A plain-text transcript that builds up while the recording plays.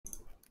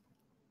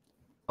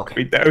Okay.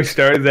 We thought we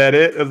started that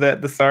it? Was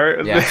that the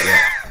start? Yeah.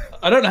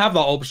 I don't have that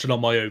option on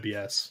my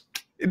OBS.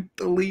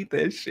 Delete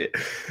that shit.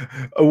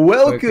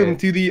 Welcome Okay.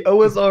 to the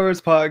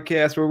OSRS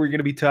podcast, where we're going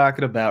to be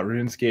talking about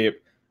RuneScape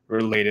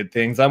related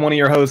things. I'm one of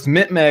your hosts,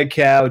 Mint Mad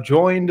Cow,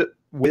 joined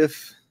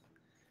with...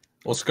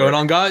 What's going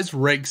on, guys?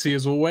 Rexy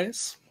as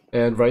always.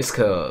 And Rice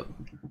Cup.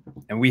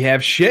 And we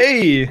have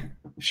Chey.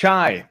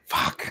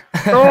 Fuck.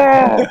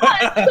 Oh!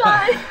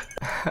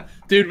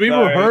 Dude, we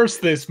Sorry.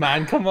 rehearsed this,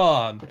 man. Come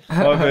on.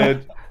 Love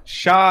it.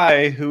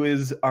 Chey, who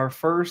is our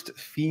first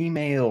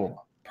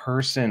female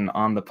person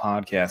on the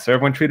podcast. So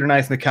everyone treat her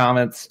nice in the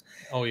comments.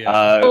 Oh,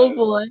 yeah. Oh,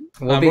 boy.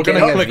 We'll Man, be we're going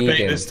to getting a clickbait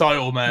vegan. this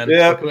title, man.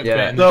 Yeah. We're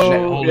Yeah. clickbaiting So, this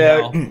shit. Holy yeah,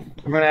 hell.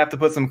 we're going to have to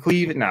put some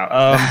cleavage now.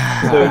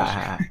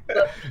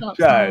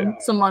 Chey,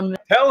 Someone.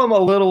 tell them a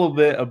little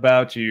bit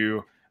about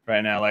you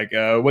right now. Like,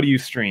 what do you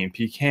stream?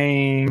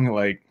 PKing?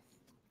 Like,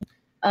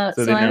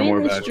 So they I know more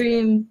mainly about it.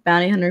 stream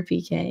Bounty Hunter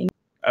PK.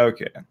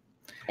 okay.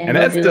 And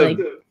that's I'll the...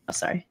 do, oh,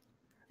 sorry.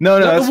 No,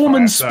 Let that's the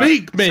woman fine. Sorry.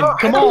 speak, man. Sorry.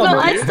 Come Oh, no, on.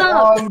 I dude.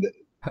 stopped.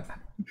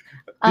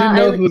 Didn't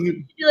know I who was-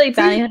 do like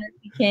Bounty Hunter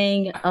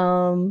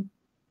PKing,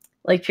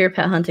 like pure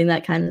pet hunting,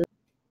 that kind of.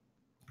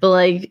 But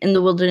like in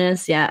the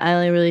wilderness, yeah, I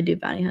only really do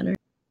Bounty Hunter.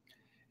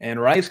 And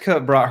Rice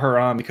Cup brought her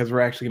on because we're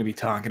actually going to be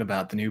talking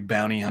about the new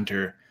Bounty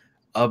Hunter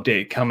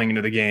update coming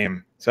into the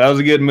game. So that was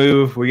a good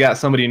move. We got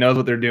somebody who knows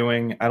what they're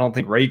doing. I don't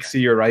think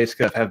Rakesy or Rice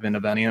Cup have been a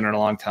Bounty Hunter in a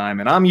long time,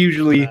 and I'm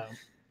usually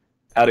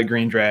out of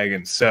Green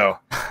Dragon. So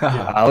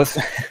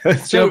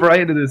let's jump right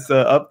into this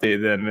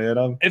update then,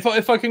 man.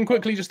 If I can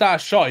quickly just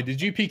ask Chey, did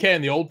you PK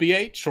in the old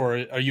BH,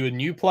 or are you a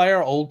new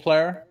player, old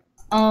player?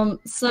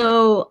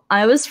 So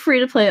I was free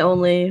to play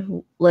only,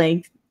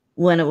 like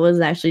when it was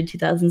actually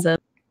 2007.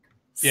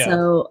 Yeah.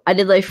 So I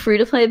did like free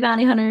to play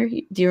Bounty Hunter.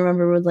 Do you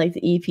remember with like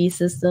the EP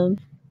system?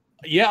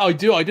 Yeah, I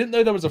do. I didn't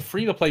know there was a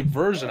free-to-play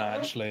version,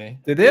 actually.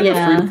 Did they have a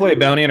Yeah. free-to-play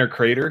Bounty Hunter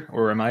Crater,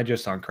 or am I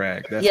just on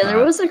crack? That's Yeah, there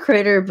not- was a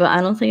crater, but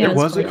I don't think There I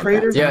was a playing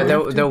crater? that. Yeah, there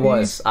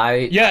was.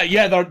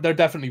 Yeah, there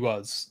definitely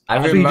was. I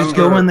So you remember. just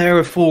go in there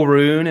with full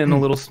rune and a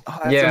little... Oh,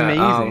 that's yeah,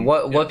 amazing.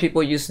 what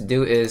people used to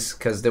do is,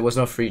 because there was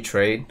no free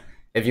trade,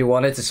 if you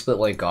wanted to split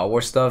like God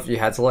War stuff, you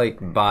had to like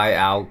buy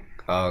out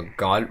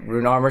God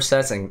rune armor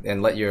sets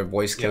and let your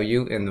voice kill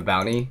you in the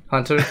Bounty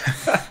Hunter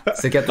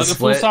to get the Like the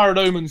full split. Sarad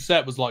Omen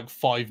set was like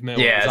 5 mil.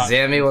 Yeah, It was actually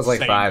Zammy was like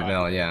insane, 5 man.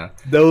 mil, yeah.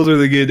 Those are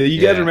the good...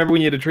 You guys Yeah. remember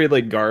when you had to trade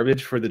like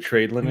garbage for the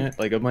trade limit?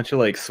 Like a bunch of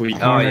like sweet Oh,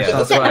 corn or yeah,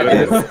 that's something? what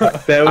I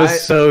did. That was I-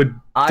 so dumb.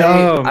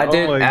 I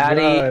did Oh my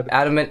God.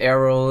 adamant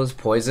arrows,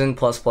 poison,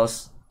 plus,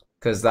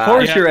 because that... Of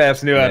course your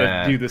ass knew how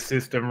Yeah. to do the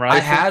system, right? I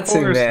had Of to,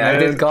 course, man. I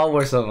did God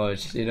War so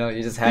much, you know,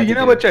 you just had Dude, to you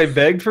know do how it. much I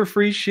begged for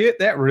free shit?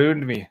 That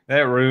ruined me.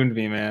 That ruined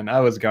me, man. I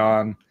was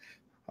gone.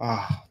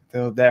 Oh,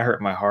 that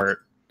hurt my heart.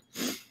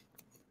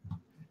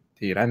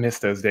 Dude, I miss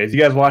those days. You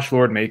guys watch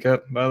Lord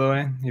Makeup, by the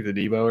way? He's a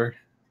deboer.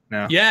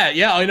 No. Yeah,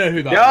 I know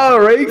who that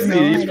Yo, is. Rakesy.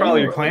 No, He's I probably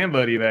don't. your clan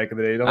buddy back in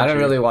the day. Don't I don't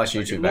you? really watch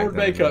YouTube back Lord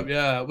then. Makeup,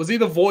 yeah. Was he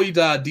the Void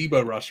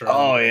Debo Rusher?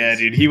 Oh, yeah,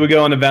 dude. He would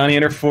go on the Bounty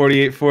Hunter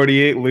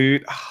 48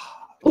 loot.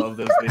 Love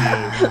those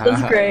videos.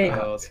 That's great.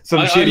 Some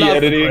I shitty love the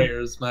editing.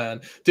 creators,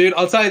 man. Dude,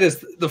 I'll tell you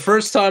this. The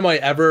first time I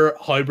ever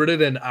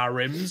hybrided in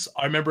RIMS,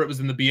 I remember it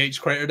was in the BH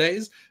creator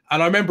days,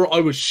 and I remember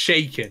I was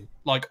shaking.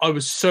 Like, I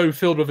was so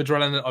filled with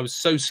adrenaline. I was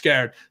so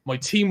scared. My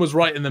team was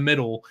right in the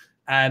middle,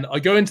 and I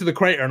go into the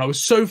crater, and I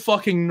was so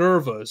fucking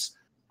nervous.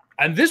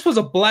 And this was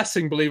a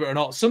blessing, believe it or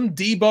not. Some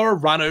debar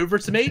ran over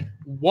to me,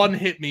 one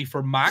hit me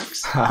for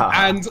max,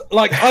 and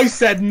like I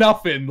said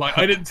nothing. Like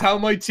I didn't tell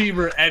my team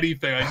or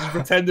anything. I just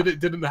pretended it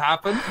didn't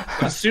happen.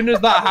 But as soon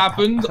as that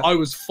happened, I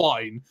was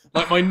fine.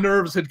 Like my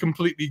nerves had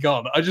completely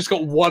gone. I just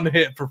got one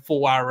hit for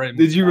 4 hour in.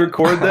 Did you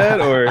record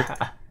that, or...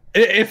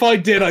 If I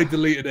did, I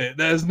deleted it.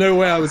 There's no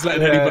way I was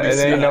letting anybody and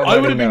see ain't it. nobody I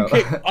would have been know.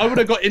 kicked. I would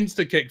have got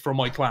insta kicked from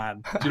my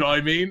clan. Do you know what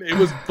I mean? It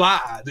was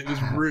bad. It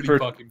was really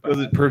fucking bad. Was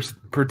it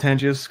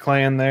pretentious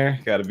clan there?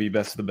 Got to be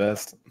best of the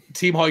best.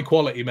 Team high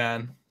quality,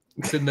 man.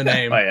 It's in the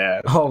name. My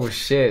ass. Oh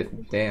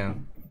shit!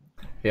 Damn.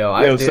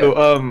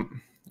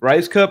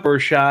 Rice Cup or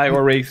Chey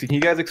or Rakesy, can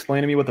you guys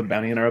explain to me what the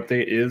Bounty Hunter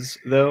update is,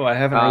 though? I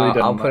haven't really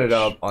done I'll much put it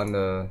up on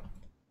the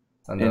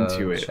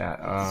into it. chat.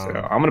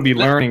 So I'm going to be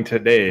learning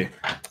today.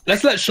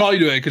 Let's let Chey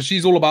do it because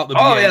she's all about the.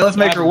 Oh, BA. yeah, let's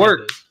make her I work.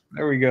 did this.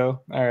 There we go.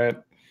 All right.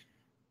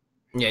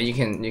 Yeah, you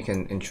can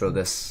intro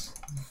this.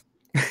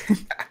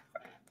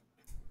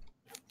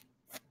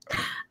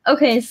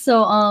 Okay,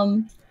 so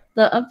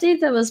the update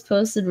that was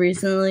posted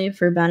recently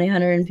for Bounty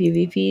Hunter and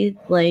PvP,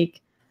 like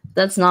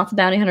that's not the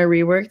Bounty Hunter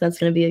rework. That's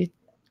going to be a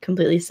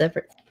completely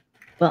separate.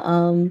 But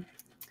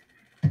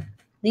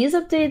these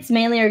updates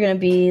mainly are going to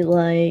be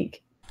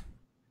like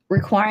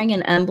requiring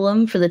an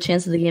emblem for the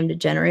chance of the game to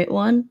generate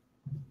one.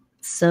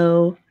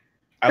 So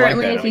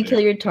currently, if you kill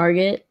your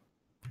target,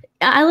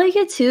 I like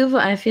it too,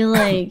 but I feel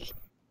like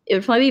it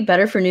would probably be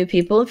better for new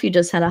people if you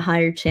just had a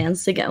higher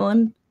chance to get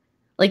one.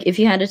 Like if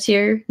you had a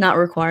tier, not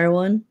require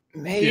one.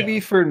 maybe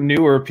for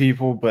newer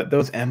people, but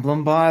those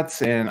emblem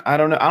bots, and I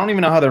don't know. I don't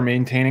even know how they're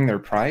maintaining their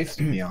price,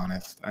 to be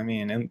honest. I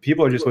mean, and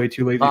people are just way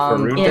too lazy for a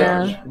rune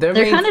pouch.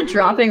 They're kind of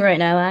dropping right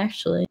now,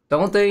 actually.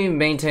 Don't they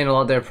maintain a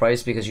lot of their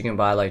price because you can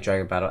buy like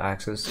Dragon Battle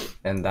Axes,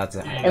 and that's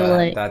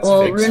that's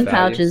rune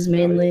pouches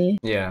mainly.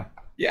 Yeah.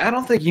 Yeah, I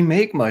don't think you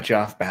make much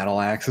off battle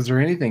axes or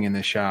anything in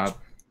this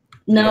shop.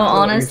 No,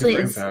 honestly,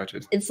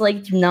 it's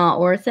like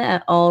not worth it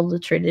at all to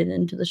trade it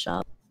into the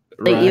shop.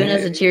 Like even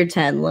as a tier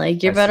 10,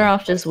 like you're better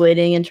off just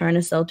waiting and trying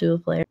to sell to a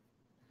player.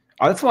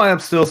 That's why I'm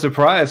still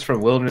surprised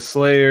from Wilderness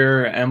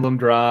Slayer, emblem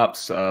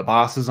drops,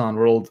 bosses on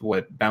World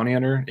Bounty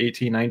Hunter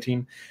 18,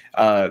 19,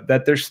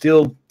 that they're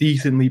still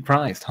decently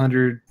priced,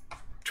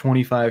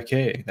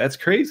 125k. That's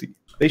crazy.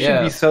 They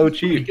should be so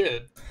cheap.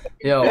 Good.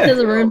 Because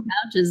of rune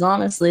pouches,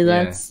 honestly,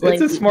 that's like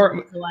it's a smart.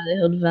 Why they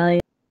hold value.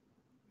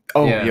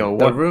 Oh,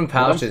 the rune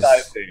pouches.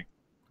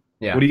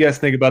 Yeah. What do you guys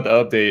think about the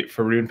update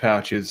for rune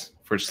pouches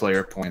for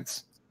Slayer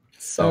points?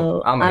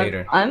 So I'm a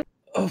hater.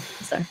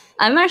 Sorry.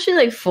 I'm actually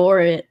like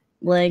for it.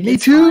 Like me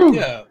too. Fine.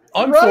 Yeah,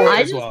 I'm for it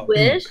as well.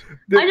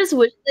 I just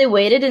wish they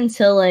waited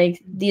until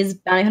like these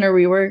Bounty Hunter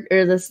rework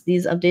or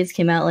these updates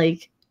came out,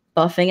 like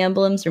buffing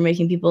emblems or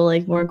making people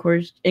like more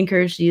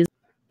encouraged to use.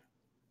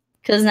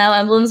 Because now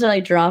emblems are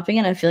like dropping,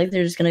 and I feel like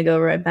they're just gonna go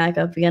right back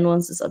up again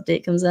once this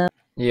update comes out.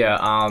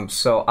 Yeah.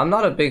 So I'm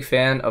not a big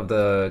fan of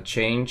the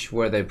change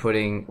where they're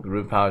putting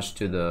rune pouch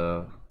to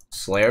the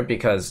Slayer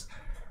because,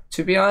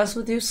 to be honest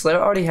with you, Slayer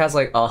already has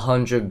like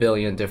 100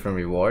 billion different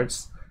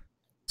rewards.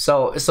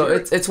 So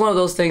it's one of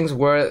those things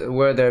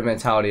where their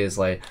mentality is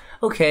like,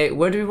 okay,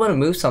 where do we want to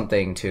move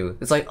something to?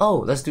 It's like, oh,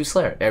 let's do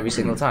Slayer every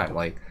single time.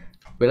 Like,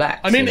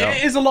 relax. I mean,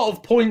 it is a lot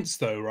of points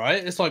though,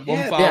 right? It's like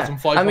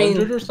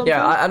 1,500 or something.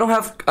 Yeah, I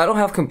don't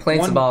have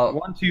complaints about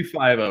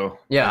 1250.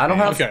 Yeah, I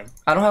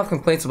don't have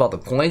complaints about the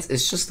points.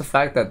 It's just the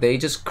fact that they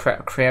just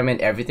cram in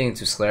everything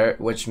into Slayer,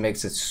 which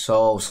makes it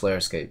so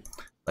Slayerscape.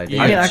 Like,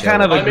 I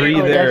kind of agree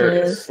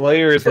there.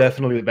 Slayer is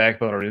definitely the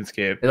backbone of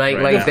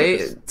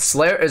RuneScape.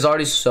 Slayer is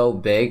already so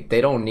big,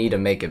 they don't need to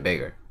make it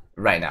bigger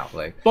right now.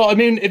 But I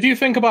mean, if you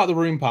think about the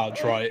rune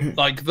pouch, right?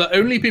 Like the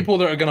only people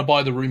that are going to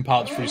buy the rune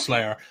pouch through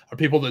Slayer are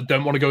people that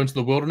don't want to go into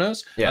the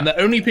wilderness, and the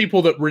only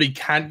people that really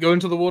can't go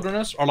into the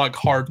wilderness are like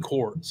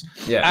hardcores.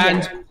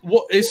 And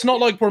it's not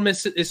like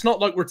it's not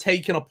like we're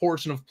taking a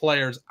portion of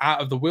players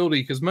out of the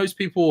wildy, because most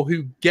people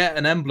who get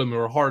an emblem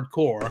or a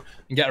hardcore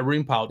and get a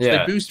rune pouch,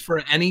 they boost for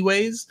it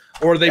anyways,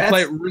 or they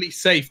play it really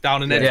safe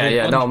down in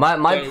it. No,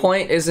 my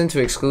point isn't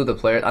to exclude the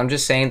player. I'm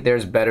just saying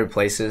there's better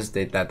places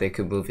that they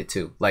could move it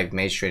to, like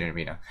Mage Training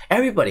Arena.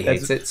 Everybody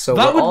hates it, so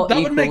that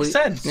would make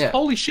sense.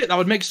 Holy shit, that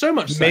would make so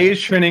much sense.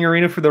 Mage Training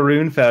Arena for the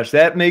rune pouch.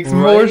 That makes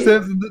more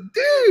sense.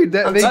 Dude,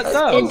 that makes sense.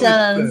 It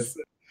does.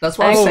 That's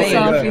what I'm saying.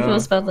 I saw a few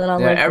posts about that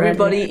on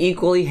everybody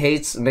equally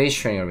hates Mage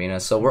Training Arena,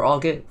 so we're all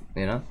good,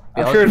 you know?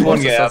 I'm sure there's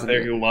one guy out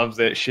there who loves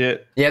that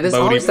shit. Yeah, there's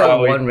always that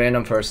one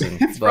random person.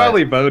 It's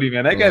probably Bodhi,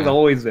 man. That guy's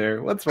always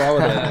there. What's wrong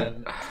with that?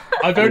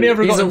 I've only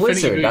ever got a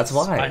wizard, that's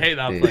why. I hate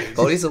that place.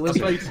 Bodhi's a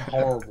wizard. That place is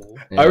horrible.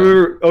 I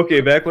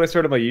remember, back when I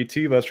started my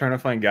YouTube, I was trying to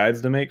find guides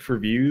to make for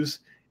views,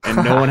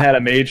 and no one had a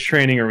Mage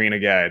Training Arena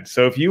guide.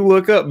 So if you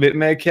look up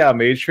Mid Cow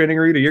Mage Training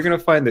Arena, you're going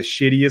to find the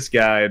shittiest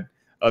guide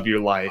of your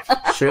life.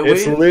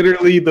 It's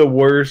literally the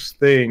worst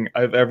thing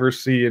I've ever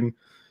seen.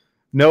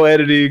 No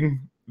editing,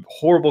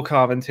 horrible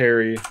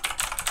commentary.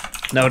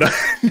 No.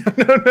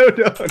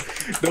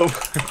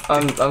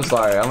 I'm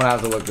sorry. I'm gonna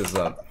have to look this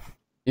up.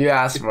 You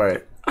asked for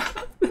it.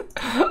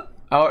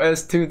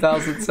 OS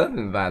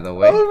 2007, by the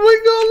way. Oh my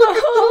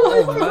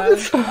god!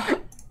 Look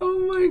at Oh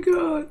my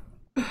god!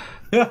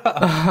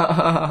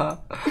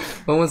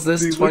 When was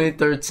this?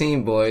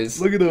 2013,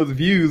 boys. Look at those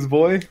views,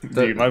 boy.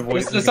 Dude, my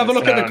voice. Let's have a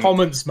look at the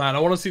comments, man. I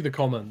want to see the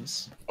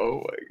comments.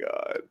 Oh my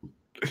god.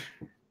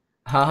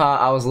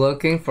 Haha, I was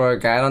looking for a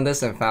guide on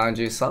this and found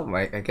you. Something.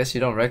 I guess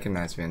you don't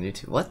recognize me on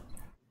YouTube. What?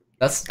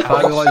 That's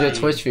probably one of your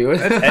Twitch viewers.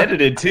 That's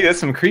edited too. That's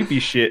some creepy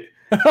shit.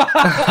 Do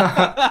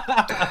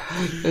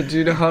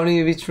you know how many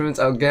of each runes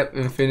I'll get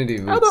infinity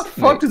boots? How the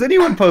fuck does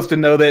anyone supposed to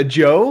know that,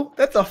 Joe?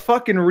 That's a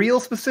fucking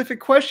real specific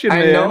question,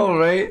 man. I know,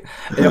 right?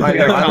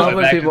 I love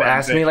when people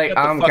ask me, like,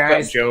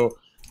 guys, Joe.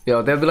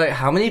 Yo, they'll be like,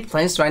 how many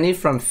planes do I need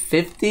from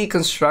 50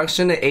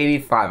 construction to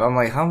 85? I'm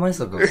like, how am I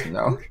supposed to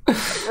know?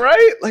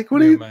 Right? Like,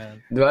 what do you...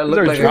 Man. Do I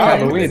look like a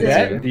calculator?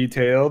 That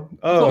detailed.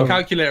 That's what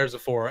calculators are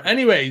for.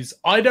 Anyways,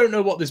 I don't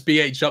know what this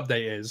BH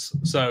update is,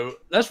 so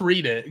let's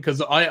read it,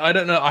 because I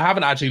don't know. I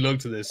haven't actually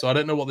looked at this, so I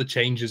don't know what the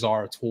changes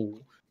are at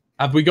all.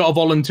 Have we got a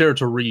volunteer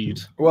to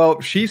read?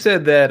 Well, she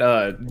said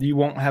that you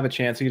won't have a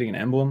chance of getting an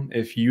emblem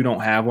if you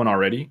don't have one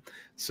already.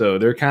 So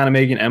they're kind of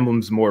making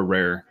emblems more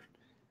rare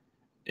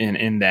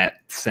in that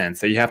sense,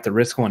 that you have to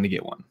risk one to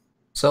get one.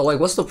 So, like,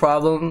 what's the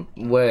problem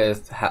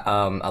with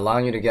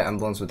allowing you to get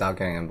emblems without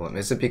getting an emblem?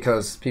 Is it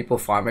because people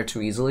farm it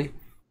too easily?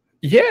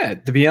 Yeah,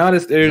 to be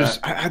honest,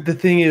 the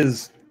thing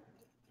is,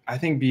 I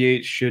think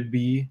BH should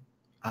be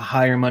a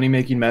higher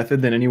money-making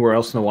method than anywhere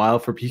else in the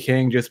wild for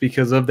PKing, just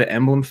because of the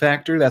emblem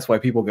factor. That's why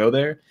people go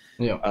there.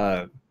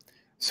 Yeah.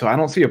 So I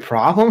don't see a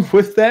problem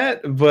with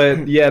that,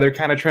 but yeah, they're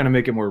kind of trying to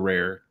make it more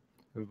rare.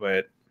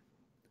 but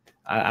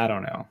I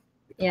don't know.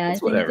 Yeah, It's I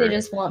think whatever. they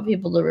just want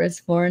people to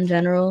risk more in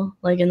general,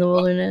 like in the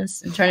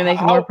wilderness, and trying to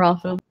make it more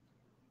profitable.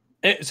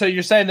 So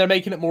you're saying they're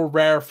making it more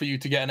rare for you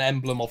to get an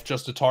emblem of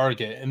just a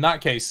target. In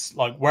that case,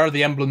 like, where are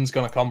the emblems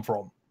going to come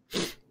from?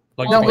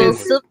 Like, Well, it's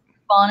still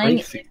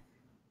spawning.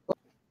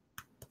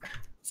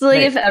 So,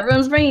 like, if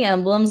everyone's bringing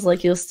emblems,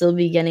 like, you'll still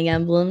be getting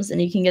emblems,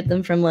 and you can get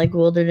them from, like,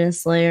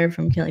 Wilderness Slayer,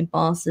 from killing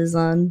bosses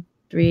on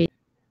 3.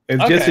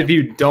 It's just if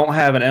you don't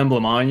have an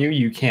emblem on you,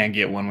 you can't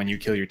get one when you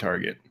kill your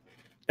target.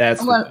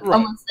 That's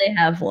unless they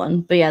have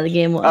one. But yeah, the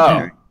game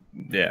won't.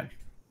 Yeah.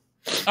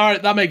 All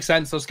right, that makes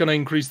sense. That's going to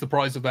increase the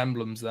price of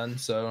emblems then.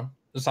 So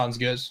that sounds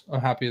good.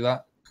 I'm happy with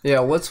that. Yeah,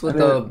 what's with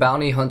the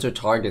bounty hunter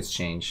targets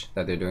change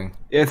that they're doing?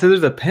 Yeah, so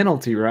there's a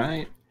penalty,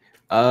 right?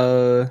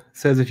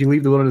 Says if you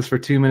leave the wilderness for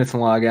 2 minutes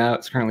and log out,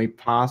 it's currently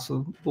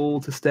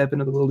possible to step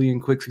into the wilderness in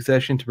quick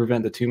succession to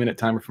prevent the 2-minute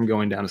timer from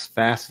going down as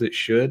fast as it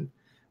should.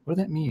 What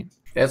does that mean?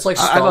 Yeah, it's like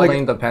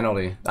stalling the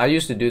penalty. I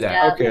used to do that.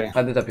 Yeah, okay.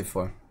 I did that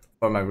before.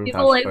 For my room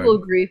people like will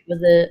grief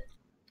with it.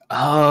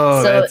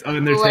 Oh, so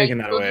and they're taking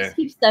that away. Just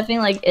keep stepping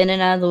like in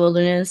and out of the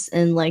wilderness,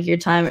 and like their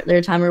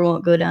timer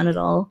won't go down at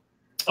all.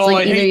 So,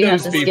 like, either you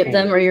have to skip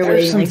them or you're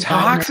There's waiting. some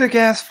toxic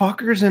ass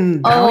fuckers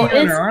in Oh, Bounty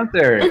Hunter, aren't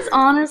there? It's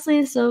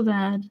honestly so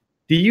bad.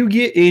 Do you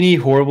get any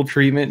horrible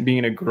treatment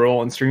being a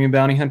girl and streaming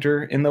Bounty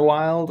Hunter in the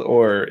wild,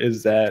 or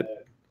is that?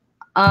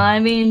 I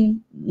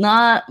mean,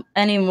 not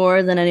any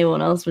more than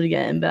anyone else would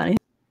get in Bounty.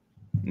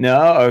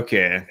 No,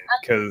 okay,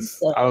 because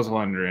I was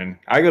wondering.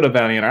 I go to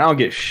Bounty Hunter, I don't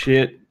get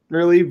shit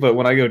really, but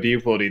when I go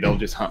deep wildy, they'll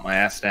just hunt my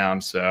ass down.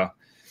 So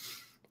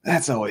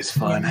that's always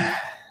fun.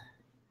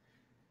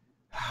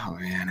 Oh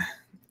man.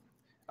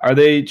 Are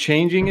they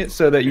changing it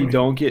so that you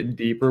don't get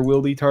deeper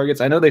wildy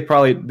targets? I know they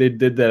did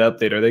that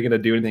update. Are they going to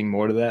do anything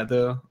more to that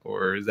though,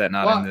 or is that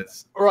not in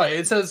this? Right.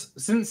 It says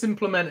since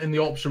implementing the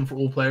option for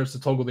all players to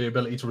toggle the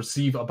ability to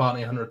receive a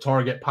bounty hunter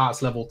target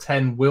past level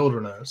 10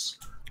 wilderness.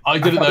 I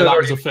didn't know that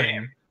was a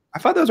thing. I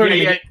thought those were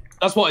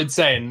that's what it's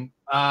saying.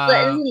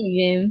 But in the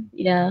game,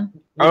 yeah.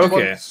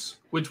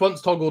 Which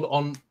once toggled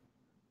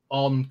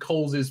on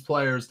Coles'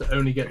 players to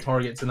only get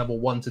targets in level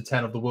 1 to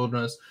 10 of the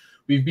wilderness.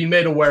 We've been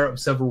made aware of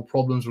several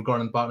problems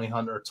regarding the bounty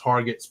hunter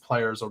targets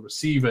players are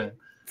receiving.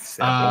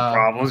 Several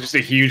problems. Just a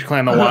huge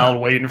clan in the wild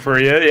waiting for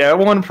you. Yeah,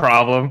 one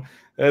problem.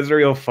 That's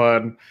real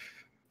fun.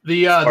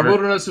 The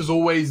wilderness has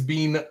always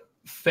been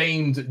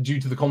famed due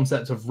to the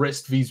concept of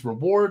risk vs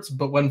rewards,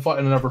 but when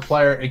fighting another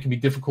player, it can be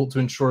difficult to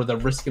ensure they're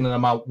risking an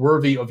amount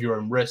worthy of your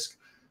own risk.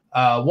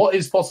 What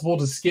is possible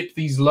to skip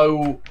these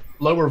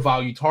lower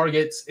value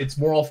targets? It's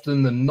more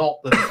often than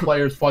not that the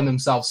players find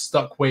themselves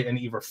stuck waiting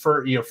either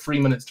 30 or 3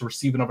 minutes to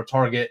receive another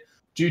target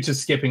due to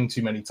skipping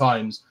too many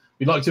times.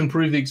 We'd like to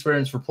improve the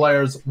experience for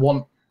players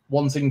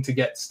wanting to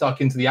get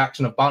stuck into the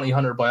action of Bounty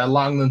Hunter by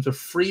allowing them to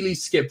freely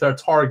skip their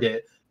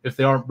target if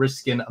they aren't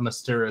risking a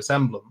mysterious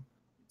emblem.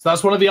 So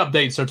that's one of the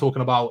updates they're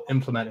talking about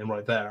implementing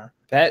right there.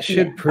 That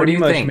should pretty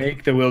much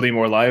make the wildy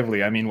more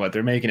lively. I mean,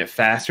 they're making it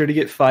faster to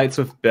get fights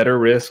with better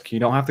risk. You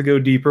don't have to go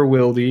deeper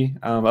wildy.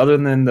 Other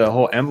than the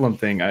whole emblem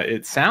thing,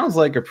 it sounds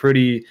like a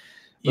pretty,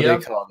 what do they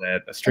call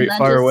that? A straight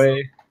fire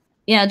way.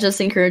 Yeah, it just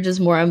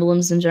encourages more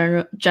emblems in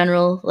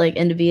general, like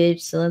into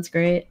BH, so that's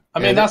great. I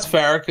mean, that's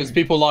fair, because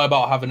people lie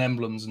about having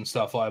emblems and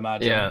stuff, I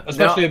imagine. Yeah.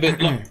 Especially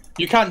if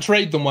you can't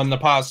trade them when they're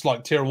past,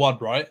 like, tier 1,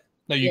 right?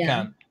 No, you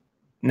can't.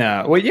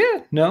 No. Well,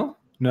 yeah. No,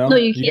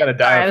 you can't. Gotta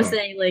die. I was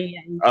saying, like, yeah.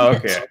 Oh,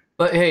 okay.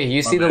 But hey,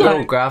 you see the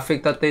little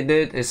graphic that they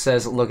did? It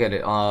says, look at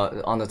it,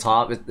 on the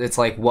top, it's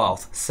like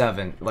wealth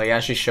 7. Like, it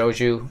actually shows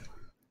you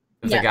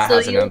if the guy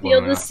has an emblem. So you'll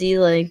be able to see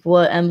like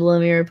what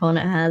emblem your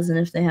opponent has and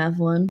if they have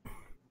one.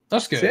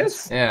 That's good.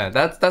 Yeah,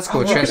 that's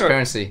cool.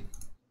 Transparency.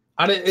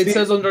 And it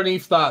says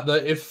underneath that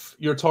if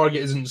your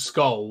target isn't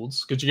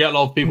skulls, because you get a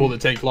lot of people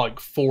that take like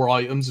 4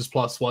 items as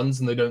 +1s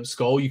and they don't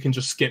skull, you can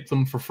just skip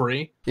them for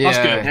free. That's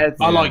good.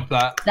 I like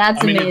that.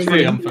 That's amazing. It's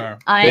pretty unfair.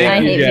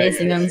 I hate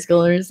facing on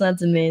skullers.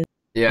 That's amazing.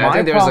 Yeah,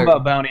 my problem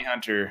about Bounty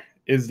Hunter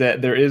is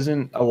that there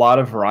isn't a lot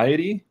of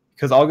variety,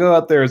 because I'll go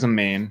out there as a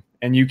main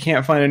and you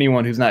can't find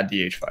anyone who's not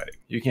DH fighting.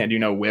 You can't do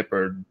no whip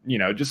or,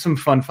 just some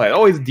fun fight.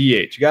 Always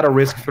DH. You got to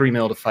risk 3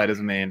 mil to fight as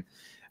a main.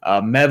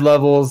 Med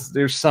levels,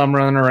 there's some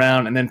running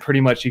around, and then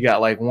pretty much you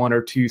got like 1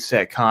 or 2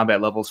 set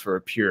combat levels for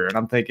a pure. And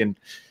I'm thinking,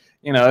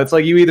 it's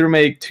like you either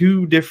make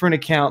 2 different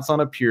accounts on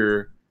a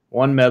pure,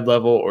 1 med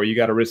level, or you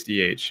got to risk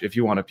DH if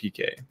you want a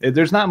PK.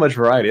 There's not much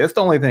variety. That's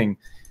the only thing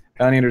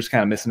Bounty Hunter's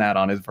kind of missing out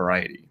on is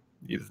variety.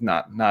 It's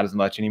not as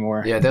much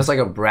anymore. Yeah, there's like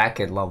a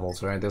bracket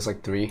levels, right? There's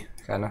like 3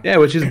 kind of. Yeah,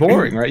 which is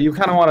boring, right? You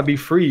kind of want to be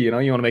free, you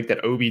want to make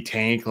that OB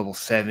tank level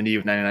 70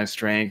 with 99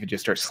 strength and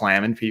just start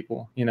slamming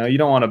people. You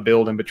don't want to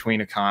build in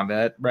between a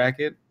combat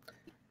bracket.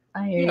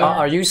 I hear you.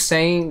 Are you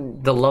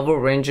saying the level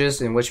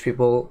ranges in which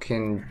people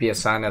can be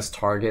assigned as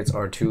targets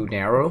are too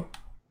narrow?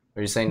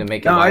 Are you saying to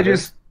make it wider?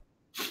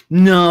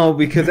 No,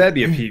 because that'd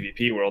be a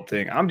PvP world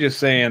thing. I'm just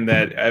saying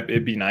that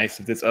it'd be nice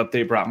if this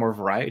update brought more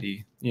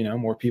variety.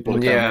 More people to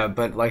come. Yeah,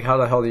 but like, how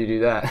the hell do you do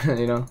that?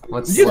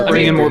 Just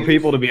bring in more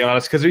people, to be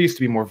honest, because there used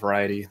to be more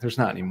variety. There's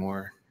not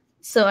anymore.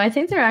 So I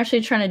think they're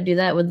actually trying to do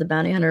that with the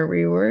Bounty Hunter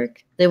rework.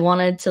 They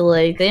wanted to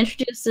like they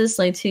introduced this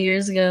like 2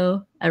 years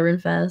ago at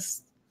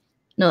RuneFest.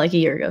 No, like a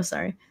year ago,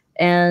 sorry.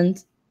 And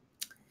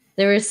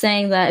they were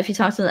saying that if you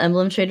talk to the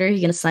emblem trader, he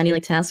can assign you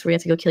like tasks where you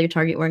have to go kill your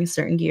target wearing a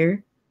certain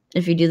gear.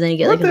 If you do, then you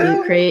get like a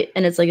loot crate,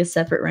 and it's like a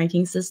separate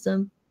ranking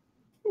system.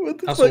 What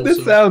the fuck?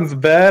 This sounds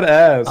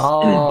badass.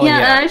 Oh, yeah,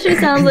 it actually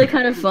sounds like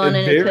kind of fun,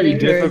 and it could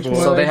encourage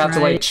more. So they have to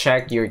like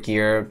check your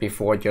gear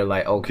before you're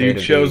like okay.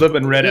 Dude shows up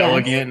in red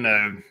elegant and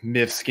a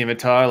myth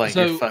scimitar, like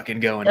you're fucking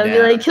going down. Be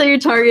like kill your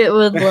target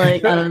with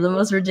like I don't know the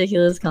most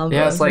ridiculous combo.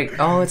 Yeah, it's like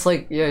it's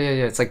like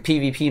it's like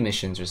PvP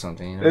missions or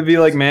something. You know? It'd be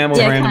like man with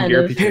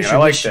random gear. I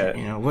like that.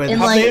 You know,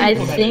 and like I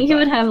think it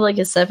would have like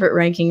a separate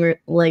ranking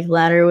like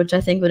ladder, which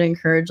I think would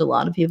encourage a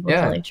lot of people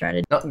to like try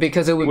to. No,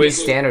 because it would be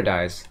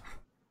standardized.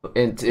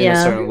 In a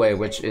certain way,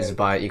 which is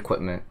by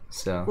equipment.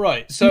 So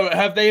right. So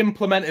have they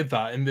implemented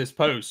that in this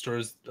post, or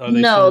are they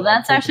no?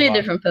 That's actually a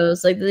different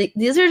post. Like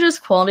these are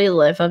just quality of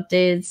life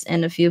updates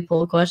and a few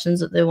poll questions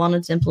that they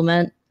wanted to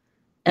implement.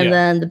 And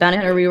then the Bounty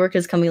Hunter rework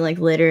is coming like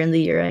later in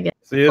the year, I guess.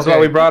 See, that's why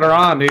we brought her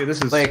on, dude.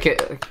 This is like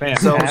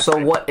so.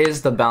 What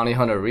is the Bounty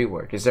Hunter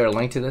rework? Is there a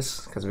link to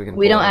this? Because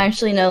we don't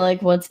actually know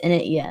like what's in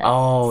it yet.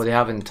 Oh, they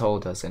haven't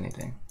told us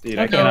anything. Dude,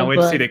 I cannot wait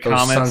to see the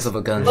comments. Sons of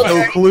a gun. So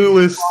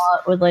clueless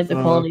with like the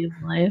quality of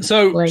life.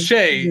 So like,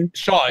 Chey,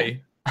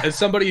 as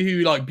somebody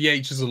who like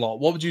BHs a lot,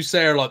 what would you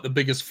say are like the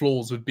biggest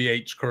flaws with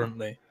BH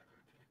currently?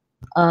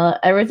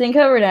 Everything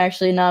covered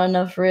actually. Not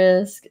enough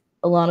risk.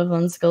 A lot of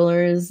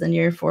unscolars, and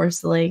you're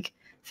forced to like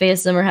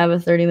face them or have a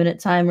 30-minute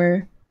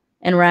timer,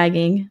 and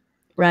ragging.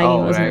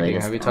 Ragging was ragging.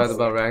 Have you talked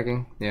about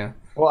ragging? Yeah.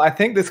 Well, I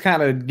think this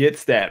kind of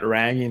gets that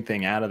ragging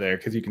thing out of there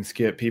because you can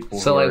skip people.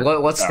 So, like,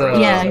 what's the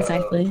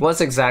exactly?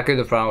 What's exactly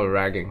the problem with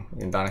ragging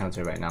in Bounty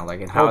Hunter right now?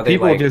 Like, how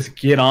people like... just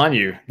get on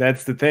you.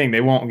 That's the thing.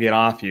 They won't get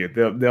off you.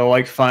 They'll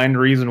like find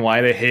reason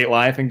why they hate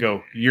life and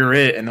go, "You're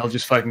it," and they'll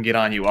just fucking get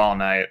on you all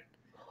night.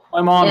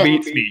 My mom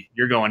beats me.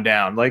 You're going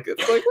down. Like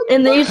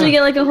and they usually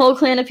get like a whole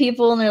clan of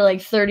people, and they're like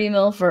 30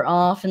 mil for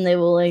off, and they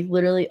will like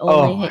literally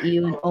only hit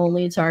you and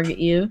only target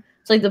you.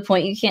 It's like the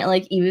point you can't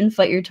like even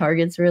fight your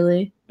targets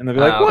really. And they'll be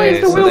like, "Why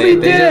is the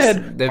Willy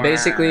dead?" They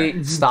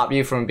basically stop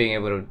you from being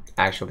able to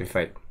actually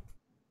fight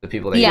the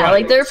people. That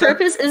like their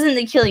purpose isn't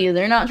to kill you.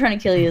 They're not trying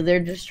to kill you.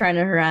 They're just trying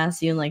to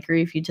harass you and like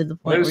grief you to the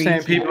point. They're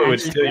saying people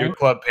would steal your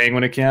Club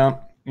Penguin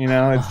account. You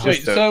know, it's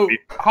just so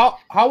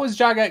how is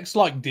Jagex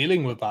like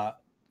dealing with that?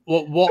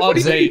 What are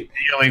they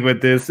dealing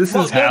with this? This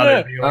is how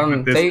they're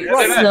dealing with this.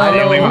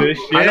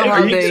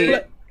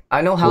 I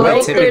know how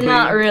like they're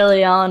not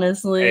really,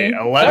 honestly. Hey,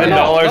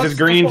 $11 is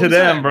green to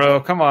them, bro.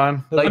 Come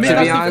on. Like, to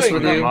be honest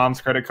with you,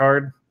 mom's credit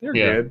card. They're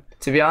good.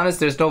 To be honest,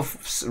 there's no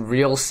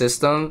real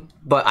system,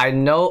 but I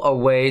know a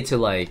way to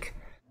like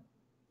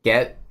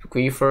get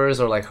griefers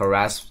or like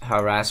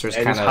harassers.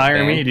 Kind of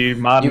hire me, dude.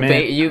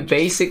 You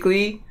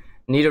basically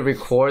need to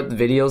record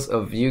videos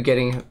of you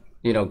getting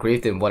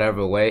griefed in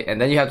whatever way,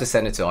 and then you have to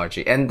send it to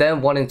Archie, and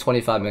then 1 in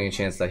 25 million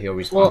chance that he'll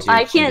respond to you.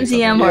 I can't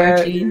DM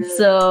Archie,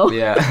 so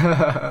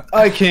yeah.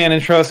 I can,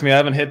 and trust me, I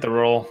haven't hit the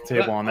roll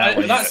table on that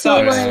one. That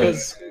sucks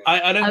because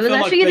I don't. I was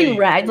actually getting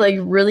ragged like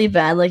really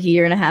bad like a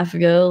year and a half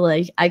ago.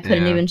 Like I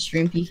couldn't even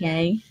stream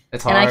PKing,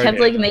 and I kept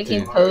like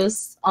making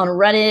posts on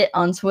Reddit,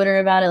 on Twitter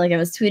about it. Like I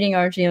was tweeting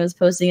Archie, I was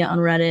posting it on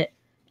Reddit,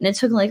 and it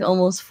took like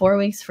almost 4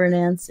 weeks for an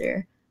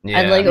answer. I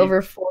had like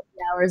over 40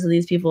 hours of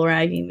these people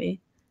ragging me.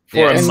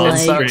 For a month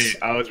straight,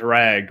 I was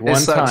ragged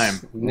one time.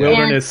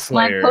 Wilderness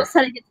Slayer. My post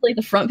had to get to like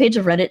the front page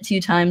of Reddit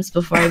 2 times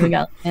before I even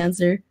got the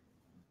answer.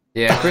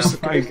 Yeah,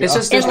 it's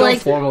just there's no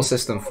formal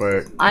system for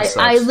it.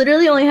 I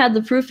literally only had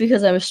the proof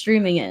because I was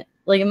streaming it.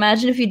 Like,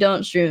 imagine if you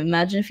don't stream.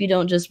 Imagine if you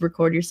don't just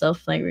record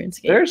yourself playing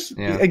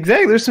RuneScape.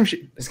 Exactly. There's some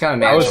shit. It's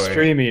kind of I was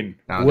streaming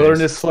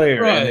Wilderness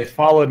Slayer, and they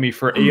followed me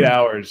for 8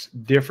 hours.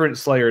 Different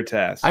Slayer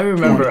tasks. I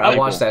remember I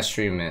watched that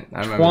stream, man. I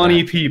remember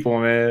 20 people,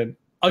 man.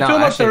 I feel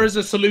like there is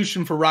a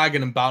solution for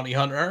Ragging and Bounty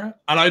Hunter,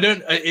 and I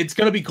don't. It's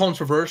going to be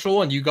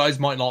controversial, and you guys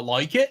might not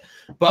like it.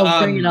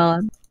 But bring it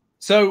on.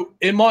 So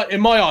in my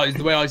eyes,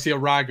 the way I see a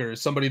ragger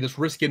is somebody that's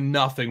risking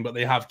nothing, but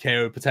they have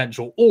KO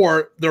potential,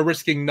 or they're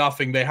risking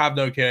nothing, they have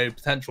no KO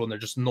potential, and they're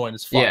just annoying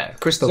as fuck. Yeah,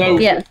 crystal ball.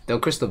 Yeah, they'll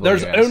crystal ball.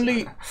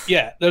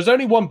 There's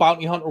only one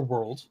Bounty Hunter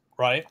world,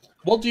 right?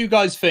 What do you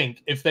guys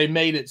think if they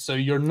made it so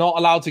you're not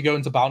allowed to go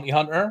into Bounty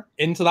Hunter,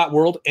 into that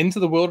world, into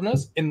the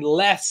wilderness,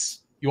 unless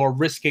you're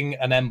risking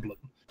an emblem?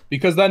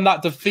 Because then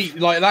that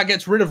that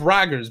gets rid of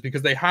raggers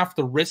because they have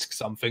to risk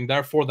something.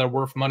 Therefore, they're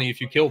worth money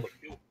if you kill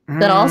them.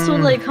 That also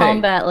like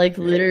combat like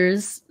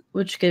looters,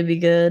 which could be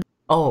good.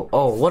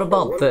 Oh, what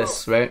about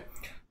this, right?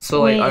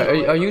 So like,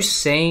 are you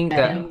saying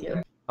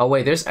that? Oh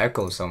wait, there's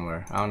echo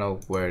somewhere. I don't know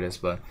where it is,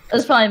 but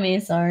that's probably me.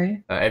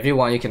 Sorry. If you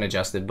want, you can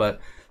adjust it.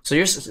 But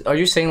so are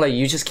you saying like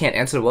you just can't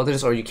enter the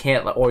wilderness, or you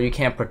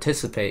can't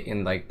participate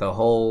in like the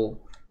whole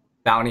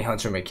bounty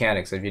hunter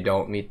mechanics if you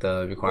don't meet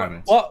the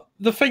requirements? Well,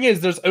 the thing is,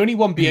 there's only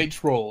one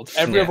BH world.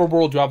 Every other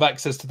world you have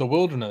access to the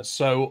wilderness.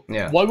 So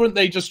why wouldn't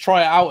they just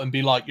try it out and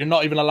be like, you're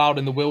not even allowed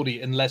in the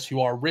wildy unless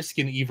you are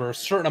risking either a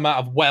certain amount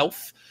of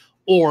wealth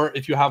or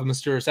if you have a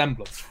mysterious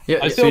emblem. Yeah,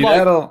 I feel See, like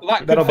that'll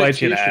could bite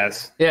fix you in the the issue.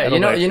 ass. Yeah, That'll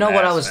bite you know in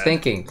what the I ass, was man.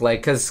 thinking,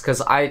 like,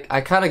 cause I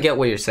kind of get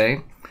what you're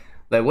saying.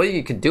 Like, what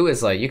you could do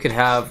is like you could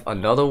have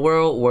another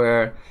world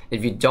where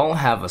if you don't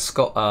have a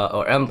skull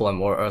or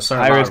emblem or a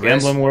certain High amount risk of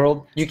risk, emblem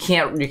world. you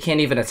can't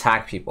even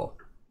attack people.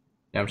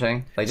 You know what I'm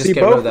saying? Like, just See,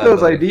 get rid both of of that those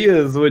ability.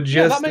 ideas would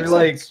Yeah, just that makes they're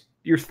like sense.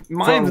 your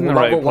mind's From in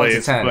the level right 1 to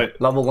place, 10, but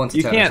level 1 to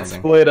you 10 or can't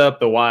something. split up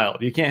the wild.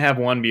 You can't have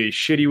one be a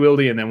shitty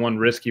wildy and then one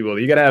risky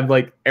wildy. You gotta have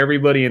like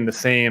everybody in the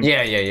same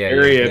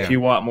area if you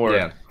want more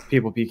Yeah.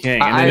 people PKing.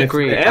 And I then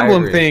agree, the I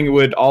emblem agree. thing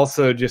would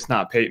also just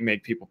not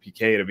make people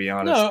PK, to be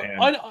honest. No,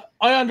 And-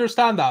 I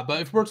understand that, but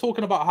if we're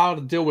talking about how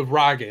to deal with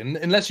ragging,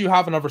 unless you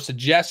have another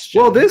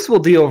suggestion. well, this will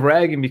deal with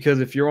ragging because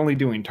if you're only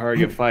doing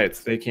target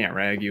fights, they can't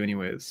rag you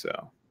anyways.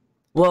 So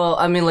Well,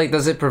 I mean, like,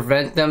 does it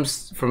prevent them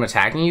from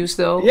attacking you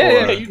still? Yeah,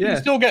 or- yeah, you can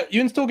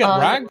still get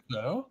ragged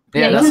though.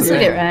 Yeah, you that's can the still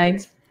thing. get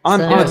ragged. on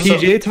So- a So-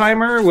 PJ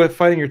timer with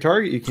fighting your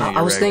target, you can't. I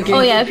get was ragged. thinking-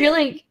 Oh yeah, if you're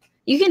like,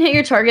 you can hit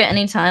your target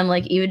anytime,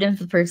 like even if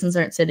the persons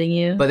aren't sitting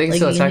you. But they can like,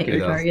 still you can attack hit you,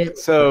 your though. target.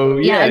 So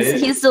Yeah, yeah,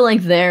 he's still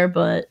like there,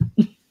 but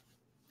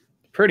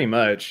pretty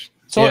much.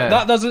 So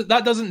Yeah.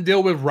 that doesn't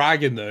deal with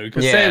ragging though,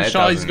 because Yeah, say if it Shai's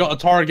doesn't. got a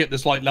target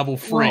that's like level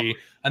 3,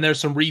 and there's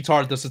some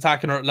retard that's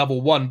attacking her at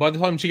level 1. By the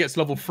time she gets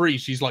level 3,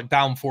 she's like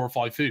down 4 or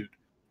 5 food.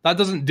 That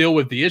doesn't deal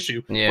with the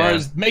issue. Yeah.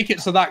 Whereas make it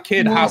so that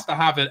kid has to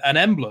have an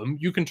emblem.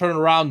 You can turn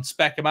around,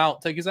 spec him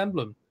out, take his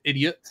emblem.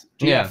 Idiot.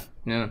 Yeah,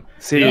 yeah.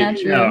 See, Yeah,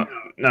 true. no.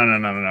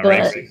 But-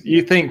 Race.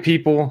 You think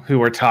people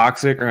who are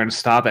toxic are going to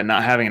stop at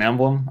not having an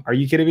emblem? Are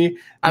you kidding me?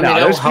 I No,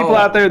 mean, there's how- people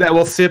out there that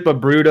will sip a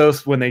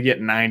Brutos when they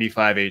get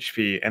 95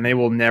 HP, and they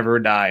will never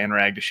die and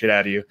rag the shit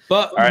out of you.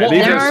 But All right, what-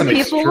 these There are are some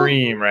people-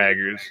 extreme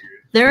raggers.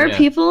 there are Yeah.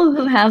 people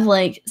who have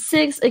like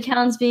 6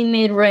 accounts being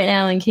made right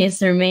now in case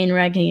their main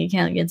ragging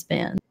account gets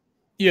banned.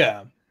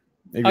 yeah.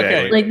 Exactly.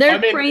 Okay. Like they're I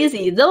mean-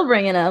 crazy. They'll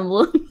bring an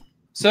emblem.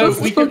 So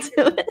They'll we still can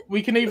do it.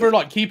 we can either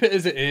like keep it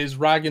as it is,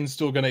 ragging's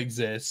still going to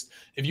exist.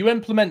 If you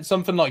implement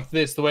something like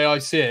this, the way I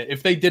see it,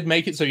 if they did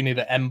make it so you need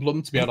an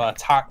emblem to be able to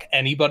attack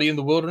anybody in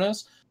the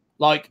wilderness,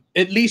 like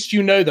at least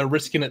you know they're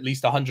risking at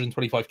least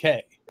 125k.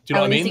 Do you know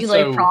At what I least mean? you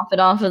like profit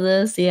off of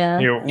this. Yeah.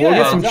 Here, we'll Yeah,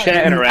 get some exactly.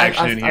 chat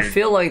interaction in I here.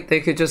 feel like they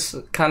could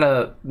just kind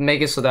of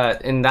make it so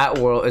that in that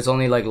world it's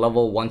only like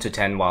level 1 to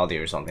 10 wildy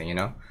or something, you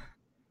know?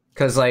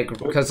 Because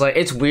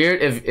it's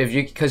weird if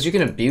you because you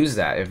can abuse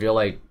that if you're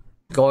like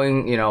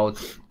going, you know,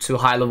 to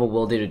high level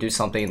wildy to do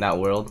something in that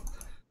world.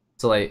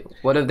 So like,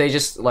 what if they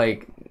just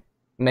like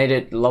made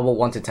it level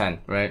 1 to 10,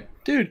 right?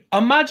 Dude,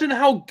 imagine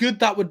how good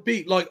that would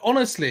be. Like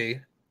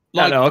honestly,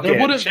 like No, okay,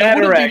 there wouldn't chat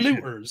be interaction.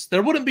 looters.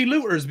 There wouldn't be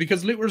looters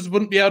because looters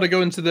wouldn't be able to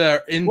go into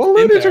their in Well,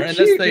 there looters are unless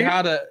cheap, they dude.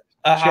 had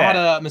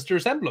a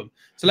mysterious emblem.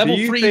 So level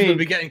Do you 3s would think-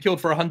 be getting killed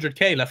for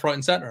 100k left, right,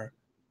 and center.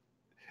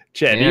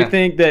 Chad, do Yeah. you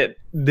think that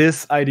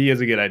this idea is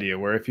a good idea?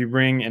 Where if you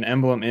bring an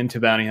emblem into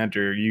Bounty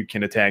Hunter, you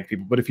can attack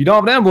people, but if you don't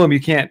have an emblem, you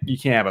can't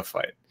have a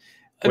fight.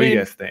 I What do you mean,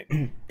 guys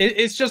think?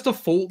 It's just a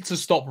fault to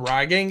stop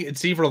ragging.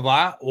 It's either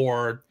that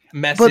or the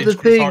message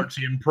thing-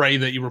 Archie and pray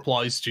that he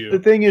replies to you. The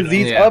thing is,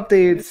 these Yeah.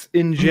 updates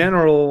in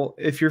general,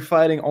 if you're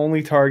fighting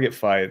only target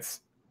fights,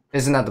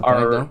 Isn't that the point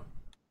Are- though?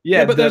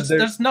 yeah, but they're-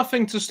 there's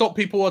nothing to stop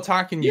people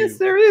attacking you. yes,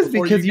 there is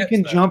before because you get can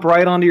to them. jump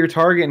right onto your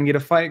target and get a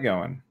fight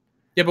going.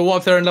 Yeah, but what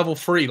if they're in level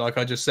 3, like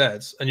I just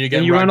said, and you get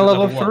And you run a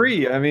level 1?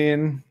 3. I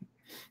mean,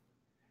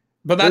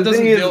 But that the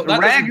doesn't thing is, deal.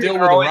 That doesn't raggers deal are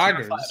with the always gonna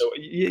raggers.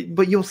 fight, though.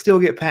 But you'll still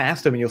get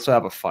past them and you'll still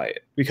have a fight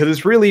because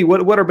it's really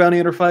what are bounty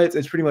hunter fights?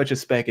 It's pretty much a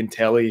spec and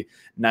telly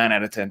 9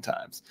 out of 10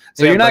 times.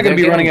 So Yeah, you're not but going to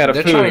be they're running getting- out of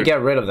They're food. trying to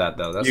get rid of that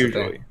though. That's the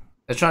usually. thing.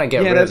 They're trying to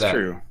get Yeah, rid of that's that.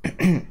 true.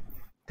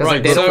 Because Right,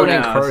 like, they so- don't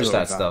Yeah, encourage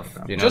that's that what I'm stuff. talking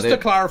about. You know, Just they- to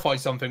clarify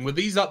something, with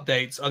these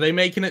updates, are they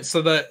making it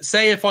so that,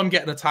 say, if I'm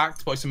getting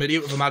attacked by some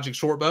idiot with a magic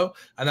short bow,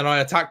 and then I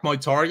attack my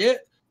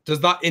target, does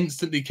that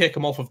instantly kick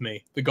him off of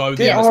me? The guy with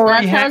the Yeah, MS? or- That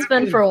already has been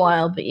happened. for a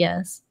while, but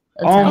yes.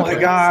 That's Oh how it my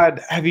works.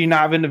 god, have you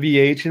not been to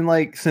VH in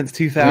like since No,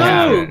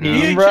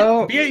 2015,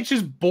 bro? BH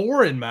is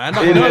boring, man.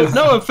 It No, is.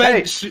 no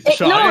offense, Hey,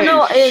 Shai.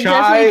 no, it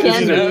Shy definitely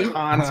can is be.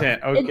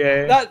 content,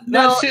 okay? That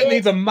No, shit it-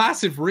 needs a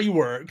massive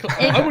rework.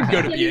 I would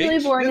go to It's really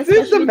BH. boring, This is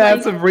the especially, like-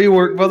 massive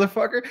rework,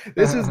 motherfucker.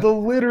 This is the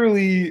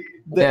literally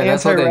the Yeah,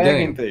 that's what they're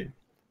anti-ragging doing. thing.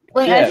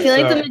 Like Yeah, I feel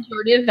like so- the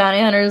majority of bounty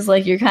hunters,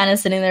 like you're kind of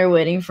sitting there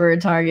waiting for a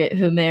target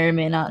who may or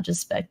may not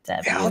just spec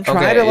that. Yeah, I'll you.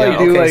 try Okay, to like yeah,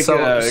 do okay, like so-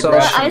 uh, so- But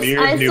Gresham I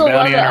Beard's new still love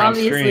bounty it. hunter on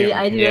Obviously, stream.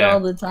 I do it Yeah. all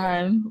the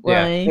time.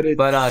 Yeah. Like, it's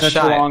But such a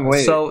Shai, long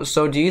wait.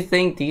 so do you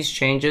think these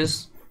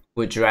changes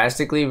would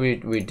drastically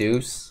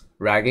reduce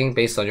ragging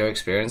based on your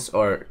experience,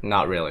 or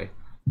not really?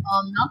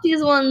 not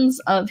these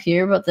ones up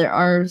here, but there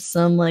are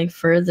some like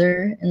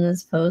further in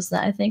this post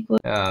that I think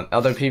would.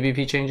 Other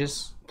PvP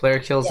changes, player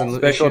kills and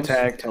loot Special issues?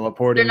 attack,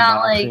 teleporting. They're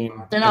not like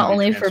boxing, they're not energy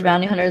only for transfer.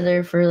 bounty hunter.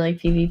 They're for like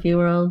PvP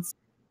worlds.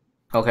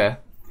 Okay.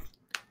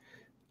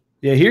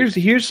 Yeah,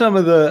 here's some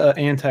of the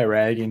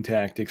anti-ragging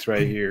tactics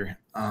right here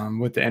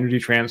with the energy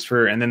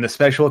transfer and then the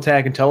special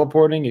attack and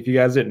teleporting. If you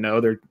guys didn't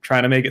know, they're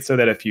trying to make it so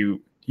that if you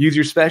use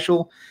your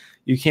special,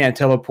 you can't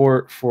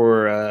teleport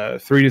for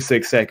 3 to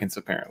 6 seconds,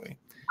 apparently.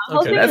 I'm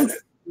Okay, hoping that's-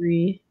 it's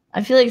 3.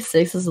 I feel like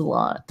 6 is a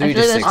lot. 3 I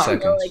feel to like 6 that's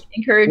seconds. like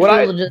encourage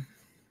people to just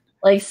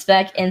like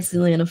spec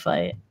instantly in a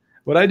fight.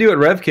 What I do at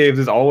Rev Caves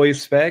is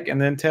always spec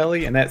and then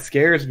telly, and that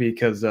scares me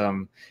because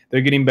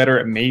they're getting better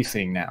at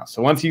macing now.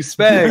 So once you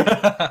spec,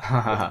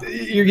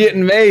 you're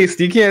getting maced.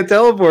 You can't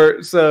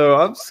teleport, so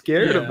I'm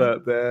scared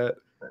about that.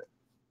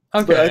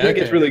 Okay, but I think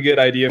it's a really good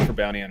idea for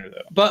Bounty Hunter,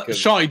 though. But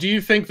Chey, do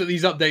you think that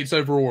these updates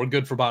overall are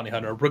good for Bounty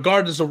Hunter,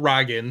 regardless of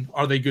ragging?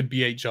 Are they good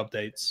BH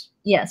updates?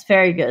 Yes,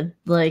 very good.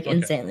 Like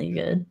insanely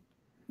good.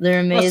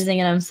 They're amazing,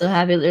 and I'm so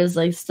happy there's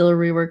like still a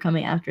rework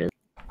coming after.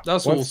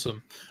 That's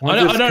awesome. I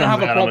don't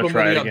have a problem with the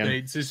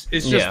updates.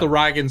 It's just the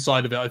ragging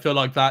side of it. I feel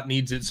like that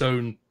needs its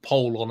own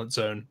poll on its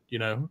own, you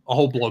know, a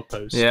whole blog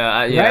post.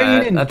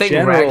 I think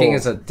ragging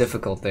is a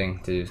difficult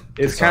thing to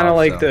It's kind of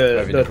like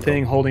the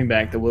thing holding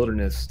back the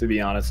wilderness, to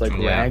be honest. Like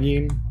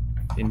ragging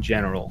in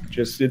general.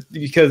 Just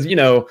because, you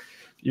know,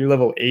 you're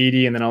level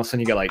 80 and then all of a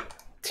sudden you got like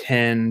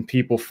 10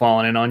 people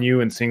falling in on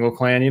you in single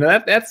clan. You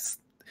know, that's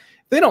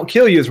they don't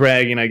kill you as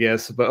ragging, I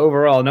guess, but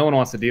overall, no one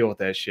wants to deal with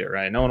that shit,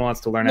 right? No one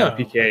wants to learn how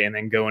to PK and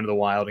then go into the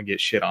wild and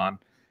get shit on.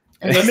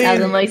 And just have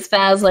them like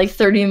spaz like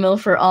 30 mil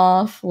for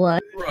off.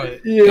 Like.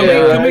 Right.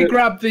 Yeah. Can we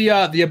grab the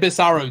Abyss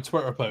Arrow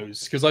Twitter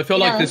pose? Because I feel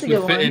like this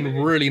would fit in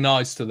really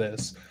nice to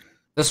this.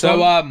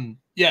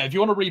 Yeah, if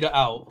you want to read it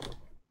out.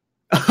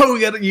 Oh,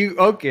 we got you.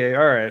 Okay,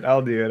 all right,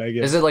 I'll do it. I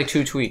guess. Is it like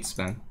 2 tweets,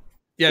 man?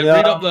 Yeah,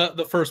 read up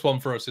the first one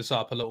for us. It's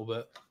up a little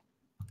bit.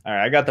 All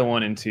right, I got the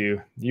 1 and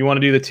 2. You want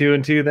to do the 2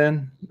 and 2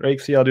 then,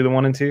 Rakesy? I'll do the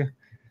 1 and 2.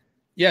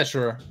 Yeah,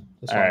 sure.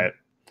 All right.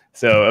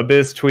 So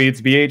Abyss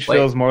tweets: BH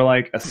feels more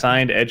like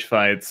assigned edge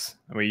fights.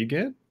 Were you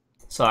good?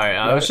 Sorry,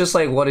 I was just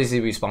like, what is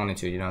he responding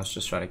to? You know, I was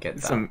just trying to get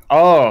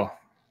that.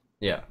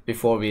 Yeah,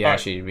 before we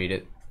actually read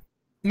it.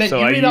 Mate,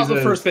 so you read out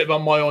the first bit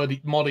about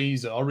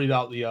Modiza. I'll read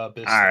out the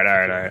Abyss. All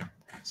right.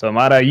 So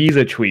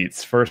Modiza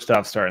tweets, first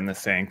off, starting this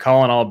saying,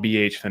 calling all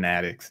BH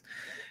fanatics.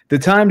 The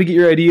time to get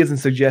your ideas and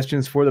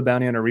suggestions for the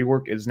Bounty Hunter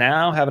rework is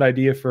now. Have an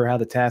idea for how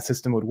the task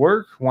system would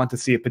work? Want to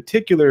see a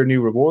particular new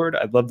reward?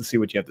 I'd love to see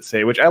what you have to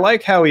say, which I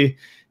like how he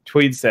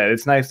tweets that.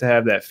 It's nice to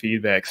have that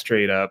feedback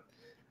straight up.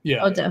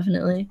 Yeah. Oh,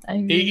 definitely. I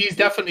agree. He's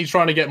definitely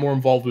trying to get more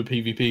involved with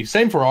PvP.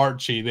 Same for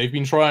Archie. They've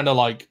been trying to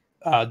like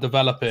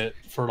develop it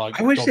for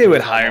like. I wish they would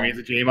hire me as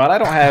a Gmod. I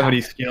don't have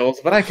any skills,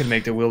 but I could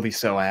make the Wildy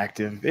so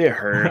active. It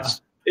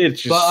hurts.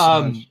 It's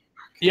just.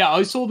 Yeah,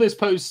 I saw this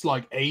post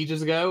like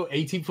ages ago,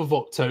 18th of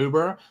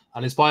October,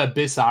 and it's by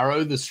Abyss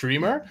Arrow, the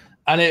streamer.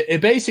 And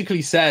it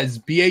basically says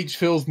BH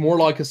feels more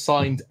like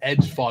assigned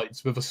edge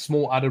fights with a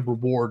small added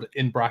reward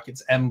in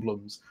brackets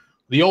emblems.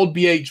 The old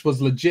BH was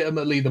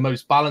legitimately the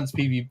most balanced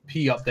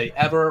PvP update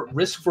ever.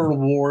 Risk for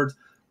reward,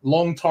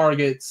 long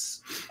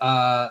targets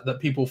that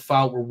people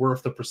felt were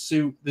worth the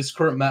pursuit. This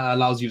current meta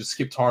allows you to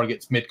skip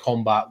targets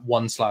mid-combat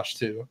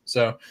 1/2.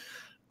 So,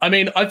 I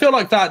mean, I feel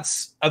like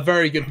that's a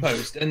very good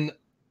post. And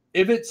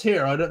if it's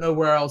here, I don't know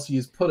where else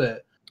he's put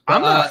it.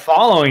 I'm not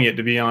following it,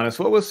 to be honest.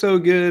 What was so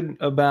good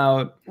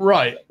about...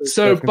 Right.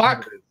 So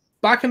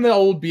back in the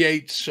old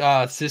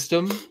BH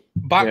system,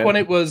 when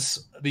it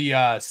was the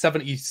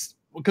 70s...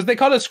 Because they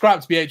kind of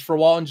scrapped BH for a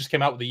while and just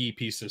came out with the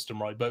EP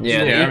system, right? But the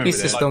EP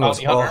system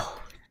was...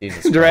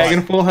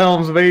 Dragon full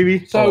helms,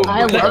 baby. So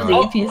I love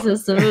the EP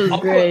system. It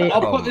was great.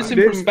 I'll put this in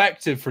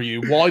perspective for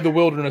you. Why the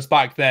wilderness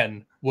back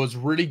then was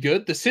really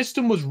good. The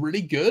system was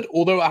really good,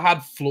 although it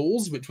had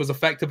flaws, which was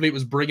effectively it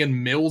was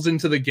bringing mills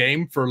into the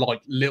game for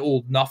like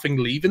little nothing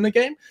leaving the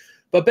game.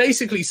 But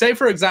basically, say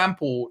for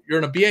example, you're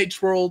in a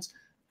BH world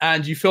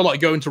and you feel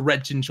like going to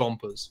Red Chin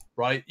Chompers,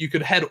 right? You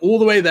could head all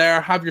the way there,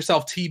 have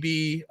yourself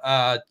TB,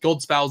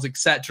 God spells,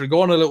 etc.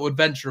 Go on a little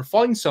adventure,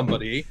 find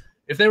somebody.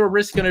 If they were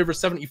risking over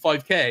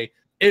 75k,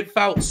 it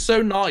felt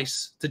so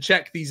nice to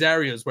check these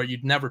areas where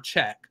you'd never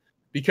check,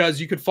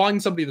 because you could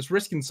find somebody that's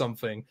risking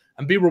something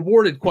and be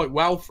rewarded quite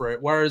well for it.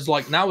 Whereas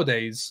like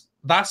nowadays,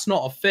 that's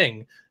not a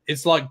thing.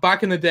 It's like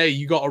back in the day,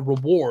 you got a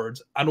reward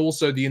and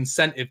also the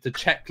incentive to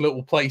check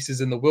little places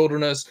in the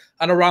wilderness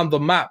and around the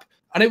map.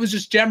 And it was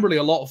just generally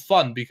a lot of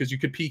fun because you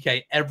could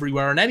PK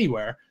everywhere and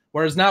anywhere.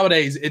 Whereas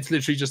nowadays, it's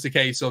literally just a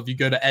case of you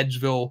go to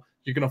Edgeville,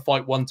 you're going to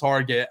fight one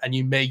target and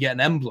you may get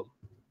an emblem.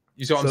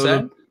 You see what I'm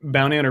saying?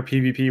 Bounty Hunter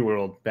PvP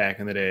world back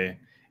in the day.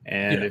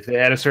 And if they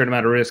had a certain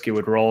amount of risk, it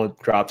would roll a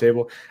drop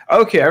table.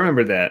 Okay, I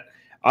remember that.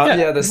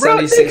 The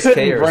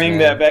 76K. Bring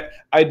that back.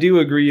 I do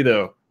agree,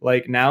 though.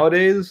 Like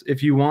nowadays,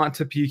 if you want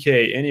to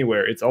PK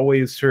anywhere, it's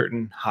always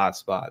certain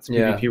hotspots.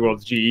 PvP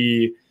world's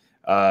GE,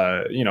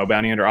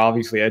 Bounty Hunter,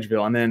 obviously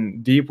Edgeville, and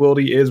then Deep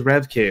Wildy is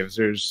Rev Caves.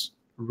 There's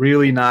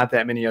really not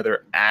that many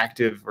other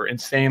active or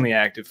insanely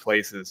active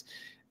places.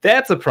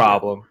 That's a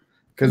problem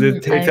because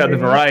it takes out the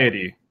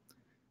variety.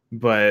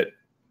 But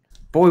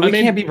boy, we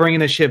can't be bringing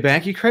this shit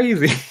back. You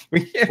crazy?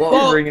 We can't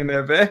be bringing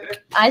that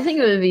back. I think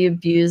it would be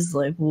abused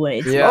like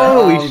way too.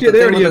 Holy shit,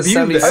 they already abused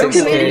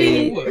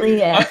it.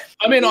 Yeah.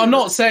 I mean, I'm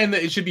not saying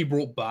that it should be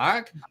brought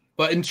back,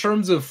 but in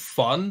terms of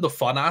fun, the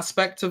fun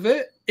aspect of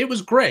it it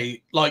was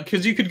great, like,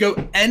 because you could go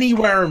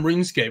anywhere in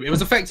RuneScape. It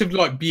was effectively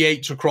like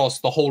BH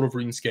across the whole of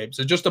RuneScape.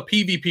 So just a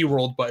PvP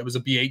world, but it was a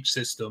BH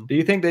system. Do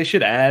you think they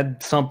should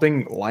add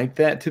something like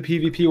that to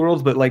PvP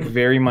worlds, but like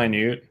very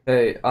minute?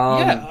 Hey,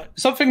 yeah,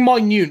 something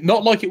minute,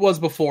 not like it was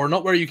before,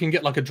 not where you can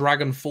get like a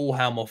dragon full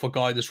helm off a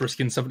guy that's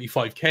risking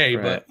 75k.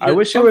 Right. But I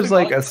wish there was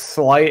like a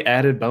slight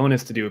added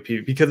bonus to do with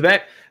PvP, because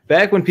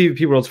back when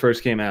PvP worlds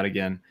first came out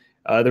again,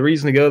 the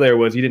reason to go there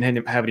was you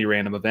didn't have any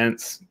random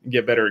events. You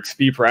get better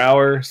XP per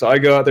hour. So I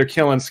go out there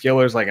killing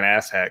skillers like an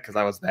asshat because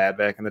I was bad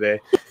back in the day.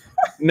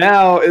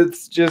 Now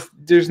it's just,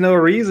 there's no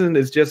reason.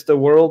 It's just a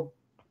world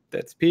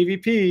that's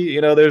PvP. You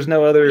know, there's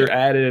no other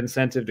added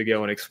incentive to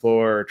go and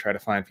explore or try to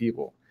find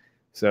people.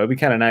 So it'd be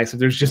kind of nice if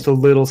there's just a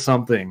little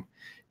something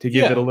to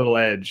give it a little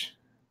edge.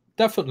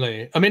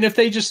 Definitely. I mean, if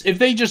they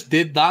just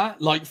did that,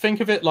 like,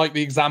 think of it like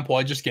the example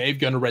I just gave,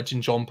 going to Red Chin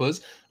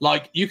Chompers.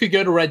 Like, you could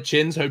go to Red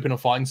Chins hoping to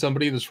find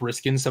somebody that's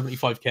risking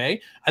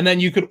 75k, and then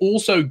you could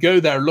also go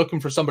there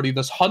looking for somebody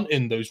that's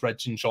hunting those Red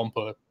Chin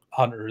Chomper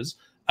hunters,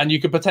 and you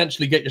could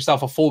potentially get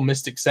yourself a full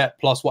Mystic set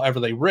plus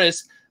whatever they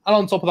risk, and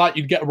on top of that,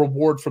 you'd get a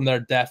reward from their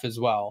death as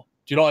well.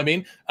 Do you know what I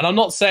mean? And I'm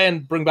not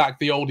saying bring back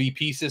the old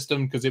EP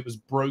system because it was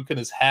broken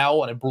as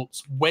hell and it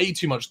brought way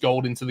too much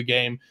gold into the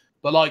game.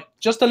 But like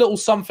just a little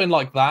something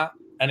like that,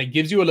 and it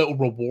gives you a little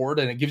reward,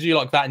 and it gives you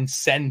like that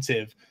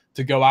incentive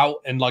to go out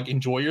and like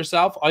enjoy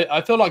yourself.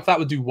 I feel like that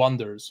would do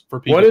wonders for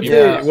people. What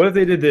if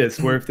they did this?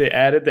 Where if they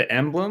added the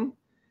emblem,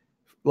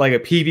 like a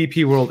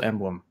PvP world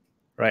emblem,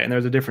 right? And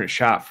there's a different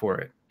shop for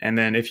it. And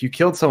then if you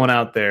killed someone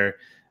out there,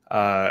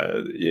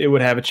 it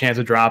would have a chance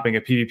of dropping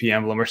a PvP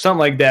emblem or something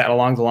like that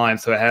along the line.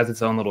 So it has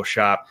its own little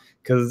shop,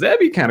 because that'd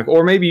be kind of cool.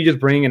 Or maybe you just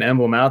bring an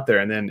emblem out there,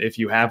 and then if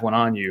you have one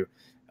on you,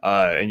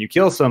 and you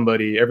kill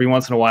somebody, every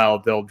once in a while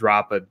they'll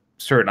drop a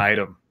certain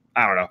item.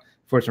 I don't know,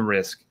 for some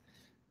risk.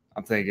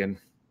 I'm thinking.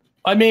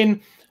 I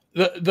mean,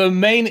 the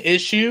main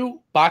issue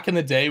back in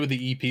the day with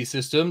the EP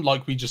system,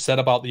 like we just said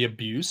about the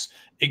abuse,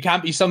 it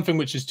can't be something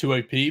which is too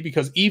OP,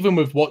 because even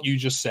with what you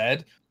just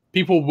said,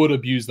 people would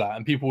abuse that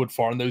and people would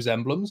farm those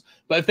emblems.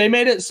 But if they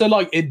made it so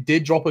like it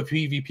did drop a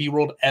PvP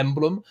world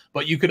emblem,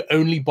 but you could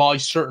only buy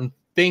certain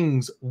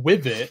things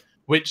with it,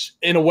 which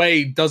in a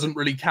way doesn't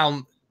really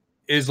count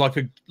is like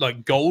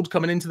gold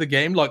coming into the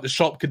game. Like the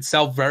shop could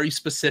sell very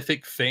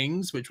specific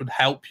things which would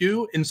help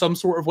you in some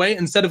sort of way,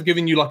 instead of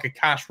giving you like a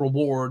cash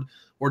reward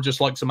or just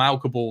like some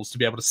alcohols to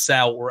be able to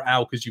sell or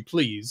alk as you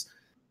please.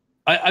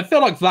 I feel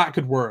like that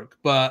could work,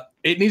 but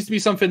it needs to be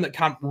something that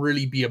can't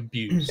really be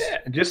abused. Yeah,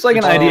 just like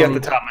an idea off the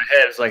top of my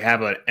head is like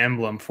have an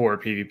emblem for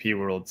PvP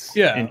worlds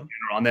in general,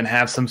 and then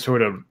have some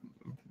sort of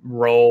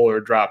roll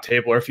or drop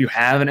table, or if you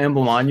have an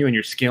emblem on you and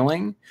you're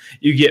skilling,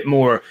 you get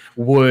more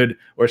wood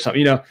or something,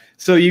 you know,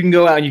 so you can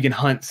go out and you can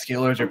hunt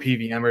skillers or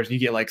PVMers, and you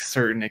get like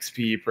certain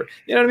XP per,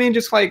 you know what I mean,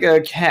 just like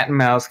a cat and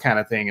mouse kind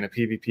of thing in a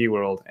PvP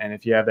world. And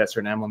if you have that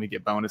certain emblem, you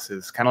get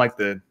bonuses, kind of like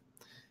the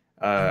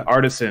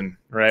artisan,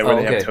 right, where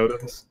they have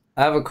totems.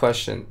 I have a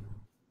question.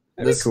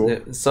 That's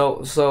cool.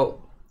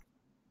 So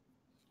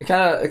it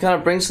kind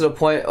of brings to the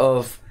point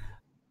of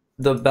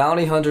the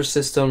bounty hunter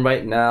system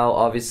right now.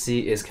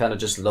 Obviously, is kind of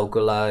just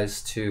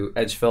localized to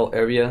Edgeville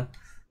area.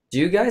 Do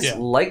you guys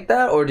like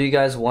that, or do you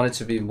guys want it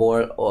to be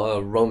more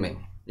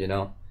roaming? You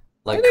know,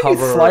 like I think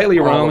cover it's slightly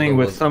roaming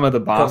with some of the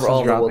bosses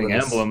dropping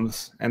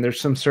emblems, and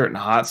there's some certain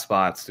hot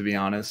spots, to be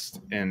honest.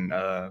 And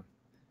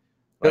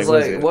because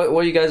like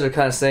what you guys are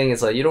kind of saying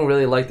is like you don't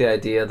really like the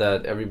idea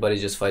that everybody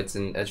just fights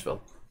in Edgeville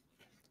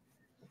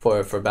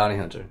for bounty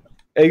hunter.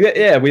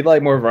 Yeah, we'd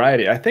like more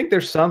variety. I think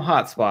there's some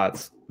hot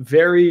spots,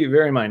 very,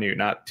 very minute,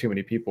 not too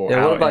many people.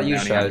 Yeah, what about you,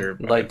 Chey?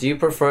 Like, do you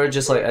prefer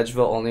just like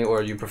Edgeville only,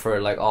 or you prefer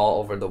like all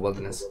over the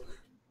wilderness?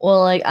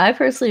 Well, like I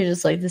personally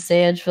just like to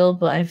say Edgeville,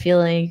 but I feel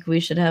like we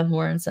should have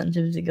more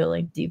incentive to go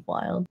like deep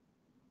wild.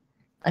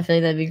 I feel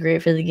like that'd be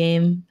great for the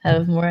game.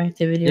 Have more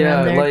activity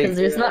around there, because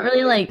there's not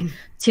really like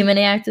too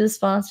many active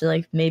spots, or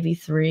like maybe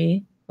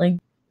 3. Like,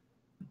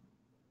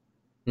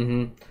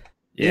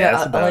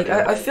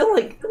 I feel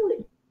like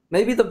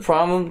maybe the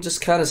problem just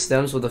kind of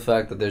stems with the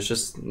fact that there's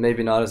just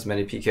maybe not as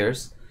many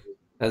PKers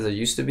as there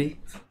used to be,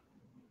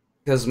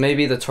 because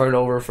maybe the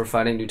turnover for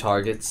finding new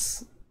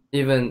targets,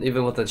 even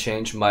with the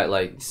change, might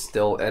like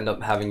still end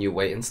up having you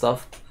wait and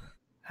stuff.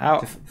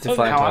 How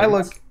I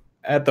look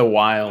at the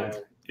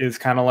wild is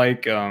kind of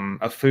like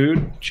a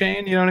food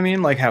chain, you know what I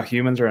mean? Like how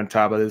humans are on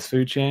top of this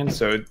food chain.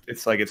 So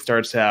it's like it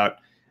starts out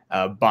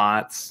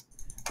bots,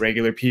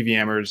 regular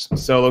PVMers,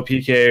 solo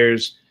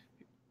PKers,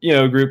 you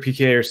know, group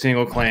PKers,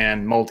 single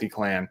clan,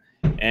 multi-clan.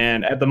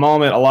 And at the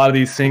moment, a lot of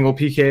these single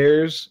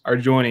PKers are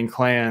joining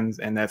clans,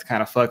 and that's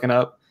kind of fucking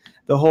up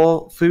the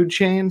whole food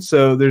chain.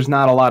 So there's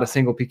not a lot of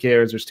single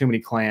PKers. There's too many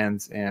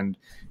clans. And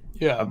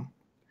I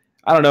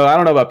don't know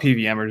about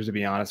PVMers, to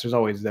be honest. There's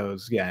always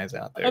those guys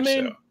out there. I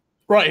mean,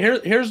 right,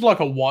 here's like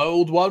a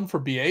wild one for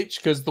BH,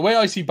 because the way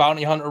I see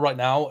Bounty Hunter right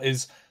now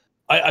is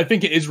I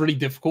think it is really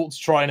difficult to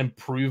try and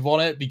improve on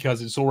it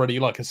because it's already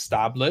like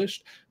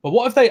established. But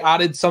what if they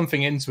added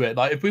something into it?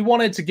 Like if we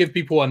wanted to give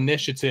people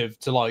initiative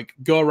to like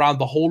go around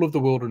the whole of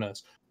the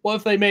wilderness, What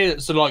if they made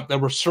it so like there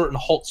were certain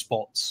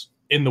hotspots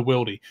in the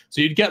wildy?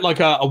 So you'd get like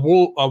a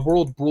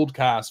world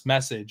broadcast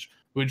message,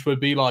 which would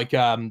be like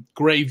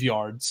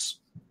graveyards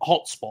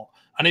hotspot.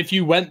 And if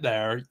you went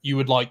there, you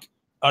would like,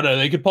 I don't know,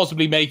 they could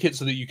possibly make it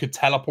so that you could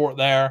teleport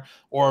there,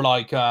 or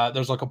like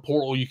there's like a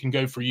portal you can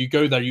go through. You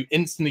go there, you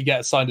instantly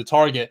get assigned a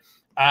target.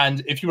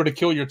 And if you were to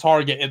kill your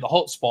target at the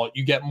hotspot,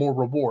 you get more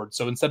reward.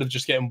 So instead of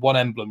just getting one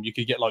emblem, you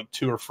could get like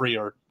 2 or 3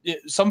 or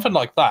something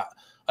like that.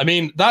 I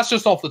mean, that's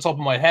just off the top of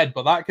my head,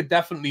 but that could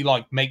definitely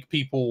like make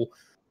people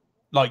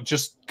like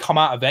just come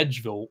out of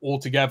Edgeville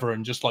altogether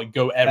and just like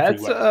go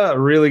everywhere. That's a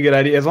really good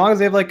idea. As long as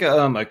they have like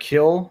a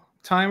kill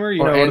timer,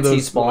 you or know, one of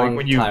those spawn like,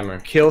 when you timer.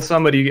 kill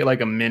somebody, you get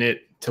like a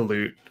minute to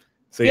loot.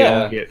 So you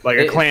don't get like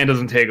a clan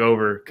doesn't take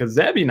over, because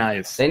that'd be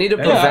nice. They need to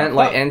prevent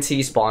like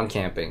NT spawn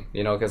camping,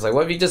 you know, because like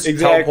what if you just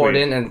teleport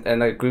in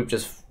and the group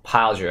just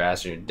piles your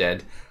ass and you're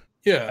dead.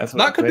 Yeah,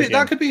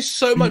 that could be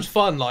so much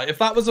fun. Like if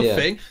that was a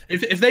thing,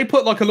 if they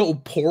put like a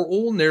little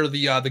portal near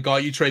the guy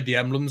you trade the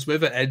emblems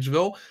with at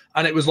Edgeville,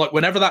 and it was like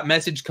whenever that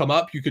message come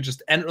up, you could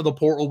just enter the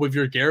portal with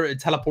your gear, it'd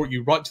teleport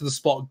you right to the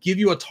spot, give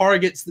you a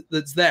target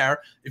that's there.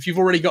 If you've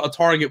already got a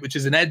target which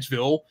is in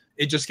Edgeville,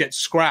 it just gets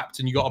scrapped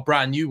and you got a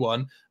brand new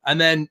one, and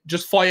then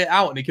just fight it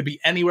out. And it could be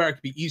anywhere. It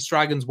could be East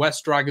Dragons,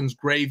 West Dragons,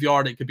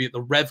 Graveyard. It could be at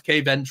the Rev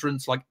Cave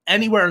entrance, like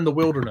anywhere in the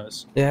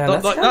wilderness. Yeah,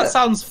 that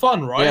sounds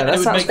fun, right? Yeah, that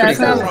sounds pretty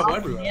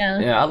cool.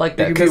 Yeah, I like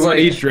that. Because like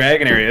each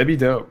dragon area, that'd be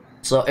dope.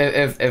 So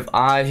if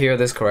I hear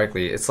this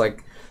correctly, it's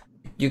like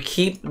you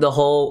keep the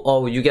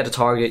whole you get a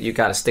target, you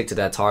got to stick to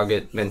that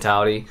target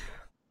mentality,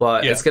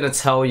 but it's gonna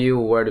tell you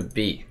where to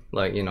be,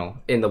 like, you know,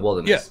 in the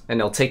wilderness, and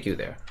they'll take you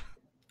there.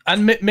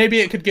 And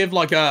maybe it could give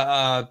like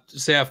a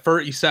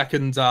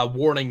 30-second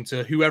warning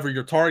to whoever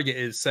your target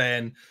is,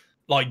 saying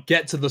like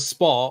get to the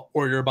spot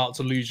or you're about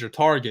to lose your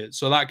target.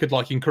 So that could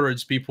like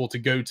encourage people to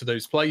go to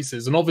those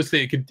places. And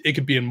obviously it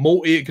could be in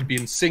multi, it could be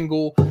in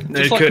single,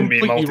 just like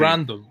completely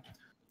random.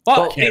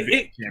 But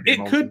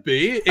it could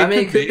be. I mean,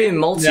 it could be in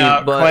multi,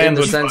 but in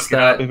the sense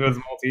that if it was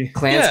multi.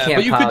 Clans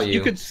can't pile you.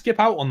 You could skip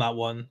out on that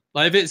one.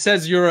 Like if it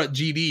says you're at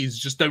GDs,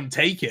 just don't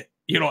take it.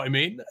 You know what I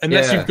mean?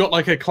 Unless you've got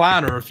like a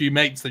clan or a few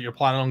mates that you're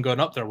planning on going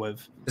up there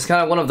with. It's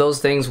kind of one of those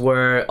things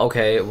where,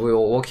 okay,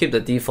 we'll keep the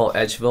default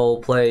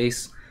Edgeville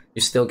place.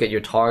 You still get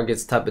your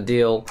targets type of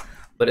deal.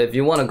 But if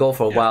you want to go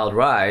for a wild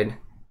ride,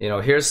 you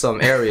know, here's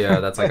some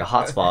area that's like a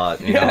hotspot,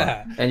 you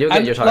know, and you'll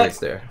get your targets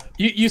there.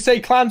 You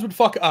say clans would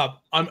fuck it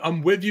up.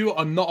 I'm with you.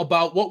 I'm not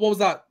about what was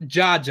that?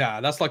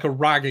 Jaja. That's like a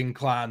ragging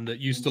clan that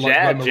used to like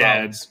roam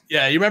around.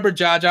 Yeah, you remember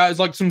Jaja? It's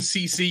like some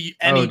CC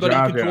anybody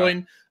could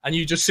join. And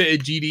you just sit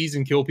at GDs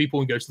and kill people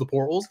and go to the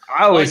portals.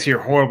 I always hear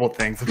horrible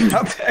things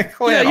about that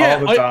clan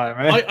all the time.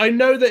 Man. I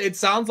know that it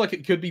sounds like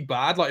it could be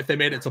bad, like if they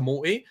made it to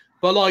multi.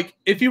 But like,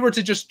 if you were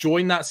to just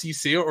join that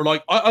CC, or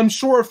like, I'm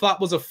sure if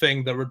that was a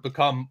thing, there would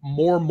become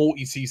more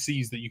multi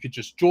CCs that you could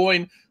just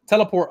join,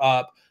 teleport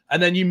up,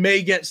 and then you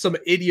may get some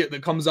idiot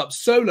that comes up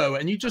solo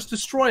and you just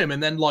destroy him,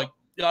 and then like,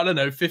 I don't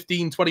know,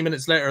 15, 20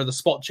 minutes later, the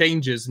spot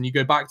changes and you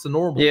go back to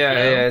normal. Yeah,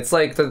 it's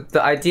like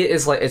the idea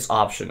is like it's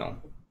optional.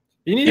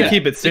 You need to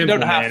keep it simple,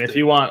 man, if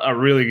you want a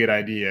really good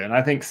idea. And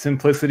I think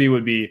simplicity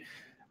would be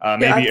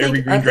maybe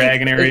every green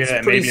dragon area,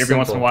 and maybe every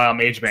once in a while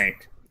Mage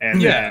Bank.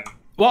 And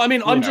well, I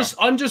mean, I'm just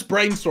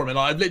brainstorming.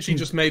 I literally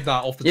just made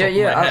that off the top of my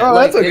head. Oh,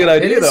 that's a good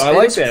idea, though. I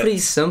like that. It's pretty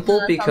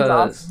simple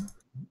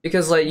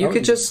because like you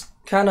could just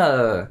kind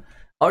of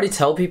already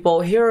tell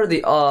people here are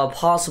the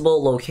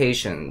possible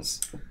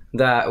locations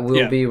that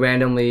will be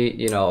randomly,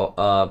 you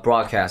know,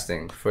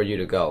 broadcasting for you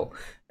to go.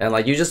 And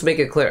like you just make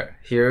it clear.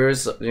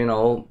 Here's, you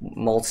know,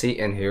 multi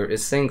and here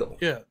is single.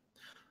 Yeah.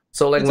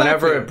 So like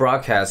whenever it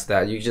broadcasts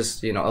that, you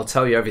just, you know, it'll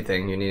tell you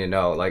everything you need to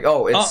know. Like,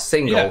 oh, it's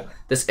single,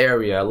 this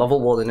area, level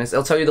wilderness.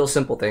 It'll tell you those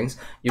simple things.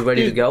 You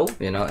ready to go?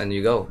 You know, and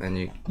you go and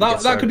you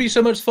that could be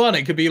so much fun.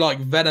 It could be like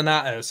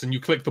Venenatus and you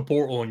click the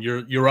portal and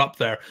you're up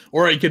there.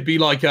 Or it could be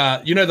like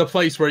you know, the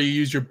place where you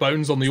use your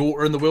bones on the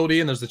altar in the wildy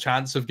and there's the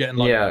chance of getting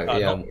like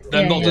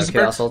not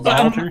disappearing.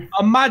 But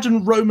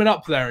imagine roaming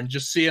up there and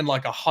just seeing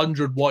like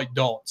 100 white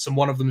dots and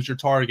one of them is your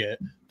target.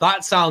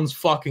 That sounds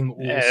fucking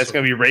awesome. Yeah, it's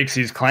gonna be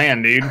Rakesey's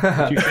clan, dude.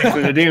 What you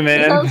think to do,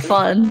 man? Sounds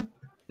fun.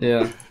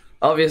 Yeah.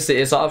 Obviously,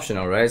 it's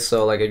optional, right?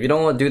 So, like, if you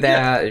don't want to do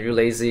that, if you're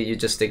lazy, you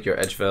just stick your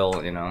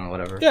Edgeville, you know,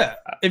 whatever. Yeah.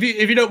 If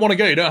you don't want to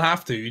go, you don't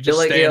have to. You just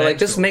stay in Edgeville.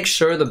 Just make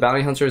sure the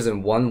bounty hunter is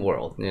in one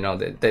world. You know,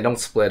 they don't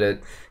split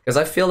it, because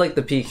I feel like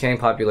the PK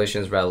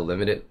population is rather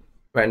limited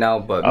right now.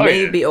 But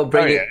maybe it'll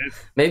bring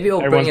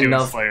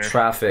enough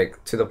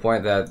traffic to the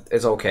point that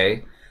it's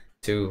okay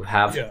to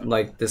have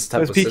like this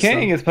type of system.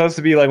 PKing is supposed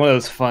to be like one of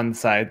those fun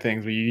side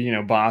things where you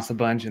know, boss a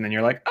bunch and then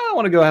you're like, oh, I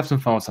want to go have some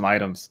fun with some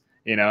items,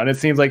 you know. And it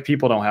seems like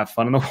people don't have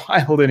fun in the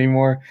wild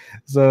anymore,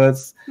 so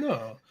it's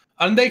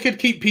and they could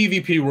keep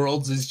PvP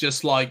worlds as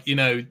just like, you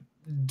know,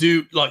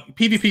 do like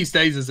PvP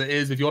stays as it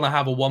is. If you want to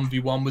have a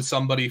 1v1 with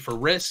somebody for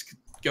risk,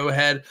 go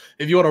ahead.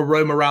 If you want to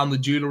roam around the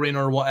duel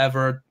arena or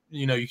whatever,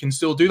 you know, you can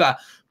still do that.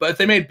 But if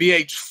they made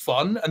BH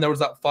fun and there was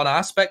that fun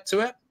aspect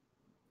to it,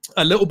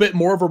 a little bit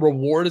more of a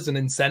reward as an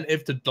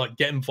incentive to like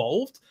get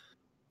involved,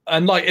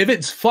 And like, if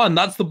it's fun,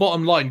 that's the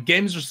bottom line.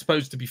 Games are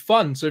supposed to be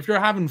fun. So if you're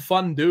having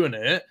fun doing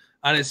it,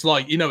 and it's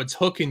like, you know, it's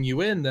hooking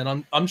you in,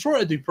 then I'm sure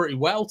it'd do pretty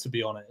well, to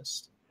be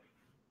honest.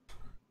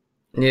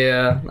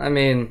 Yeah, I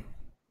mean,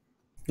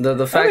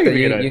 the fact that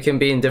you can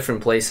be in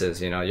different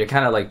places, you know, you're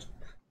kind of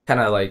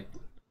like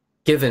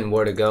given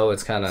where to go.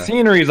 It's kind of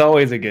scenery is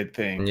always a good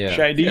thing. Yeah.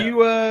 Chey, do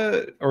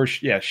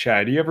you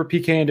Chey, do you ever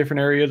PK in different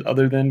areas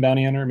other than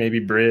Bounty Hunter? Maybe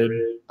Brid?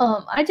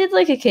 I did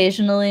like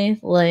occasionally.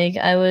 Like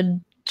I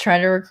would try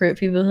to recruit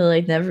people who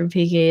like never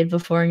PK'd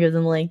before and give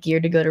them like gear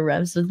to go to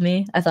revs with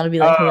me. I thought it'd be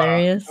like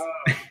hilarious.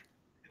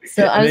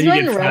 So I was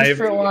doing revs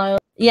for a while.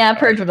 Yeah,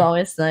 Purge would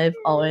always snipe,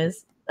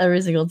 always,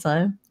 every single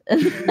time.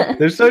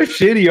 They're so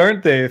shitty,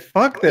 aren't they?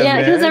 Fuck them. Yeah,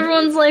 because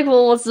everyone's like,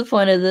 well, what's the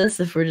point of this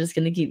if we're just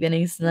gonna keep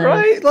getting sniped?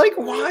 Right? Like,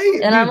 why?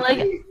 And I'm like,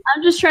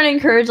 I'm just trying to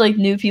encourage like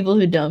new people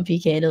who don't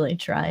PK to like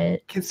try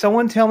it. Can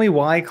someone tell me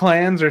why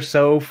clans are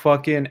so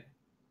fucking?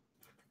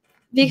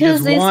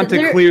 Because they want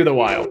to clear the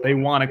wild. They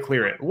want to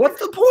clear it. What's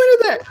the point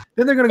of that?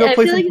 Then they're gonna go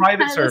play some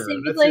private server.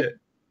 That's it.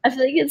 I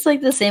feel like it's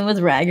like the same with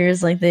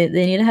raggers. Like they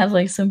need to have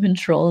like some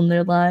control in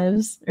their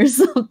lives or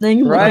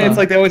something. Right? It's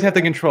like they always have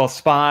to control a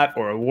spot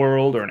or a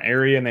world or an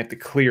area, and they have to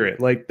clear it.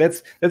 Like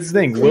that's the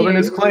thing.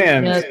 Wilderness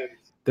clans,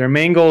 their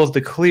main goal is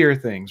to clear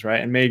things, right,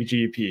 and make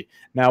GP.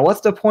 Now,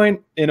 what's the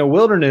point in a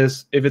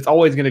wilderness if it's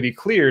always going to be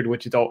cleared,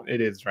 which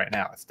it is right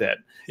now? It's dead.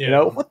 Yeah. You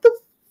know what the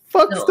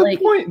fuck's the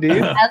point,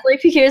 dude? As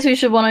like PKers, we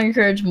should want to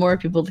encourage more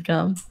people to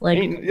come. Like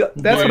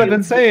that's what I've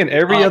been saying.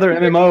 Every other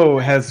MMO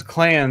has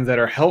clans that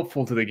are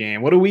helpful to the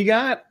game. What do we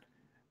got?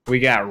 We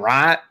got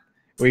Rot.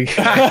 We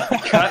got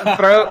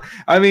Cutthroat.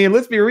 I mean,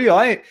 let's be real.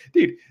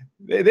 Dude,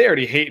 they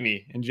already hate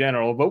me in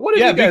general. But what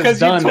have you guys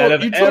done that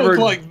have ever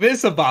like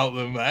this about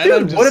them, man?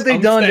 Dude, what have they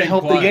done to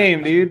help the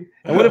game, dude?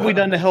 And what have we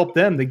done to help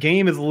them? The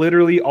game is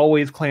literally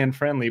always clan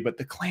friendly, but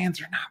the clans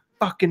are not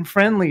fucking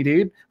friendly,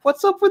 dude.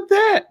 What's up with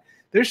that?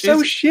 They're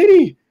so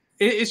shitty.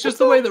 It's just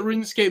the way that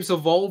RuneScape's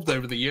evolved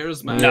over the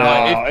years, man.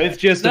 No, it's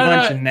just a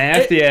bunch of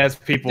nasty ass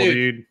people,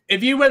 dude.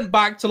 If you went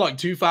back to like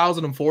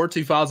 2004,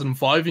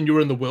 2005, and you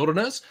were in the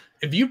wilderness,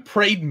 if you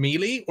prayed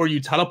melee or you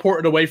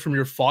teleported away from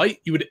your fight,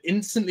 you would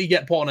instantly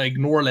get put on an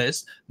ignore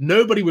list.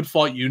 Nobody would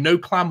fight you. No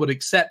clan would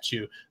accept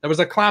you. There was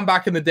a clan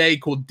back in the day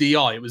called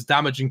DI. It was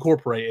Damage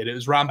Incorporated. It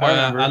was ran by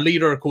a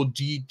leader called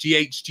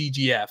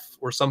GHGGF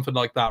or something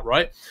like that,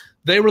 right?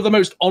 They were the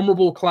most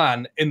honorable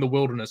clan in the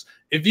wilderness.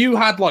 If you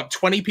had like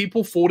 20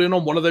 people fall in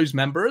on one of those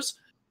members,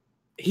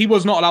 he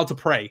was not allowed to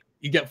pray.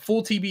 You get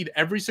full TB'd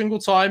every single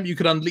time. You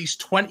could unleash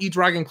 20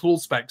 Dragon Claw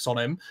specs on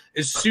him.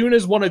 As soon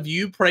as one of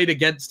you prayed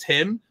against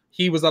him,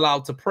 he was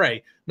allowed to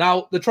pray.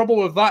 Now, the trouble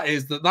with that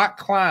is that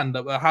clan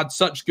that had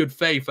such good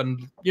faith,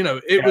 and you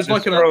know, it was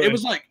like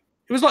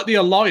the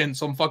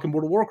Alliance on fucking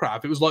World of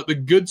Warcraft. It was like the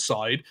good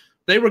side.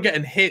 They were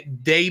getting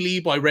hit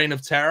daily by Reign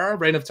of Terror.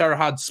 Reign of Terror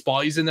had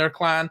spies in their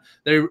clan.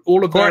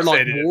 All of their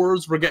like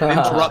wars were getting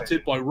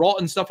interrupted by rot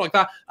and stuff like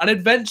that. And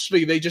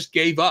eventually they just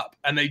gave up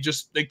and they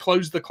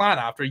closed the clan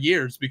after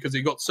years because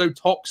it got so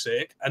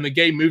toxic and the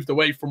game moved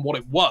away from what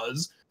it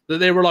was that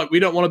they were like, we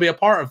don't want to be a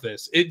part of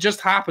this. It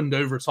just happened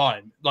over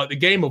time. Like the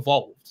game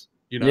evolved,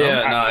 you know?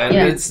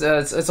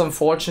 It's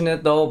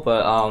unfortunate though,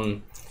 but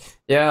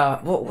yeah,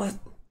 what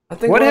I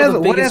think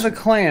what has a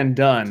clan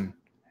done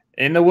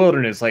in the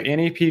wilderness, like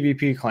any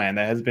PvP clan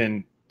that has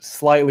been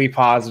slightly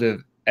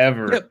positive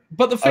ever? Yeah,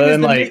 but the thing is,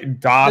 like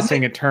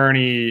dossing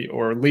attorney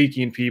or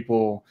leaking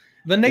people.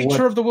 The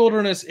nature of the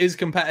wilderness is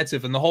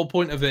competitive, and the whole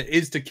point of it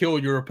is to kill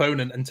your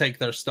opponent and take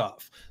their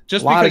stuff.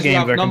 Just a lot of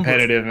games are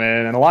competitive,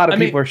 man, and a lot of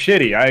people are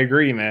shitty. I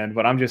agree, man,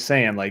 but I'm just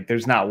saying, like,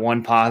 there's not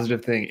one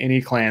positive thing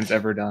any clan's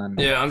ever done.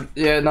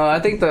 I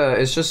think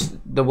it's just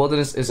the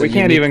wilderness is. We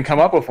can't even come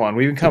up with one.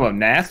 We can come up with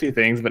nasty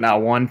things, but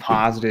not one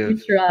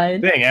positive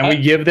thing. And we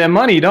give them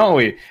money, don't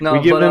we? No,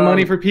 we give them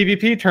money for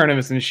PvP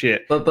tournaments and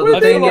shit. But the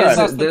thing is,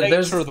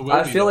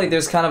 I feel like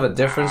there's kind of a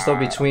difference though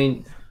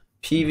between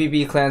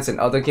PvP clans in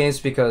other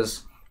games,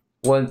 because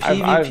when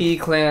PvP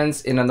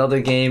clans in another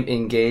game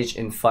engage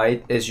in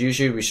fight is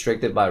usually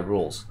restricted by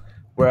rules,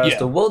 whereas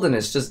the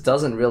wilderness just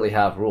doesn't really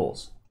have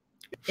rules.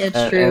 It's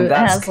true. And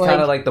that's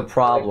kind of like the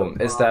problem,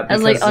 is that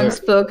has like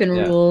unspoken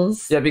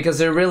rules. Yeah, because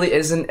there really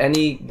isn't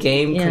any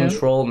game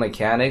control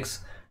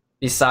mechanics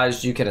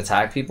besides you can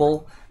attack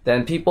people.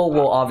 Then people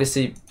will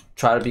obviously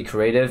try to be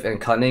creative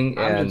and cunning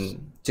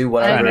and do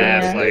whatever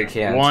they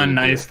can. One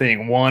nice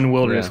thing, one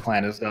wilderness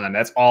clan is done.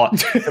 That's all. I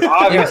feel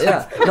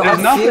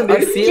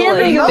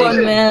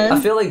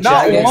like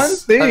not one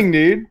thing,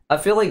 dude. I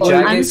feel like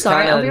Jagex I'm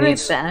sorry, I'll be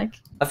right back.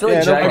 I feel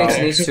like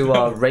Jagex needs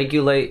to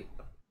regulate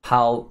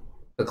how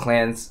the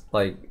clans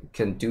like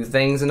can do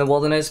things in the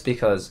wilderness,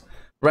 because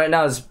right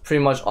now it's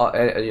pretty much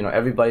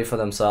everybody for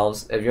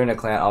themselves. If you're in a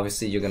clan,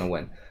 obviously you're gonna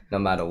win no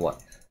matter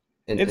what.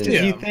 Do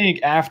you think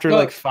after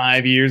like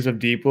 5 years of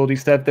deep worldy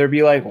stuff, there'd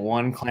be like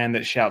one clan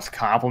that shouts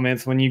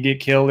compliments when you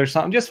get killed or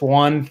something? Just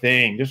one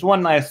thing, just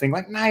one nice thing,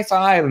 like nice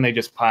eyes, and they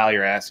just pile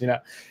your ass, you know?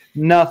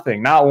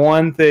 Nothing, not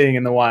one thing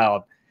in the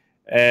wild.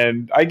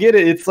 And I get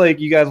it. It's like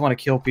you guys want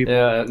to kill people.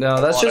 Yeah, no,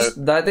 I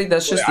think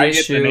that's just the issue. I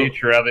get the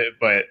nature of it,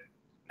 but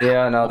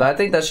Yeah, no, I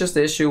think that's just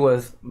the issue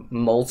with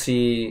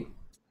multi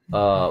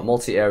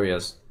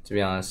areas, to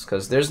be honest,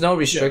 because there's no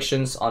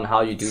restrictions on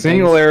how you do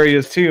Single things.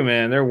 areas too,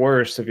 man. They're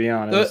worse, to be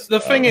honest. The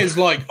thing is,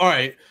 like, all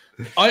right,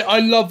 I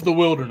love the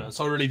wilderness.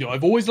 I really do.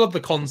 I've always loved the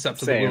concept of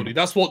the Same. wilderness.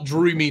 That's what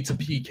drew me to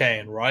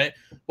PKing, right?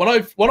 When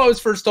I was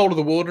first told of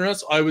the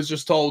wilderness, I was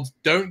just told,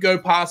 don't go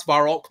past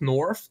Varrock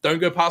North. Don't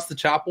go past the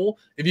chapel.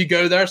 If you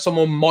go there,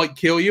 someone might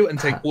kill you and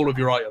take all of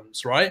your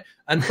items, right?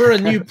 And for a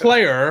new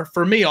player,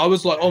 for me, I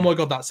was like, oh my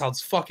God, that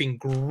sounds fucking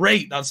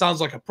great. That sounds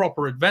like a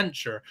proper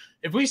adventure.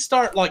 If we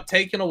start, like,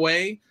 taking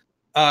away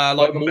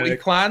like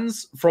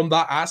multi-clans from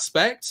that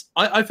aspect,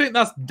 I think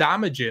that's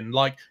damaging.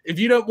 Like, if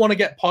you don't want to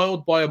get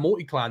piled by a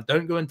multi-clan,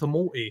 don't go into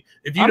multi.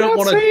 If you don't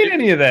want to say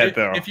any of that,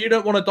 though. If you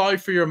don't want to die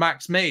for your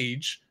max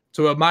mage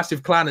to a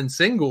massive clan in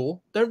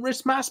single, don't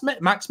risk max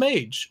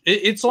mage.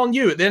 It's on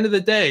you. At the end of the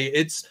day,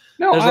 there's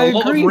a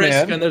lot of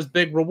risk and there's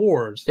big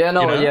rewards. Yeah,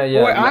 no, you know?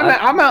 yeah. Boy,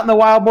 I'm out in the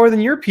wild more than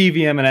your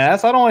PVM and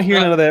ass. I don't want to hear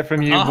none of that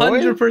from you, boy.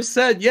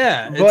 100%,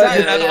 yeah.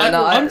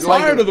 I'm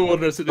tired of the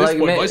wilderness at this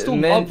point. But I still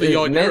love the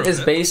idea. Mint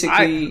is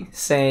basically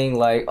saying,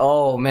 like,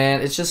 oh man,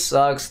 it just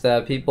sucks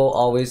that people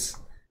always,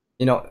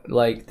 you know,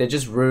 like, they're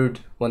just rude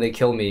when they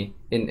kill me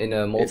in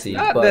a multi. It's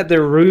not that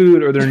they're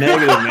rude or they're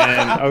negative,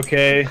 man.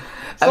 Okay.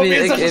 I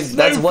mean,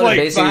 that's what it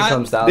basically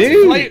comes down to.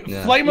 Dude,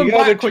 flame them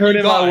back when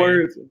you die.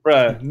 Words,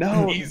 bruh.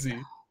 No. Easy.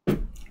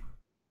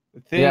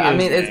 Yeah, I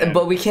mean,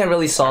 but we can't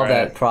really solve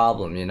that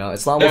problem, you know?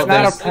 It's not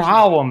a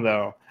problem,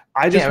 though.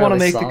 I just want to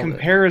make the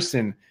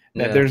comparison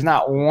that there's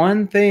not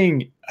one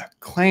thing a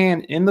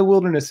clan in the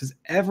wilderness has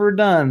ever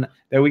done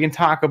that we can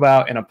talk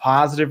about in a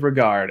positive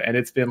regard. And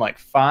it's been like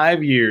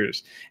 5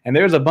 years. And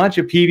there's a bunch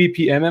of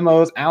PvP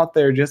MMOs out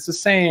there just the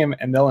same.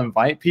 And they'll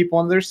invite people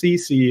on their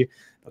CC.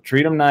 They'll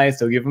treat them nice.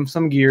 They'll give them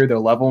some gear.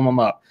 They'll level them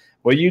up.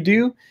 What you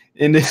do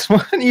in this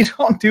one, you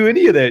don't do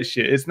any of that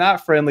shit. It's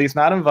not friendly. It's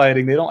not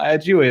inviting. They don't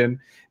add you in.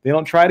 They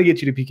don't try to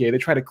get you to PK. They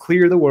try to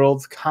clear the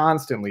worlds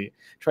constantly.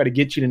 Try to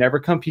get you to never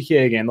come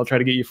PK again. They'll try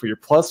to get you for your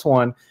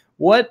 +1.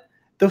 What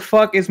the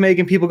fuck is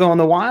making people go in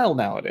the wild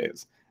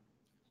nowadays?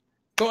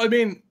 So I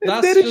mean,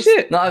 that's just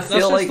shit. No, I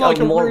feel like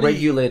a more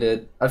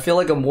regulated. I feel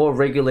like a more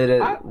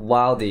regulated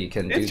Wildy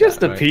can do that. It's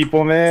just the right?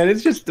 people, man.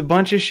 It's just a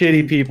bunch of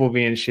shitty people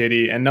being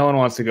shitty, and no one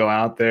wants to go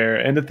out there.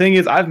 And the thing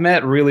is, I've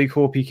met really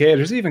cool PKs.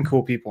 There's even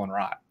cool people in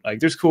Rot. Like,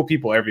 there's cool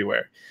people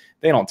everywhere.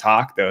 They don't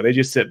talk though. They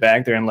just sit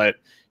back there and let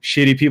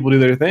shitty people do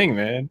their thing,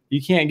 man.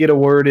 You can't get a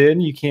word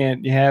in. You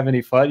can't have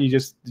any fun. You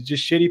just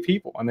shitty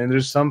people. And then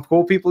there's some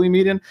cool people you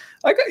meet in.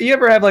 Like, you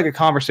ever have like a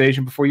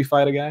conversation before you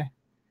fight a guy?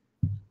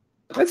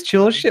 That's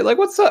chill as shit. Like,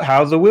 what's up?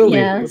 How's the Willie?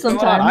 Yeah,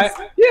 sometimes.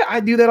 I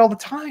do that all the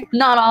time.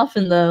 Not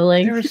often though.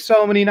 Like, there's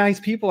so many nice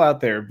people out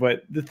there,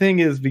 but the thing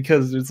is,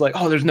 because it's like,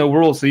 oh, there's no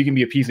rules, so you can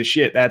be a piece of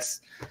shit. That's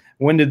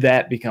when did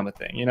that become a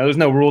thing? You know, there's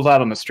no rules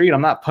out on the street.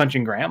 I'm not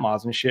punching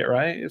grandmas and shit,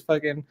 right? It's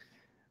fucking.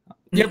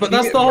 Yeah, but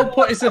that's the whole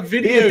point. It's a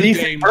video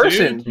game,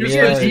 dude. You're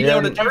supposed to be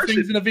able to do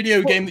things in a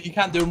video game that you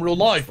can't do in real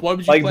life. Why would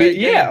you play a game?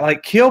 Yeah,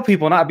 like kill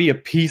people, not be a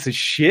piece of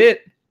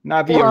shit,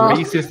 not be a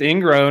racist,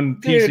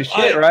 ingrown piece of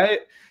shit, right?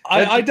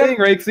 I don't think,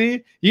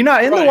 Rexy. You're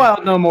not in the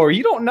wild no more.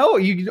 You don't know.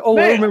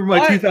 I remember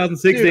my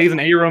 2006 days in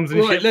Abrams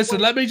and shit. Listen,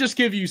 let me just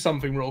give you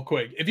something real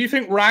quick. If you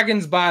think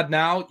Raggan's bad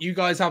now, you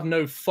guys have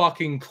no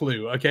fucking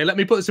clue. Okay, let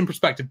me put this in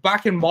perspective.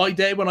 Back in my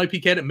day when I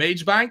PK'd at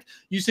Mage Bank,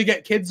 you used to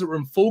get kids that were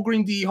in full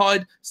green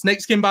D-hide,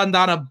 snakeskin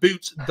bandana,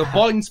 boots,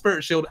 divine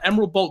spirit shield,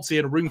 emerald boltsy,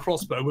 and a rune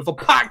crossbow with a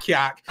pack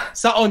yak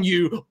sat on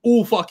you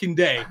all fucking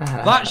day.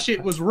 That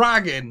shit was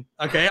Raggan.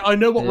 Okay, I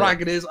know what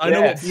Raggan is. I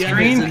know what DM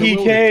screen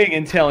PKing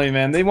and telling,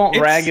 man. They won't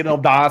Raggan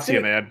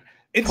Audacia, man.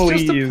 It's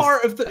just a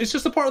part of the. It's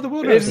just a part of the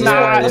wilderness. It's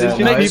not. It's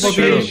people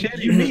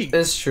being unique.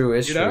 It's true.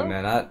 It's true,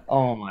 man.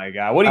 Oh my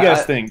god, what do you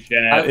guys think,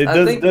 Chad?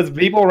 Does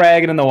people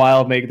ragging in the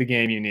wild make the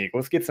game unique?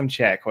 Let's get some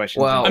chat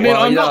questions. Well, I mean,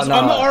 I'm not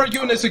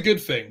arguing it's a good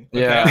thing.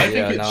 Okay? Yeah, I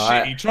think it's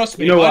shitty. Trust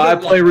me. You know, I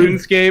play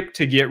RuneScape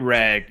to get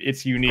ragged.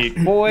 It's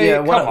unique, boy.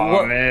 Come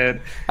on,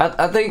 man.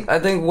 I think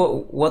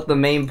what the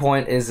main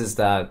point is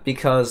that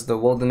because the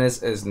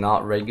wilderness is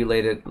not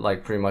regulated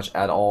like pretty much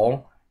at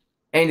all,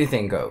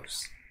 anything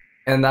goes.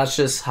 And that's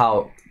just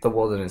how the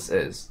wilderness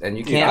is, and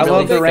you can't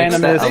really fix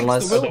that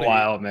unless the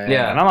wild, man.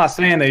 Yeah, and I'm not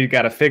saying that you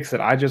got to fix it.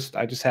 I just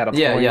had a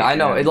point. I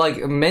know. It, like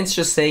Mint's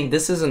just saying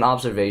this is an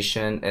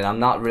observation, and I'm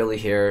not really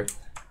here.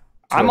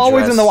 I'm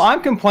always in the.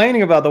 I'm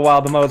complaining about the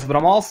wild the most, but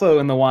I'm also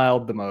in the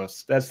wild the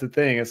most. That's the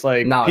thing. It's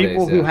like nowadays,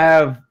 people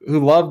who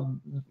love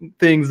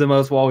things the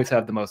most will always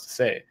have the most to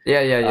say.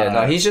 Yeah.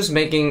 No, he's just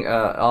making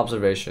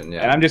observation.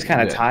 Yeah, and I'm just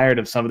kind of tired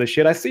of some of the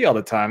shit I see all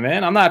the time,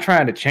 man. I'm not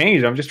trying to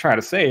change. I'm just trying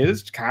to say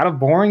it's kind of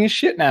boring as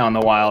shit now in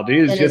the wild,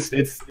 dude.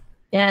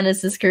 Yeah, and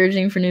it's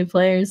discouraging for new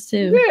players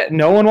too. Yeah,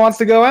 no one wants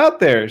to go out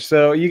there.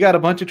 So you got a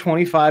bunch of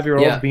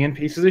 25-year-olds being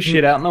pieces of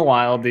shit out in the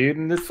wild, dude,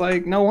 and it's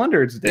like no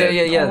wonder it's dead.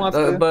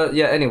 But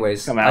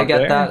anyways, I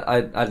get that.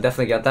 I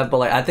definitely get that. But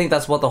like, I think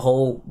that's what the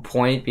whole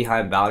point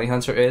behind Bounty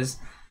Hunter is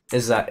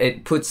that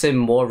it puts in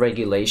more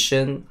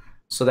regulation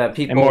so that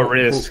people and more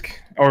risk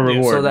or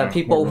reward, so that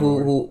people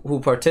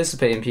who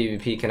participate in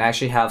PvP can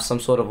actually have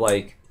some sort of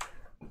like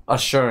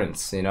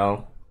assurance, you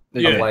know,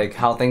 Yeah. of like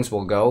how things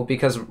will go,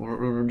 because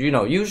you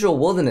know, usual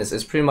wilderness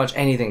is pretty much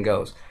anything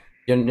goes.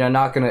 You're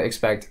not gonna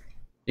expect,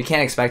 you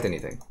can't expect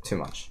anything too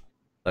much,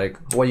 like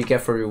what you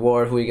get for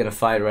reward, who you're gonna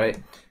fight, right?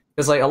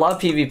 Because like a lot of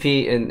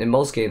PvP in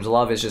most games, a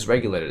lot of it's just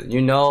regulated.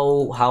 You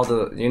know how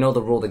the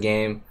rule of the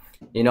game,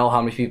 you know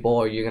how many people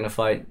are you gonna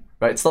fight,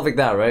 right? Stuff like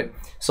that, right?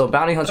 So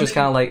bounty hunter is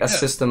kind of like a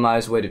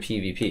systemized way to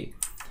PvP.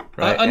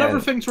 Right? Another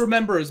thing to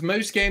remember is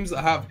most games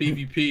that have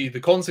PvP, the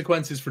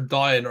consequences for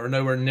dying are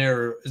nowhere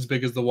near as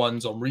big as the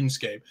ones on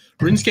RuneScape.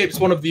 RuneScape is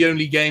one of the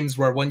only games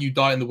where when you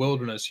die in the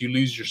wilderness, you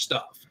lose your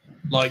stuff.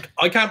 Like,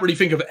 I can't really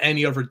think of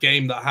any other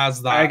game that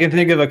has that. I can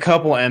think of a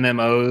couple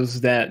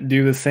MMOs that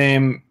do the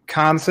same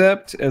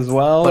concept as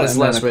well. But it's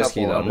less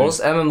risky, though.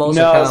 Most MMOs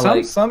no, are kind of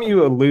like... some you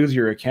will lose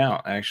your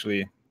account,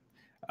 actually.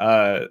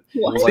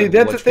 See, Like,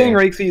 that's the thing, game?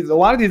 right? See, a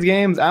lot of these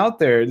games out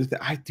there,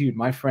 dude,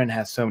 my friend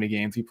has so many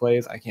games he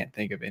plays, I can't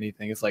think of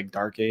anything. It's like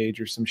Dark Age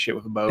or some shit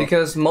with a bow.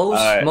 Because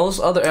most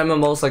other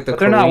MMOs, like the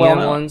they're not Korean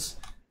well ones,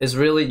 is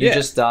really you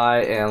just die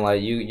and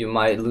like you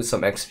might lose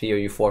some XP or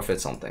you forfeit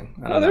something.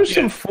 There's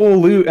some full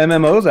loot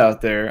MMOs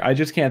out there. I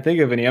just can't think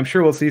of any. I'm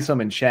sure we'll see some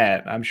in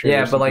chat. I'm sure.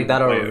 Yeah, but like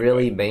that are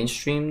really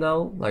mainstream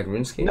though, like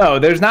RuneScape. No,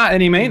 there's not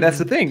any main. That's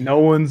the thing. No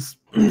one's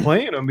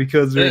playing them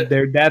because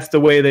they're that's the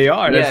way they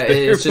are. Yeah,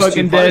 they're it's just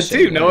fucking too dead punishing,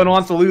 too. yeah. No one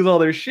wants to lose all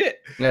their shit.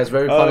 Yeah, it's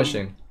very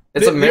punishing.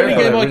 It's a the only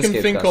miracle game that I can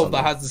RuneScape's think got of that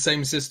something. has the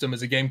same system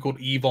is a game called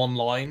EVE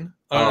Online.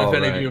 I don't know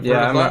if any of you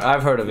have heard of that.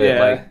 I've heard of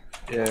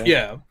it.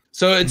 Yeah.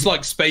 So it's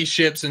like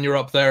spaceships and you're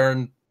up there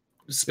and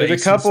space.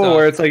 There's a couple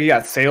where it's like you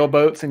got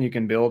sailboats and you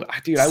can build.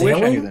 Dude, I wish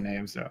I knew the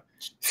names though.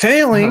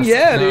 Sailing,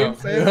 yeah, dude.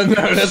 Sailing.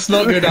 No, let's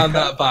not go down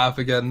that path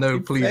again. No,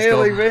 please.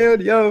 Sailing, man,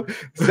 yo,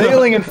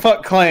 sailing and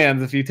fuck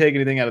clans. If you take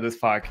anything out of this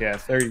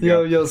podcast, there you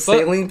go. Yo,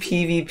 sailing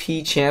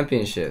PvP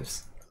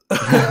championships.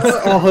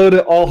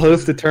 I'll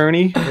host a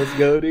tourney. Let's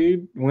go,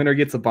 dude. Winner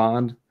gets a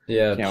bond.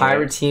 Yeah, Can't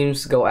pirate wait.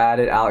 teams go at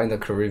it out in the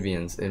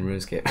Caribbeans in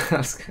RuneScape.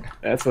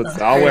 That's what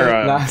I'll wear.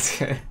 I'll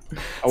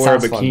I'll wear a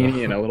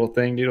bikini and a little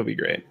thing, dude. It'll be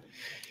great.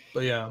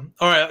 But yeah,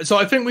 all right. So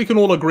I think we can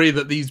all agree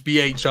that these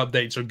BH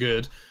updates are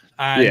good.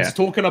 And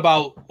talking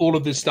about all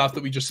of this stuff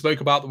that we just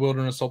spoke about, the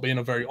wilderness not being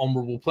a very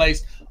honorable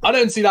place, I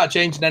don't see that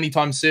changing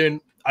anytime soon.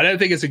 I don't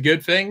think it's a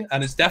good thing,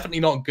 and it's definitely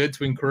not good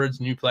to encourage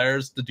new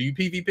players to do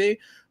PvP.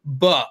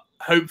 But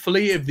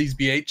hopefully, if these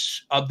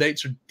BH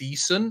updates are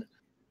decent,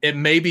 it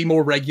may be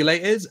more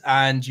regulated,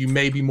 and you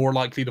may be more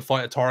likely to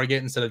fight a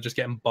target instead of just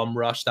getting bum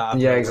rushed out.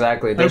 Yeah,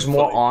 exactly. There's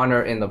more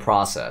honor in the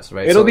process,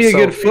 right? It'll be a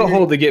good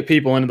foothold to get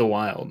people into the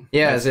wild.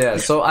 Yes, yeah.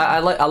 So I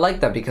like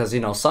that because, you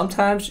know,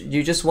 sometimes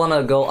you just want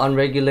to go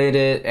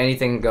unregulated,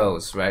 anything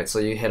goes, right? So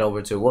you head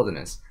over to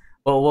wilderness.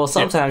 Well,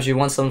 sometimes you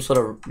want some sort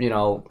of, you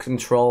know,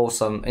 control,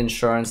 some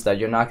insurance that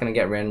you're not going to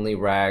get randomly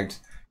ragged.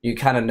 You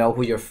kind of know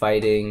who you're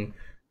fighting,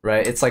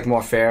 right? It's like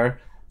more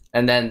fair.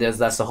 And then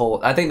that's the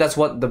whole. I think that's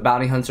what the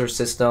bounty hunter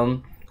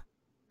system,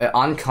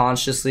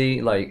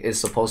 unconsciously, like,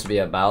 is supposed to be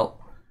about,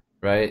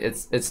 right?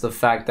 It's the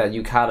fact that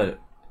you kind of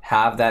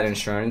have that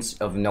insurance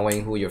of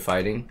knowing who you're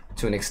fighting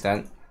to an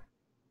extent.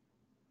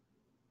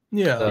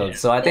 Yeah.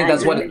 So I think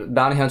that's what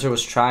bounty hunter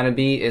is trying to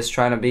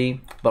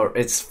be, but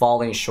it's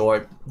falling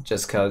short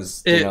just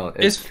because you know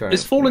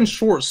it's falling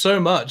short so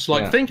much.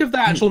 Like, think of the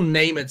actual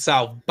name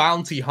itself,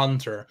 bounty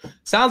hunter.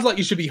 Sounds like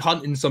you should be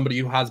hunting somebody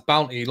who has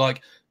bounty.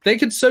 Like, they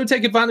could so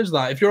take advantage of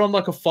that. If you're on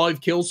like a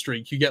 5 kill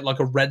streak, you get like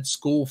a red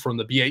skull from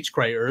the BH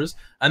creators,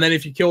 and then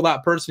if you kill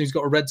that person who's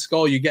got a red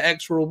skull, you get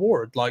extra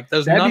reward. Like,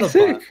 there's none of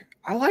that.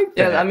 I like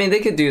that. Yeah, I mean,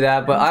 they could do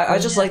that, but I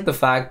just like the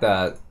fact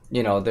that,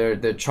 you know,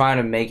 they're trying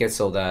to make it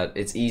so that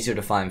it's easier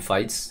to find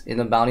fights in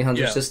the bounty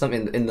hunter system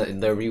in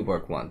the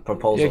rework one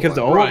proposal. Yeah, because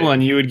the old one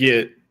you would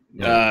get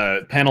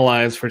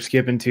penalized for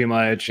skipping too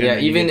much. And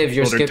even if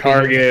you're skipping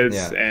targets,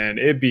 and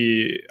it'd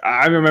be.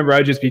 I remember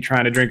I'd just be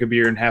trying to drink a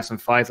beer and have some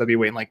fights. I'd be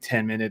waiting like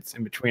 10 minutes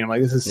in between. I'm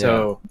like, this is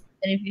so.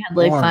 And if you had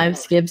like 5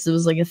 skips, it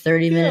was like a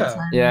 30-minute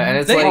time. Yeah, and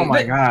it's oh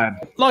my god!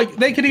 Like,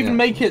 they could even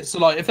make it so,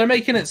 like, if they're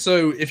making it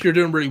so if you're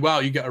doing really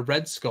well, you get a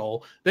red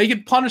skull. They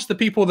could punish the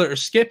people that are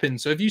skipping.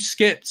 So if you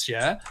skipped,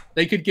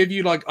 they could give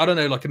you like, I don't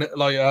know, like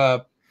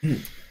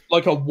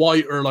a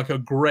white or like a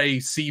gray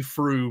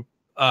see-through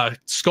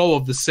skull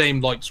of the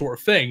same like sort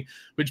of thing,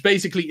 which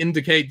basically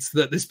indicates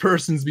that this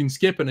person's been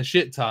skipping a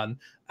shit ton,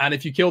 and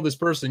if you kill this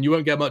person you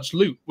won't get much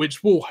loot,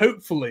 which will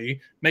hopefully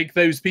make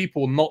those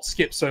people not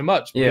skip so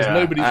much, because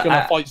nobody's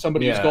gonna fight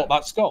somebody who's got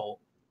that skull.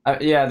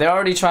 They're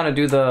already trying to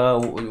do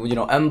the, you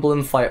know,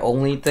 emblem fight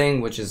only thing,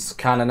 which is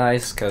kind of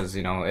nice because,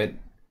 you know,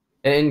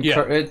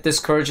 it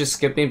discourages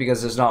skipping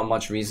because there's not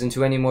much reason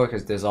to anymore,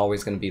 because there's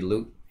always going to be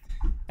loot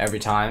every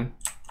time.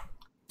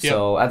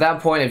 So at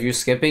that point, if you're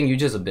skipping, you're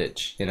just a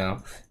bitch, you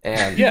know,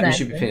 and you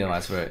should be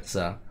penalized for it.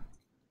 So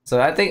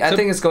I think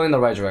it's going in the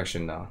right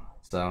direction now.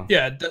 So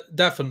yeah,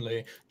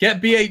 definitely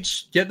get the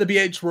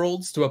BH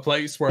worlds to a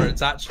place where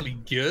it's actually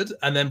good,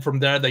 and then from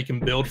there they can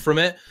build from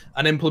it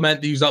and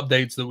implement these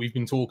updates that we've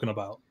been talking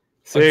about.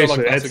 Seriously, I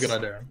feel like that's a good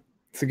idea.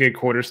 It's a good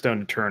cornerstone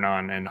to turn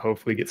on and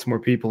hopefully get some more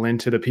people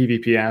into the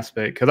PvP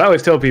aspect. Because I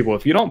always tell people,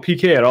 if you don't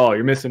PK at all,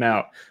 you're missing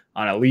out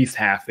on at least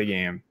half the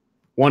game.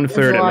 1/3 It's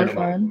a at lot of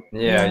minimum. fun.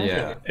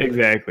 Yeah.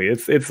 Exactly.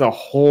 It's a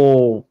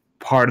whole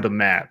part of the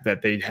map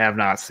that they have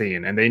not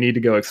seen, and they need to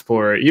go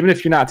explore it. Even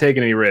if you're not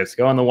taking any risks,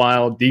 go on the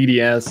wild,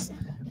 DDS,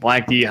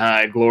 Black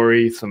D'Hide,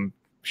 Glory, some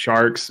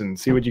sharks, and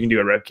see what you can do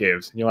at Rep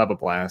Caves. You'll have a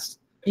blast.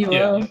 You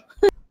will.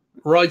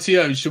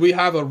 Rightio, should we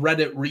have a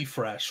Reddit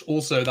refresh?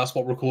 Also, that's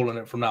what we're calling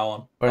it from now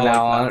on. From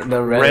now on, the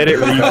Reddit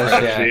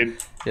refresh, yeah. dude.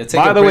 Yeah, take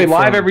By a the way, break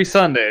live from- every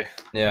Sunday.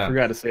 Yeah.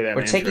 Forgot to say that.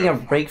 We're taking a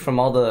break from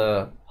all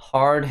the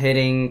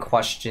hard-hitting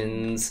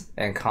questions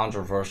and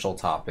controversial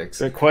topics.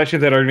 The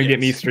questions that are going to get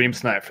me stream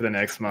sniped for the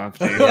next month,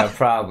 dude. Yeah,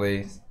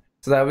 probably.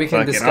 So that we can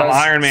Fuck it, discuss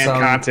I'm Iron Man some...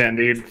 content,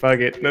 dude. Fuck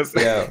it.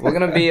 Yeah, we're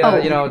gonna be, Oh.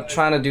 you know,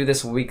 trying to do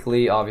this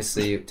weekly,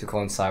 obviously, to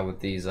coincide with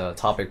these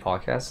topic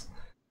podcasts.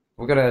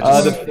 We're gonna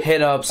just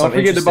hit up some. Don't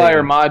forget to buy our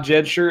interesting- Mod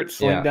Jed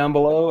shirts. Link Yeah. down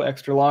below,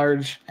 extra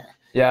large.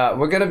 Yeah,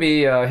 we're gonna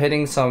be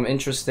hitting some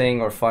interesting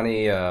or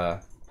funny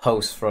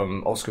posts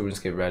from Old School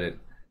RuneScape Reddit.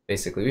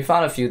 Basically, we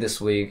found a few this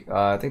week.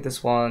 I think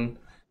this one,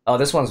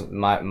 this one's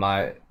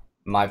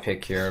my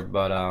pick here.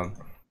 But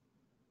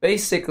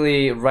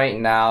basically, right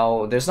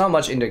now, there's not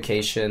much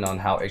indication on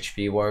how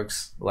HP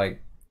works.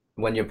 Like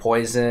when you're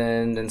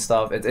poisoned and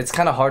stuff, it's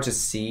kind of hard to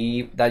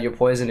see that you're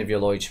poisoned if you're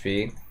low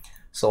HP.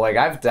 So like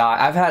I've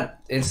had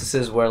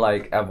instances where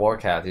like at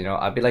Warcraft, you know,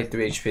 I'd be like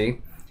 3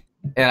 HP.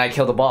 And I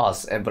killed the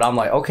boss, but I'm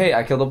like, okay,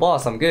 I killed the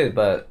boss, I'm good.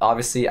 But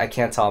obviously, I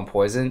can't tell I'm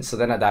poisoned, so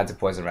then I died to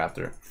Poison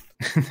Raptor,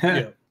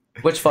 Yeah.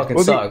 which fucking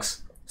Well,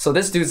 sucks. So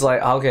this dude's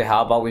like, okay,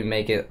 how about we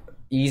make it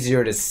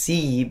easier to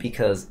see,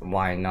 because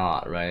why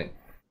not, right?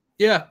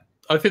 Yeah,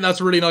 I think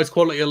that's a really nice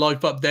quality of life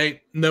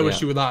update. No Yeah.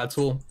 issue with that at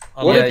all.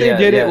 I What like if it. they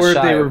did yeah, it where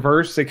if they Chey.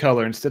 reverse the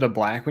color instead of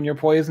black when you're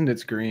poisoned,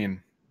 it's green?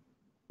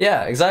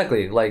 Yeah,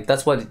 exactly. Like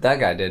that's what that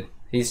guy did.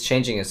 He's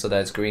changing it so that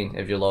it's green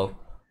if you're low.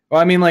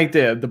 Well, I mean, like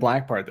the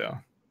black part though,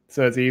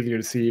 so it's easier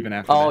to see even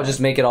after. Oh, that. just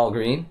make it all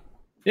green.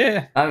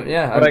 yeah.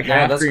 Yeah, Or like yeah,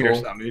 half that's green or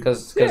cool. something, dude.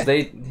 Because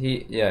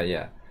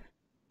Yeah.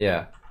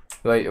 yeah.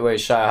 Wait,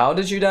 Shy, how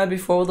did you die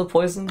before with the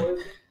poison?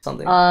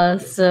 Something.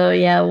 So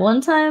yeah,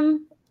 one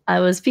time I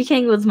was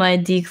PKing with my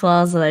D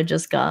claws that I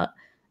just got,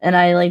 and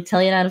I like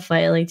tell you how to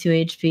fight at like 2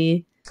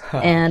 HP,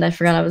 and I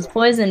forgot I was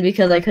poisoned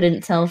because I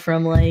couldn't tell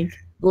from like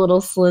the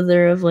little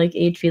slither of like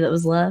HP that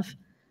was left,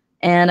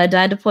 and I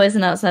died to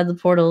poison outside the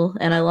portal,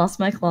 and I lost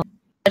my claw.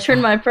 I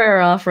turned my prayer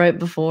off right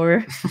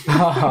before.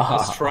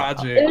 That's It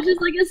tragic. was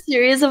just like a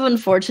series of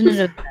unfortunate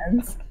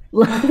events.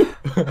 Like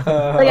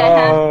I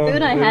had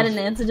food, I had an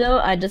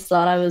antidote. I just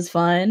thought I was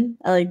fine.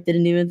 I like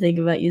didn't even think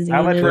about using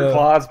How much it. were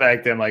claws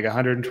back then? Like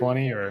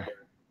 120 or?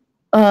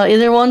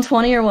 Either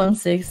 120 or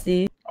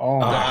 160. Oh,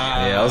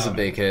 Yeah, that was a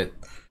big hit.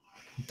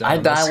 Damn, I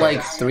that died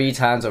like sucks. 3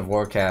 times of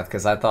Warcraft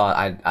because I thought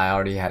I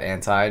already had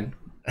anti,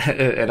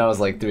 and I was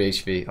like 3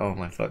 HP. Oh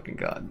my fucking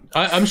god.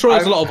 I'm sure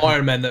there's a lot of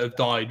Iron Men that have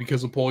died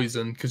because of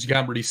poison, because you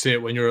can't really see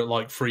it when you're at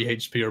like 3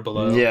 HP or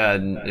below. Yeah.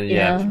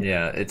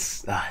 Yeah. It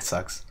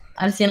sucks.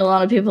 I've seen a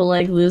lot of people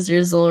like lose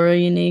their Zora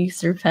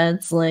uniques or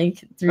pets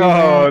like through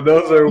oh,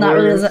 those are not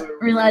worse.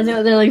 realizing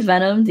that they're like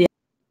venomed. Yeah.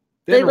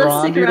 They Didn't let's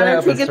Ron stick do around that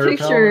and with take a Serpel or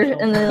picture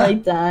something? and they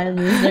like die and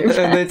lose their And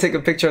pet. they take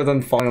a picture of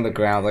them falling on the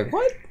ground. Like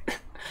what?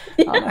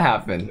 How'd that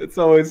happen? It's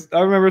always.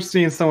 I remember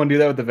seeing someone do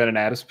that with the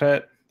Venenatus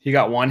pet. He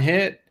got one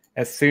hit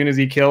as soon as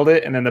he killed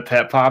it, and then the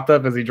pet popped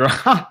up as he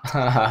dropped.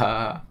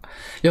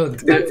 Yo,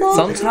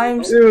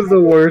 sometimes It was the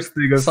worst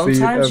thing I've seen.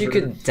 sometimes you ever.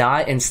 could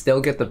die and still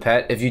get the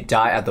pet if you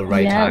die at the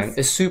right Yes. time.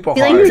 It's super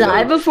You hard. like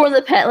die before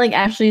the pet like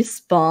actually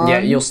spawns. Yeah,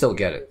 you'll still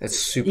get it. It's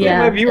super Yeah.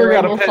 My hard. viewer it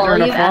got will a pet follow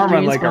during a you farm after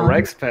on you like a spawn.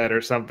 Rex pet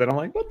or something. I'm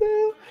like, what the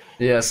hell?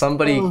 Yeah,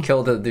 somebody Oh.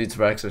 killed the dude's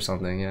Rex or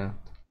something. Yeah.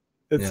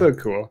 It's Yeah. so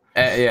cool.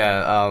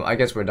 I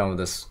guess we're done with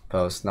this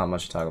post. Not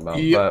much to talk about.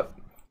 Yep. But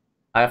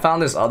I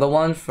found this other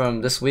one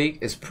from this week.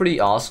 It's pretty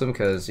awesome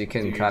because you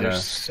can Dude, kind there's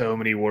of so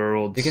many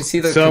worlds. You can see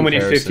the so many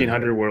comparison.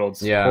 1500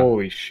 worlds. Yeah.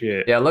 Holy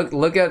shit.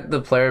 look at the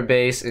player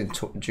base in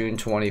June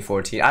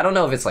 2014. I don't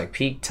know if it's like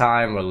peak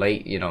time or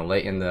late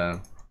in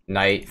the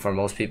night for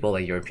most people.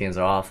 Like Europeans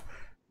are off.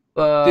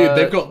 But Dude,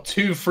 they've got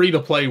 2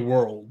 free-to-play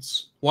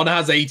worlds. One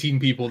has 18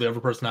 people, the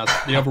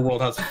other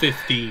world has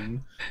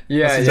 15.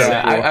 yeah. That's so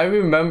cool. I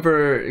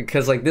remember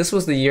because like this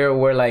was the year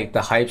where like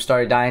the hype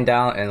started dying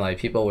down and like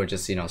people were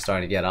just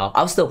starting to get off.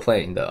 I was still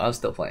playing though.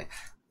 But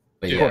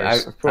Of yeah,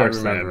 course, of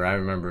course, I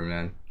remember,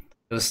 man.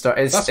 It was it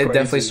That's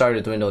definitely crazy. started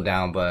to dwindle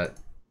down, but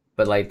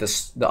like the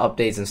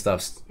updates and stuff,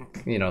 started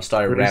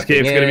Runescape's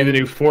ramping gonna be in. the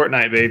new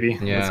Fortnite, baby.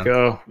 Yeah. Let's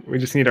go. We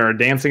just need our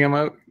dancing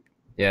emote.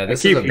 Yeah, I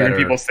this keep is a hearing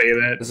better. people say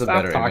that. this is a Stop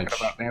better talking image.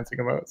 about dancing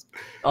emotes.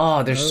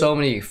 Oh, there's so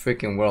many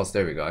freaking worlds.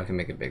 There we go. I can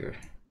make it bigger.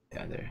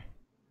 Yeah, there.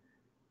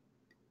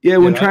 Yeah,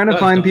 when Yeah, trying to that's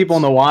find nuts. people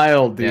in the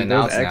wild, dude, Yeah,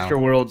 now those it's extra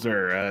now. worlds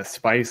are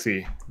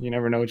spicy. You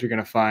never know what you're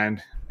gonna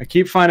find. I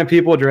keep finding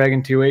people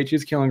dragging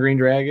 2Hs, killing green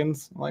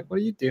dragons. I'm like, what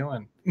are you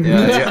doing?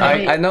 Yeah,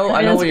 I know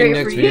That's what your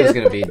great next for video is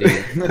you. gonna be,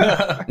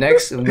 dude.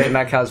 Next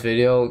Macau's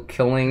video,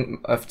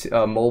 killing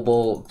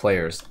mobile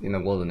players in the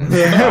wilderness.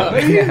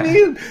 What do you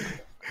mean?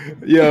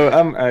 Yo,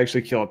 I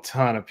actually kill a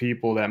ton of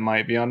people that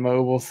might be on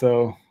mobile,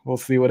 so we'll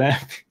see what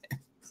happens.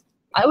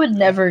 I would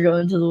never go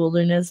into the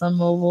wilderness on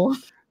mobile.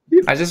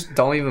 I just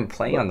don't even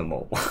play on the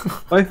mobile.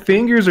 My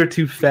fingers are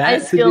too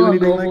fat to do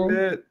anything like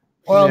that.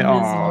 World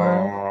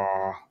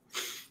Yeah, Miss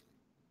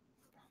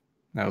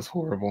that was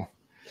horrible.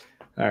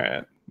 All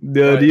right.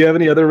 Do you have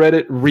any other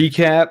Reddit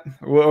recap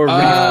or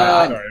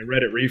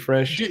Reddit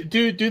refresh?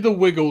 Do the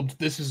wiggled.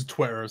 This is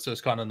Twitter, so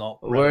it's kind of not.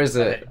 Where is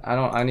it?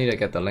 I need to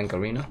get the link.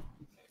 Arena.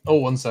 Oh,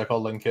 1 sec.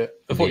 I'll link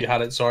it. I thought you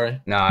had it. Sorry.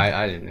 No,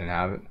 I didn't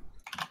have it.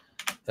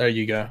 There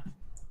you go.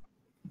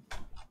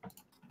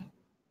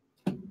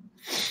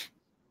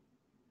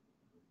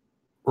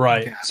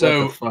 Right. God,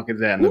 so what the fuck is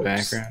that in the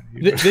background?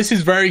 This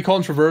is very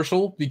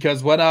controversial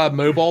because when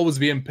mobile was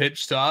being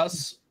pitched to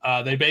us,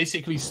 they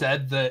basically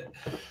said that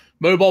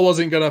mobile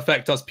wasn't going to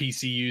affect us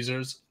PC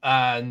users.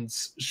 And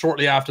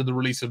shortly after the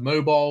release of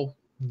mobile,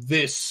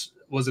 this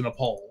was in a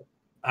poll.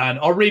 And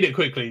I'll read it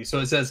quickly. So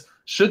it says,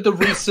 should the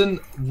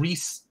recent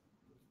release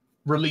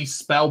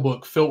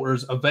spellbook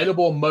filters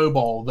available on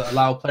mobile that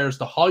allow players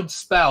to hide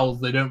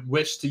spells they don't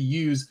wish to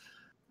use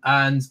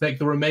and make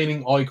the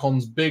remaining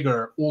icons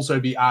bigger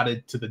also be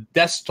added to the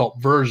desktop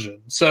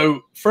version?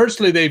 So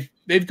firstly,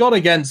 they've gone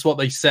against what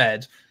they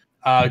said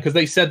because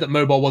they said that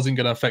mobile wasn't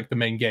going to affect the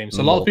main game.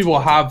 So a lot of people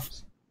have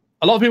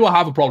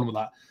a problem with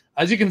that.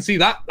 As you can see,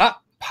 that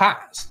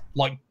passed,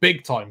 like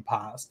big time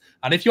passed.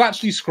 And if you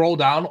actually scroll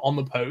down on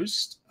the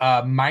post,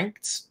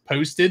 Manked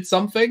posted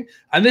something,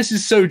 and this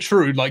is so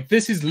true. Like,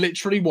 this is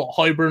literally what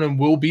Hibernum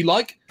will be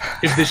like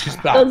if this is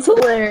bad. That's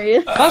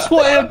hilarious. That's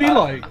what it'll be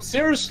like.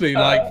 Seriously,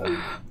 like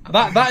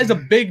that is a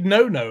big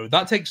no-no.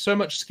 That takes so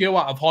much skill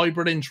out of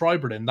Hybrid and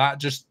Tribrid. That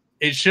just,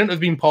 it shouldn't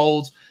have been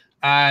polled.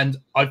 And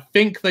I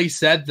think they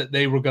said that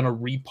they were going to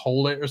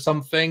re-poll it or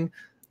something.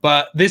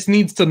 But this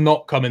needs to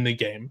not come in the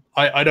game.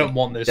 I don't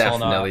want this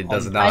Definitely on.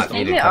 does not. I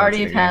think it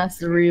already passed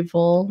the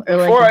repoll, or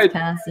like Before it's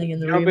passing in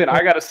the jump repoll. in,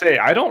 I gotta say,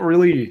 I don't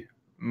really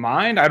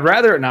mind. I'd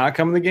rather it not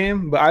come in the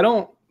game, but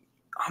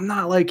I'm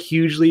not like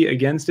hugely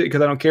against it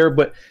because I don't care.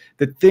 But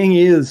the thing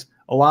is,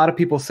 a lot of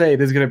people say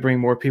this is gonna bring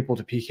more people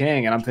to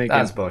PKing, and I'm thinking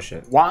That's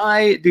bullshit.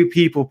 Why do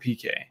people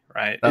PK?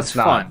 Right? It's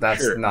not. fun.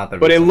 That's sure. not the.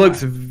 But it reason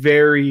looks why.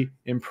 very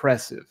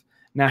impressive.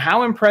 Now,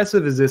 how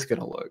impressive is this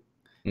gonna look?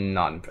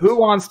 None. Who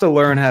wants to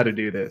learn how to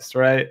do this,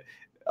 right?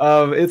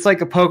 It's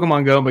like a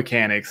Pokemon Go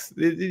mechanics.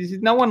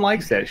 No one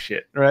likes that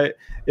shit, right?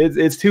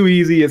 It's too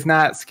easy. It's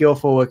not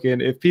skillful looking.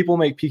 If people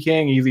make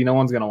PKing easy, no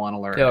one's gonna want to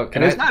learn.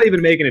 And it's not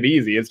even making it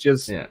easy. It's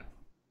just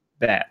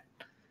that.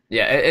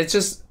 Yeah,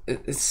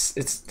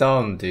 it's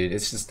dumb, dude.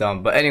 It's just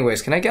dumb. But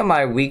anyways, can I get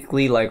my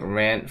weekly like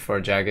rant for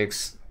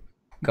Jagex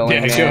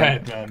going? Yeah, go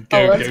ahead, man.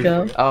 Let's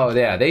go. Oh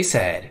yeah, they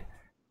said.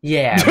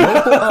 Yeah,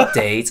 mobile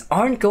updates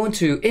aren't going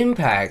to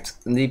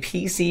impact the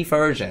PC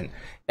version.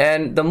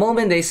 And the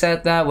moment they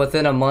said that,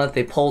 within a month,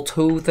 they pulled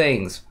 2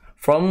 things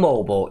from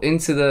mobile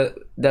into the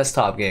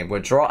desktop game,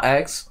 with Draw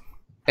X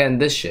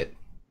and this shit.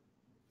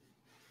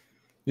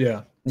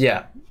 Yeah.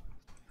 Yeah.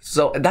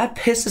 So that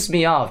pisses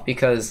me off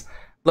because,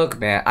 look,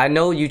 man, I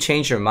know you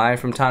change your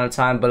mind from time to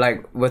time, but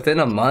like within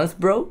a month,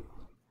 bro,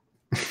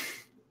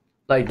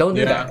 like don't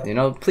do that. You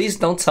know, please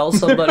don't tell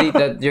somebody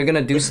that you're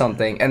gonna do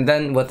something, and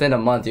then within a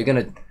month you're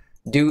gonna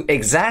do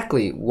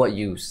exactly what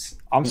you.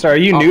 I'm sorry,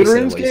 are you new to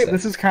Runescape?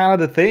 This is kind of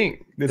the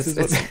thing. This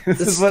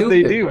is what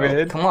they do, bro.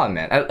 man. Come on,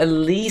 man. At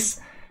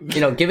least,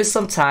 you know, give it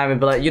some time and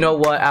be like, you know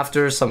what?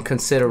 After some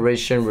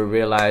consideration, we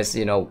realized,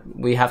 you know,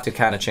 we have to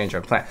kind of change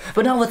our plan.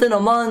 But not within a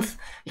month.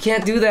 You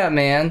can't do that,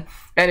 man.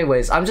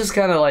 Anyways, I'm just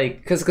kind of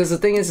like, because the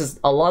thing is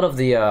a lot of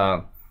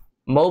the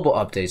mobile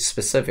updates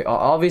specific are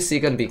obviously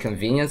going to be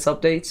convenience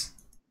updates.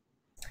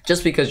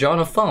 Just because you're on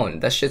a phone,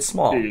 that shit's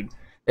small. Dude.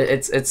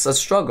 It's a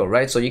struggle,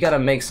 right? So you got to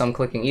make some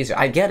clicking easier.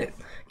 I get it.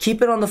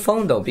 Keep it on the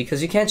phone though,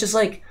 because you can't just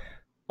like,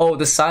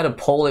 decide to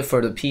poll it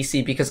for the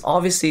PC, because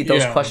obviously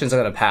those questions are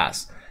gonna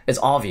pass. It's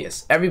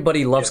obvious.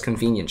 Everybody loves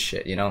convenient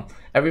shit, you know.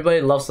 Everybody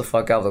loves the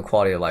fuck out of the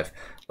quality of life.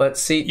 But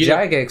see,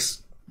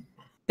 Jagex,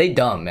 they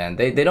dumb, man.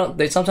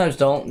 They sometimes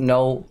don't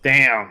know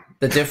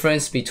the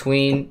difference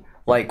between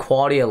like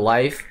quality of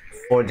life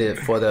for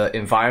the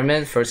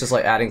environment versus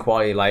like adding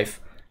quality of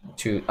life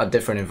to a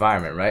different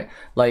environment, right?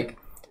 Like,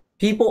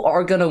 people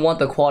are gonna want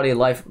the quality of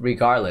life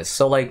regardless.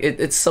 So like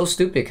it's so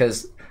stupid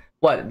because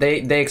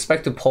they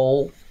expect to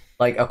poll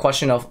like a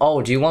question of,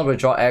 do you want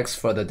Withdraw X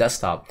for the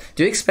desktop?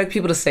 Do you expect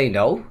people to say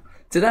no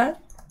to that?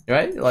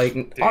 Right?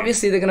 Like,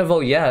 obviously they're gonna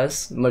vote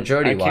yes,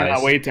 majority wise. I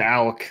cannot wait to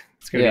Alk.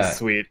 It's gonna be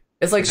sweet.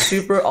 It's like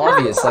super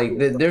obvious. Like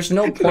there's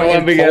no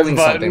point in polling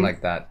something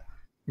like that.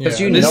 Because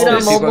you know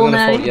this people are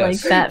now, gonna vote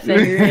yes. like fat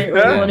figure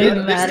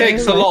it. This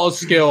takes a lot of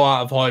skill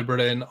out of Hybrid.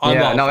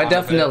 It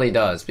definitely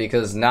does,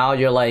 because now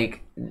you're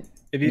like,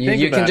 if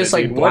you can just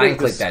like blind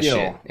click that skill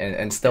shit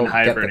and still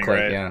get the click.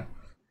 Right? Yeah.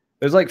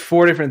 There's like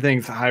 4 different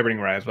things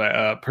hybriding rise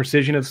by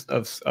precision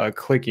of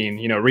clicking,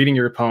 you know, reading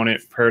your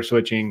opponent, prayer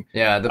switching.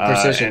 Yeah, the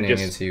precisioning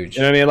is huge.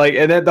 You know what I mean? Like,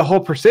 and then the whole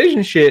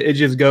precision shit, it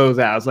just goes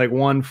out. It's like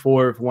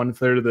 1/4,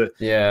 1/3 of the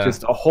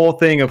just a whole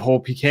thing of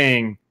whole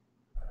PKing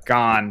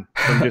gone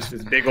from just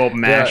this big old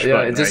mash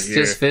button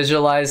just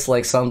visualize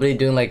like somebody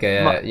doing like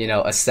a a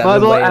 7-way. Might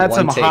as well add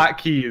some take.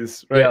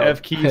 hotkeys, right?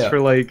 F keys for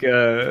like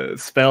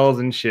spells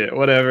and shit,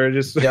 whatever.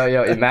 Just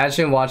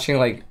imagine watching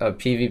like a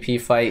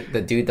PvP fight.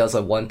 The dude does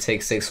a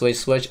 1-tick 6-way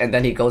switch, and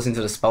then he goes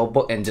into the spell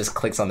book and just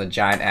clicks on the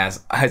giant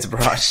ass ice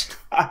brush.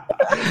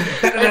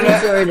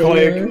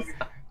 Click.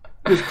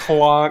 Just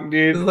clonk,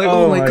 dude. Like,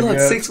 oh my god,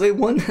 6-way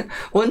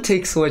one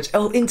tick switch.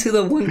 Oh, into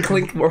the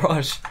 1-click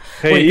barrage.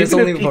 Hey, wait,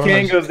 even if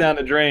PK goes down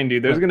the drain,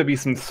 dude, there's gonna be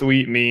some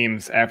sweet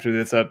memes after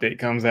this update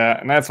comes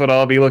out, and that's what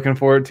I'll be looking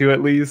forward to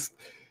at least.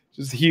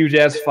 Just huge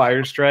ass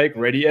fire strike,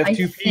 ready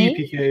F2P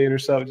PK or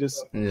something.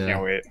 Just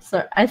can't wait.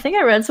 So I think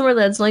I read somewhere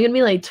that it's only gonna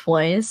be like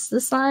twice the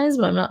size,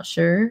 but I'm not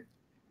sure.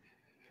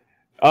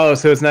 Oh,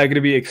 so it's not going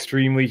to be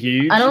extremely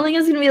huge? I don't think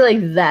it's going to be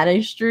like that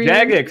extreme.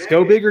 Jagex,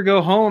 go big or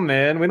go home,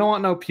 man. We don't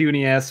want no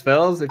puny ass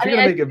spells. If you're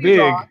going to make it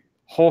big,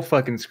 whole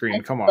fucking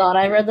screen. Come on. I thought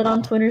I read that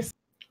on Twitter.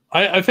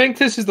 I think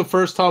this is the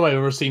first time I've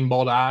ever seen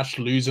Mod Ash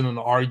losing an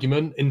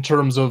argument in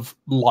terms of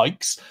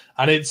likes.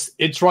 And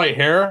it's right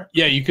here.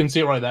 Yeah, you can see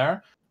it right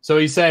there. So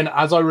he's saying,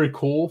 as I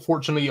recall,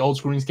 fortunately, Old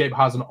Runescape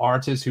has an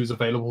artist who's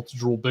available to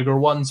draw bigger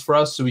ones for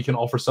us so we can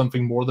offer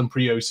something more than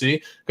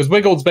pre-OC. Because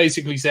Wiggled's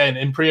basically saying,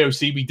 in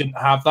pre-OC, we didn't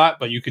have that,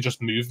 but you could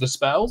just move the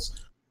spells.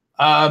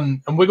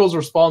 And Wiggle's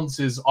response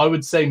is, I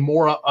would say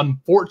more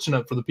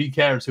unfortunate for the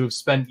PKers who have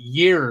spent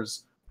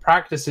years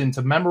practicing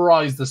to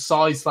memorize the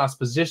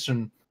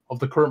size/position of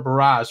the current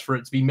barrage for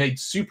it to be made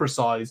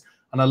supersized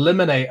and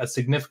eliminate a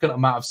significant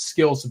amount of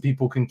skill so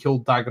people can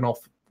kill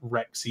Dagannoth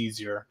Rex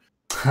easier.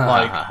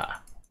 Like...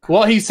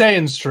 What he's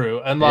saying is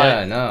true, and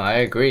like I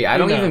agree. I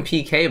don't even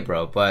PK,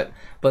 bro. But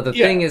the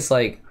thing is,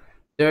 like,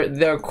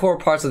 there are core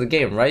parts of the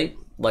game, right?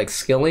 Like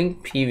skilling,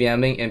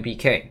 PVMing, and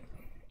PK,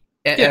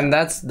 and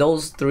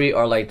those three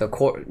are like the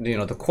core,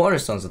 the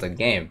cornerstones of the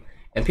game.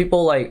 And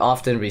people like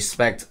often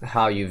respect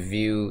how you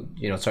view,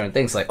 certain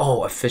things, like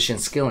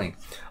efficient skilling,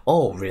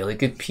 really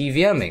good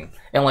PVMing,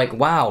 and like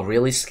wow,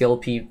 really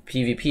skilled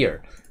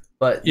PvPer.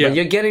 But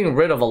you're getting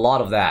rid of a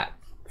lot of that.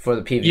 For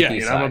the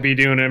PvP side. I'm gonna be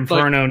doing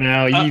Inferno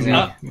now, easy.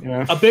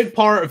 A big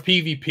part of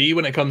PvP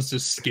when it comes to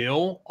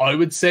skill, I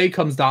would say,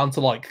 comes down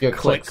to like your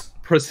click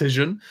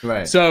precision.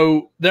 Right.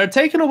 So they're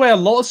taking away a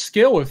lot of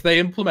skill if they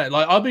implement.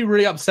 Like, I'll be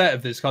really upset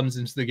if this comes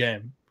into the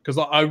game because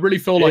I really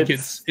feel like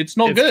it's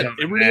not good.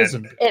 It really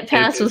isn't. It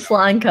passed with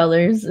flying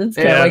colors. It's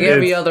like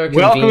every other.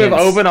 Welcome with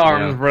open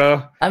arms,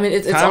 bro. I mean,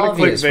 it's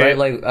obvious, right?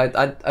 Like,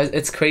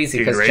 it's crazy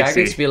because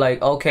Jagex be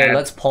like, okay,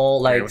 let's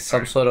pull like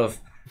some sort of.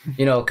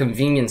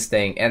 Convenience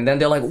thing, and then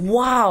they're like,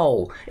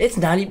 wow, it's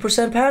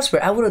 90% pass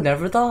rate. I would have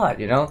never thought,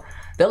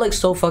 they're like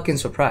so fucking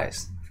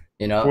surprised,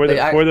 for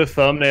the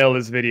thumbnail of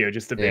this video,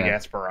 just a big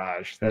ass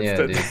barrage. That's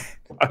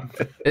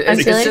I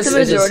feel like the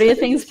majority of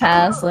things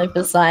pass, like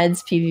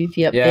besides PvP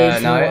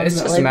updates,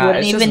 it's just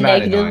wouldn't even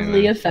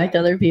negatively affect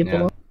other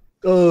people.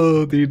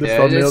 Oh, dude, the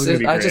thumbnail's gonna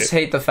be great. I just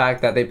hate the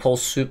fact that they pull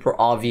super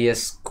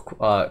obvious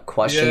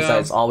questions that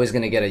it's always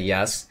gonna get a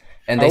yes,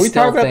 and they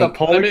still think about the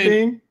polling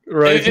thing.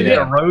 Right,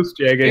 roast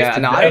Jagex. Yeah,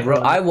 no,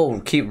 I will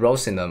keep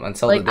roasting them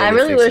until like I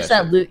really wish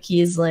that loot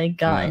keys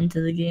got into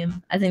the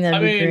game. I think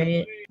that'd be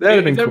great. That'd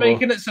have been cool. They're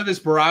making it so this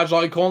barrage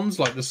icon's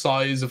like the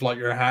size of like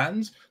your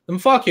hands. Then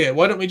fuck it.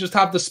 Why don't we just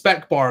have the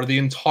spec bar the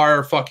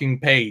entire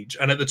fucking page,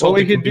 and at the top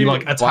it could be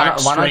like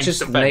attack. Why not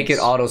just make it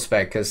auto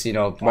spec? Because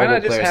mobile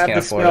players can't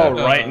afford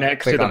it. Right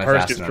next to the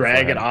person, just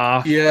drag it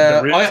off the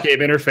Runescape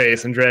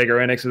interface and drag it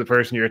right next to the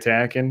person you're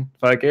attacking.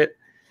 Fuck it.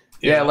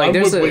 Yeah, like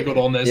there's a wiggled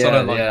on this.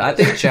 I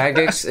think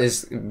Jagex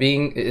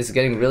is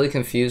getting really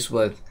confused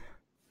with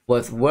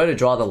where to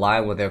draw the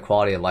line with their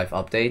quality of life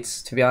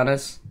updates. To be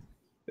honest,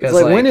 it's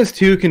like when is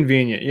too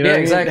convenient?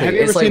 Exactly. Have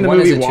you ever seen the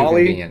movie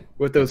WALL-E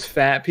with those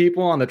fat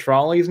people on the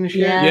trolleys and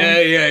shit?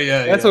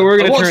 Yeah. That's what we're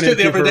gonna turn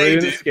into for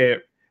RuneScape.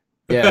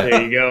 Yeah,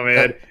 there you go,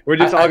 man. We're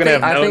just all gonna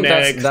have no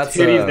necks,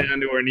 titties down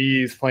to our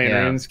knees playing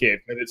RuneScape,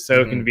 but it's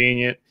so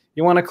convenient.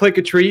 You want to click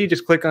a tree,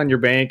 just click on your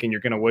bank and you're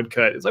going to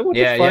woodcut. It's like, what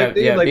the fuck,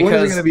 dude? Like, when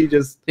is it going to be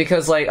just...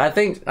 Because, like, I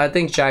think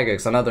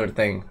Jagex, another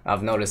thing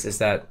I've noticed is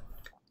that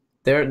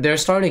they're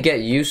starting to get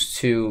used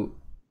to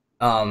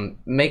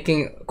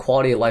making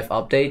quality of life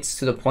updates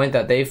to the point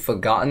that they've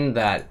forgotten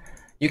that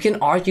you can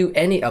argue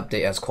any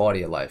update as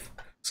quality of life.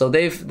 So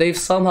they've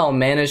somehow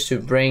managed to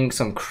bring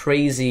some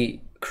crazy,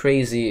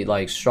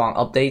 like, strong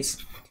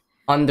updates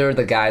under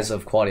the guise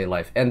of quality of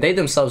life. And they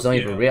themselves don't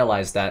even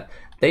realize that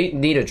they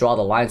need to draw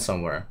the line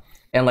somewhere.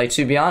 And like,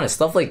 to be honest,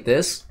 stuff like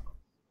this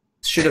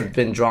should have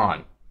been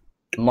drawn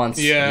months,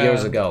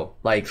 years ago.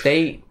 Like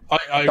I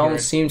don't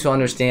seem to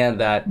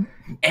understand that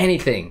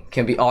anything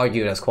can be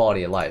argued as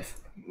quality of life.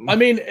 I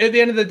mean, at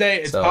the end of the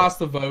day, it's passed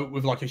the vote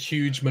with like a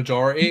huge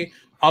majority.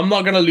 I'm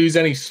not going to lose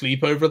any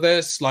sleep over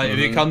this. Like, if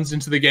it comes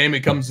into the game, it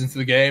comes into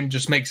the game.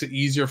 Just makes it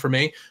easier for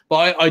me.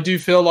 But I do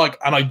feel like,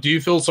 and I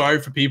do feel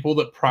sorry for people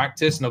that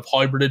practice and have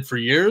hybrided for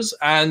years.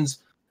 And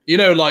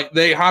like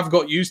they have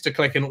got used to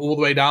clicking all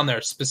the way down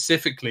there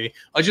specifically.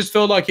 I just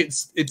feel like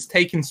it's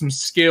taken some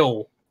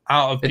skill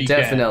out of It's PK.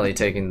 definitely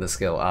taking the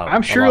skill out.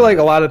 I'm sure like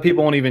a lot of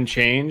people won't even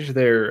change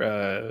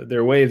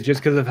their waves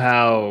just because of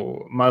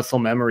how muscle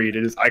memory it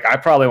is. Like I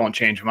probably won't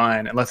change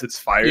mine unless it's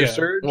fire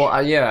surge.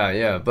 Well,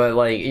 yeah, but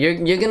like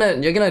you're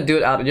gonna do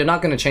it out. You're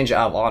not gonna change it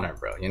out of honor,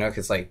 bro. You know,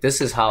 because like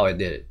this is how I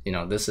did it. You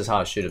know, this is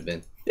how it should have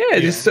been. Yeah,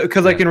 just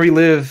because I can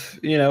relive.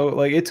 You know,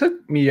 like it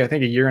took me I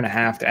think a year and a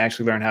half to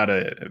actually learn how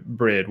to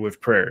brid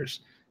with prayers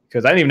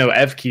because I didn't even know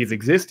F keys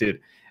existed.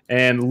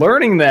 And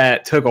learning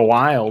that took a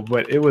while,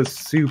 but it was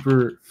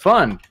super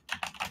fun.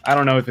 I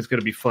don't know if it's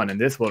going to be fun in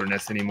this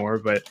wilderness anymore,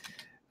 but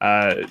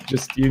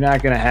just you're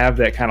not going to have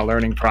that kind of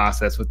learning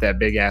process with that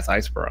big ass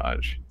ice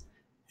barrage.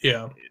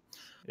 Yeah,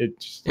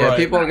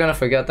 people are going to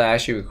forget that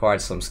actually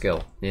required some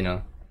skill, you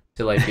know,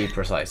 to like be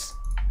precise.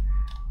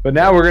 But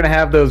now we're going to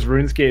have those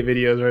RuneScape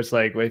videos where it's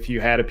like if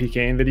you had a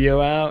PKing video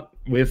out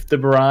with the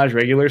barrage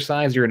regular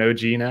size, you're an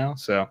OG now.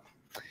 So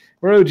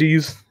we're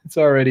OGs. It's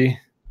already.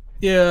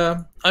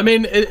 Yeah, I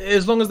mean,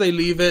 as long as they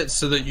leave it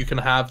so that you can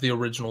have the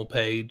original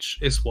page,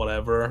 it's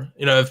whatever.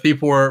 You know, if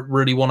people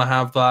really want to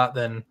have that,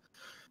 then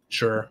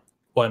sure,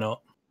 why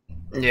not?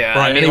 Yeah,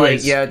 right, I mean,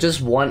 anyways, like,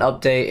 just one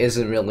update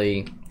isn't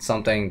really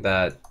something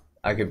that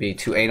I could be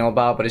too anal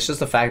about, but it's just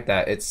the fact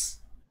that it's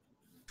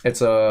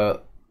a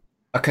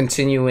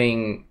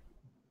continuing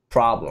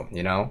problem,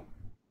 you know?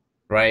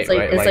 Right, it's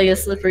like a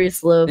slippery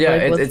slope. Yeah,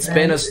 like, it's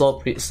been a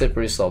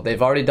slippery slope.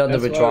 They've already done the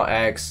withdraw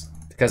X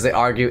because they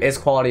argue it's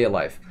quality of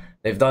life.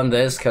 They've done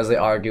this because they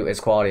argue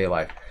it's quality of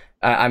life.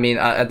 I mean,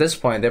 at this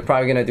point, they're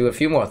probably gonna do a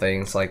few more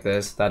things like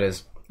this. That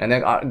is, and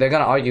they're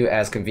gonna argue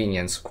as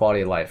convenience, quality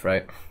of life,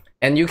 right?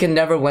 And you can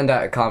never win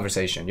that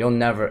conversation. You'll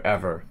never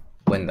ever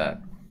win that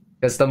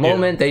because the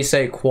moment they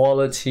say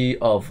quality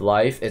of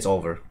life, it's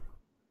over.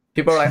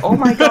 People are like, "Oh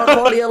my god,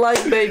 quality of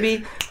life,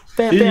 baby!"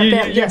 Bam, bam,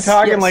 bam. You're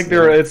talking like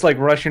it's like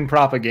Russian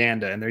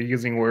propaganda, and they're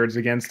using words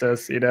against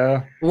us, you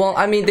know. Well,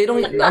 I mean, they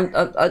don't.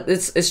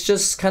 It's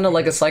just kind of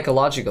like a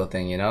psychological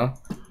thing, you know.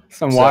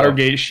 Some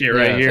Watergate shit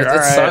right here.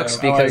 It sucks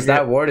because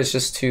that word is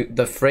just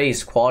the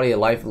phrase quality of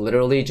life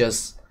literally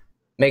just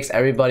makes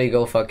everybody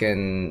go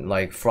fucking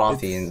like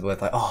frothy and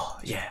with like, oh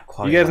yeah,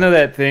 quality. You guys know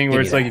that thing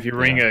where it's like if you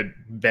ring a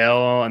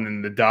bell and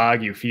then the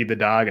dog, you feed the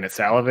dog and it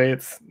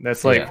salivates.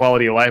 That's like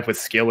quality of life with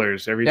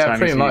skillers. Every time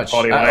pretty you much. see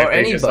quality of life, or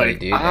anybody, like,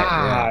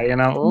 dude. You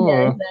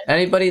know,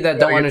 anybody that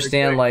don't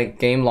understand like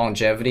game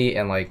longevity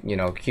and like you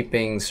know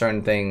keeping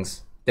certain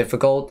things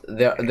difficult,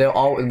 they're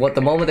all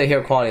the moment they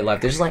hear quality of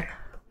life, they're just like,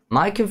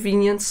 my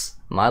convenience,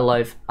 my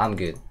life, I'm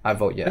good. I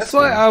vote yes. That's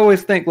why I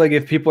always think like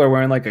if people are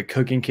wearing like a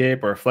cooking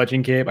cape or a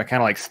fletching cape, I kind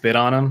of like spit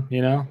on them,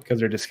 you know, because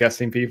they're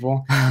disgusting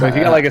people. But if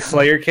you got like a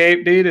Slayer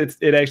cape, dude,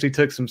 it actually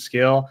took some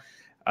skill.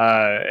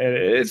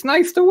 It's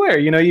nice to wear.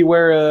 You know, you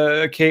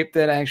wear a cape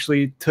that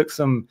actually took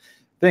some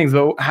things.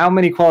 But how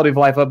many quality of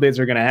life updates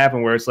are going to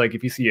happen where it's like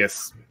if you see a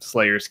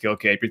Slayer skill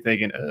cape, you're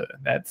thinking,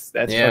 that's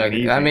fucking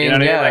easy. I mean, you know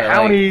what I mean? Like,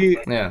 how many?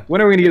 Yeah.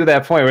 When are we going to get to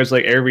that point where it's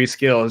like every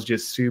skill is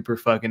just super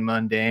fucking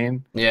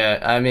mundane? Yeah,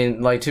 I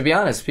mean, like to be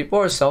honest, people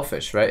are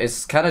selfish, right?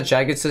 It's kind of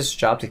Jagex'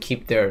 job to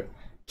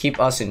keep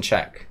us in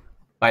check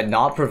by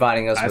not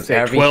providing us with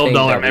everything.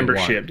 $12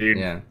 membership, dude.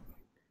 Yeah.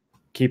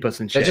 Keep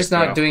us in check. They're just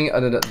not doing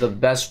the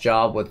best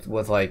job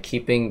with like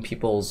keeping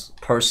people's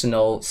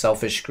personal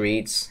selfish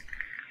greeds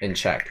in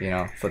check, you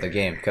know, for the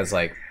game, because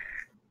like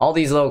all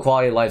these low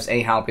quality lives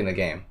ain't helping the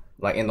game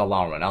like in the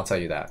long run. I'll tell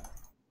you that,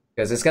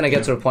 because it's gonna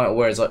get to a point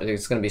where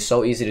it's gonna be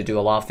so easy to do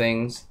a lot of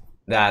things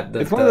that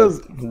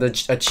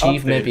the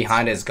achievement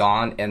behind it is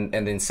gone, and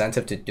the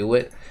incentive to do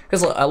it,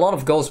 because a lot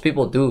of goals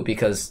people do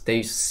because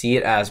they see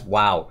it as,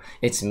 wow,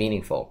 it's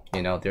meaningful,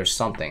 you know, there's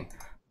something.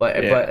 But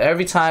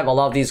every time a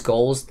lot of these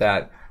goals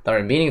that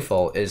are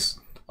meaningful, is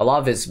a lot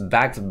of it's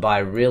backed by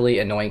really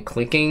annoying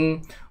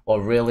clicking or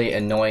really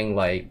annoying,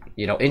 like,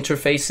 you know,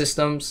 interface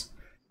systems,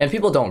 and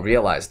people don't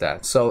realize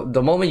that. So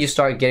the moment you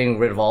start getting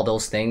rid of all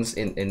those things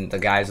in the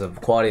guise of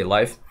quality of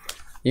life,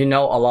 you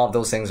know, a lot of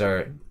those things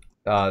are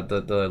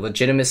the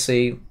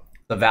legitimacy,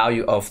 the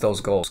value of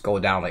those goals go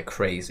down like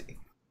crazy,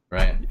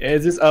 right?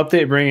 Is this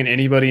update bringing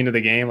anybody into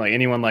the game? Like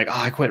anyone like, oh,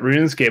 I quit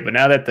RuneScape, but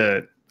now that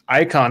the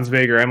icon's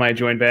bigger, I might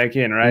join back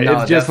in, right?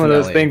 No, it's just one of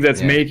those things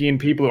that's making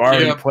people who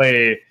already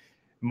play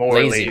more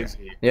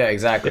lazy. Yeah,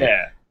 exactly.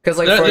 Yeah. Because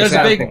like for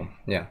example,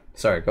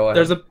 sorry, go ahead.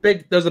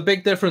 There's a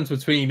big difference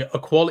between a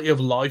quality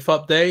of life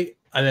update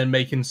and then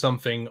making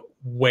something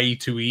way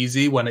too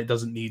easy when it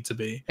doesn't need to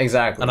be.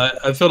 Exactly. And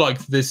I feel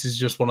like this is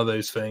just one of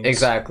those things.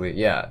 Exactly.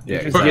 Yeah.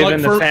 Just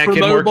giving the fat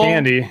kid more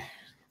candy.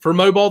 For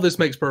mobile, this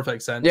makes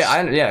perfect sense.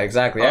 Yeah,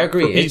 exactly. I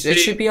agree. PC, it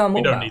should be on mobile.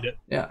 You don't need it.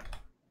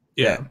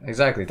 Yeah,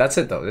 exactly. That's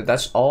it though.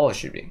 That's all it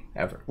should be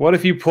ever. What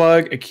if you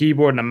plug a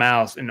keyboard and a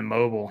mouse into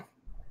mobile?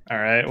 All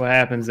right, what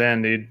happens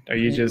then, dude? Are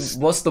you just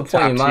what's the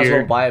point? You might as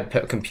well buy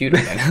a computer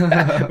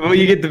then. Well,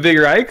 you get the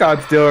bigger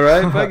icon still,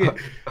 right? Fuck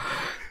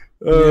it.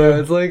 Yeah,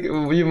 it's like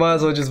you might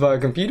as well just buy a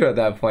computer at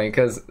that point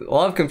because a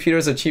lot of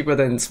computers are cheaper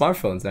than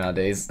smartphones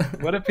nowadays.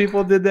 What if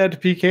people did that to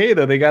PK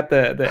though? They got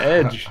the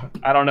edge.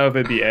 I don't know if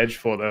it'd be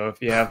edgeful though.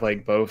 If you have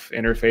like both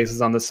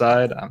interfaces on the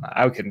side,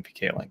 I couldn't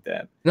PK like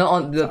that.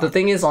 No, the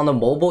thing is on the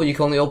mobile you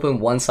can only open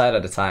one side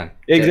at a time.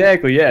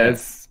 Exactly. Yeah.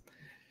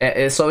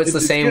 So it's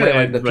the same good, way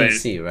like the but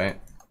PC, right?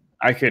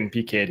 I couldn't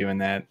PK doing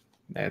that.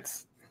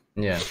 That's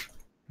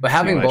but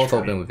having much both for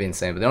open me. would be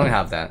insane. But they don't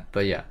have that.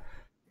 But yeah,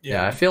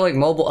 I feel like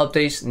mobile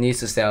updates needs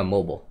to stay on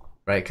mobile,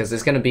 right? Because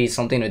it's gonna be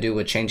something to do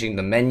with changing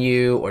the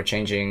menu or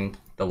changing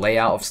the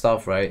layout of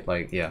stuff, right?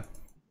 Like, yeah,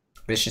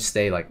 this should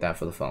stay like that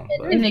for the phone.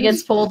 But, If it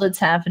gets pulled, it's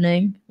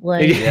happening.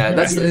 Like yeah,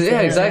 that's nobody's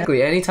gonna-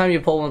 exactly. Anytime you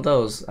pull one of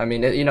those, I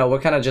mean, we're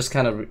kind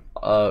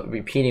of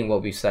repeating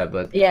what we said,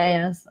 but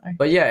Yeah. Sorry.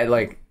 but yeah,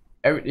 like.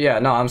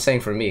 No, I'm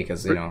saying for me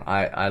because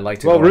I like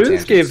to. well, go on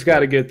RuneScape's tangents, got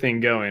but- a good thing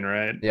going,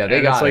 right? Yeah, they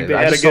And got it's like it. they I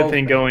had a just good hope-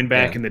 thing going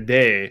back yeah. in the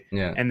day.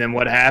 Yeah. And then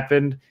what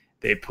happened?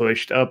 They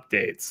pushed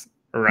updates,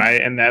 right?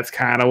 And that's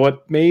kind of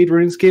what made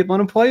RuneScape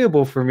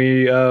unplayable for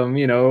me.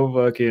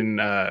 Fucking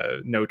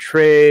no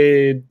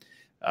trade,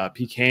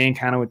 PKing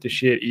kind of with the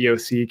shit.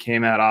 EOC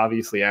came out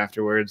obviously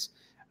afterwards.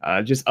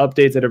 Just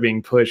updates that are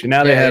being pushed, and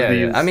now they have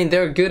these. I mean,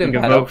 they're good and you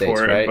can bad vote updates,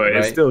 for it, right? but right?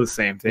 it's still the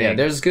same thing. Yeah,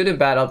 there's good and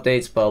bad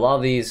updates, but a lot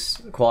of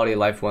these quality of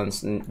life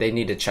ones, they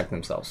need to check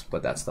themselves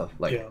with that stuff.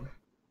 Like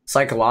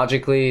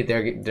psychologically,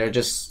 they're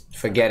just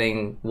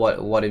forgetting what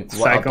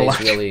updates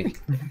really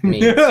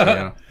means. You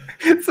know?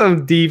 It's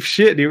some deep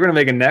shit. You're gonna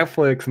make a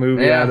Netflix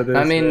movie out of this.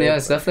 I mean,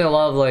 it's definitely a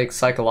lot of like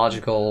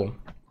psychological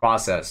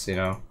process,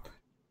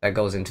 that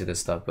goes into this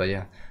stuff. But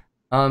yeah.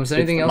 Is there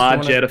anything else?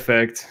 Mod jet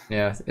effect.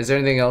 Yeah. Is there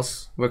anything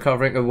else we're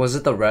covering? Or was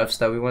it the refs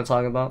that we want to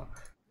talk about?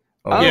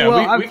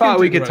 I thought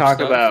we could talk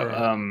about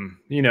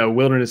right.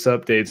 wilderness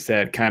updates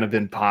that kind of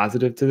been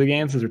positive to the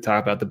game, since we're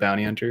talking about the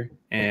bounty hunter,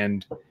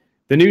 and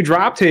the new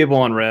drop table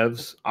on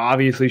revs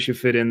obviously should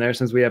fit in there,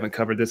 since we haven't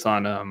covered this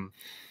on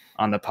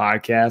the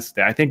podcast.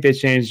 I think they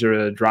changed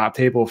the drop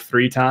table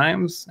 3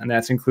 times, and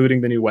that's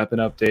including the new weapon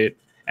update.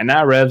 And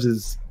now revs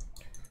is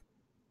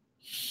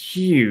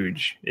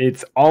huge.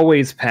 It's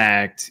always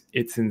packed.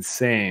 It's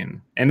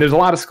insane. And there's a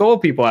lot of skull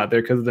people out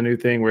there because of the new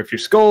thing where if you're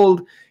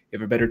skulled, you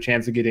have a better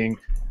chance of getting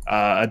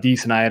a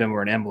decent item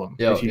or an emblem.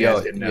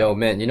 Yo,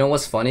 man, you know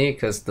what's funny?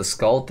 Because the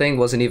skull thing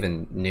wasn't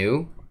even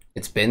new.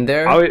 It's been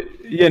there.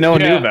 No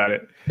one knew about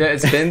it. Yeah,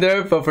 it's been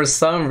there, but for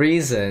some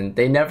reason,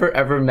 they never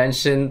ever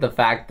mentioned the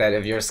fact that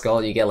if you're a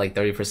skull, you get like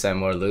 30%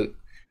 more loot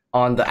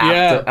on the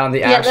actual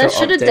that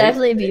should have update.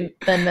 definitely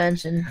been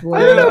mentioned. I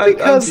don't know,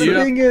 because the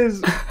thing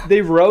is,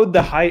 they rode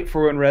the hype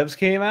for when revs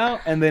came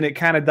out, and then it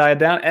kind of died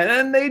down, and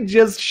then they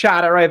just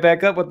shot it right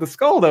back up with the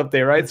skull up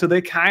there, right? So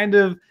they kind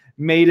of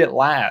made it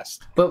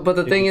last. But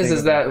the thing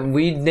is that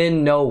we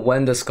didn't know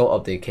when the skull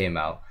update came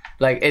out.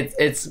 Like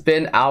it's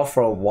been out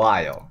for a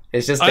while.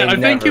 It's just I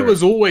think it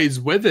was always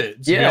with it.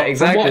 Yeah,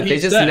 exactly. They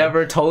just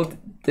never told.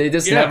 They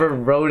just never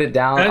wrote it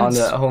down on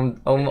the home.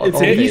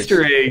 It's an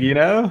Easter egg,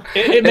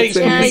 It makes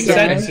complete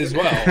sense as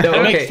well. No,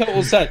 it makes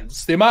total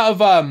sense. The amount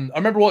of I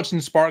remember watching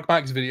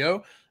SparkMax's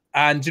video,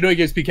 and he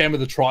goes PKing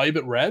with a tribe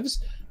at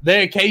revs.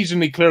 They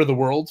occasionally clear the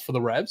world for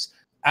the revs.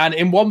 And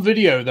in one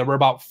video, there were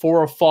about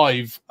 4 or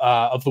 5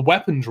 of the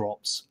weapon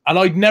drops. And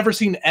I'd never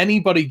seen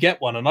anybody get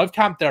one. And I've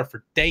camped there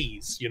for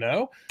days,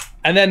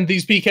 And then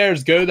these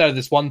PKers go there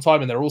this one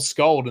time and they're all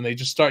skulled and they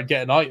just start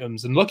getting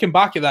items. And looking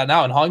back at that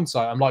now in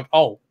hindsight, I'm like,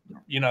 oh,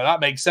 that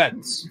makes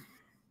sense.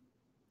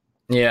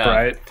 Yeah.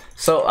 Right.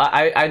 So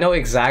I know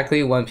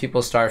exactly when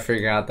people started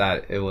figuring out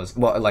that it was,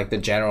 like the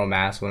general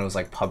mass, when it was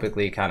like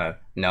publicly kind of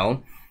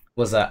known,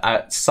 was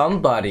that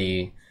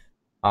somebody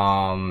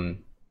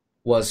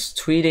was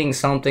tweeting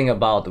something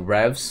about the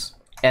revs,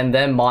 and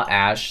then Mott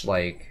Ash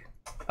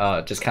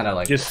just kind of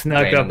like just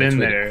snuck up in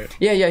there.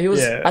 Yeah, he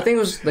was. Yeah. I think it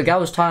was the guy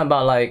was talking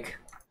about like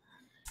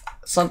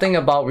something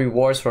about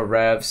rewards for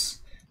revs,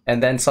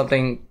 and then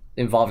something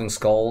involving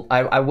skull.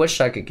 I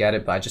wish I could get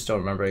it, but I just don't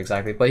remember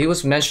exactly. But he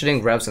was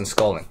mentioning revs and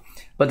skulling.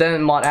 But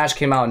then Mott Ash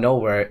came out of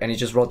nowhere, and he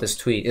just wrote this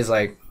tweet. It's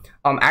like,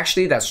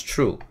 actually that's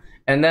true.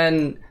 And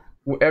then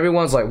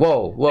everyone's like,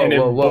 whoa, what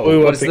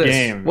is this?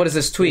 Game. What is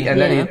this tweet? And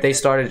then they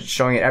started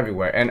showing it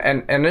everywhere.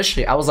 And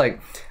initially I was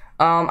like,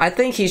 I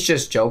think he's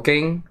just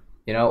joking,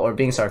 or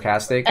being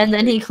sarcastic. And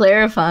then he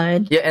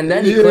clarified. Yeah, and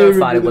then he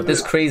clarified it with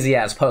this crazy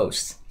ass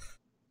post.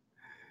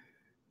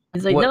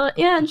 He's like, no,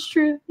 yeah, it's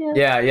true.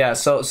 Yeah.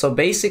 So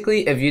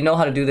basically, if you know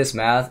how to do this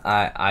math,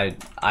 I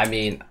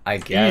mean, I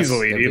guess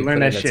easily you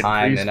learn that shit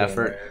time and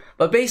effort. Right?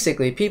 But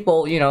basically,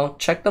 people,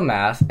 check the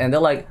math and they're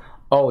like,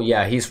 oh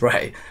yeah, he's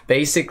right.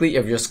 Basically,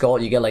 if you're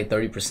skull, you get like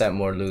 30%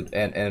 more loot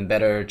and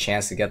better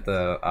chance to get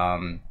the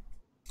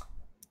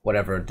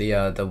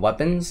the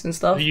weapons and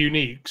stuff. The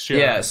uniques.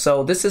 Yeah.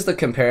 So this is the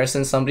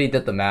comparison. Somebody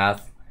did the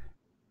math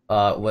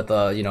with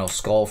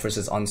skull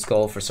versus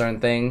unskull for certain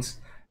things.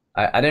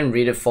 I didn't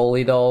read it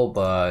fully though,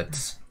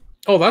 but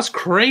oh, that's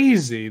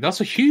crazy. That's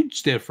a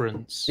huge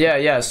difference.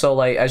 Yeah. So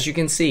like as you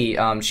can see,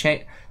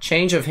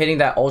 change of hitting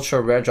that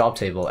ultra rare drop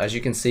table. As you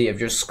can see, if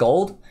you're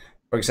skulled,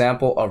 for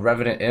example, a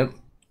Revenant Imp,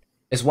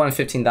 it's 1 in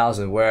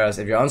 15,000, whereas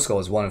if you're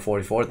unskulled, it's 1 in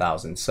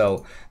 44,000.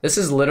 So this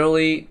is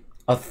literally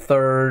a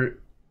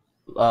third.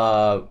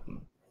 Well,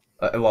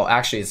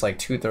 actually, it's like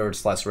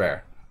 2/3 less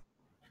rare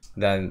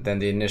than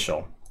the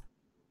initial.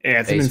 Yeah,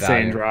 it's an insane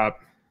value. drop.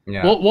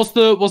 Yeah. What's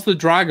the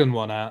dragon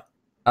one at?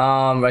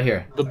 Right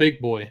here. The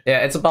big boy. Yeah,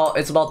 it's about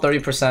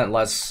 30%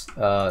 less.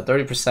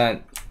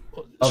 30%.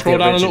 Scroll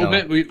down a little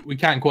bit. We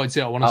can't quite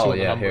see it. I want to see. Oh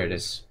yeah, here it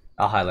is.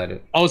 I'll highlight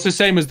it. Oh, it's the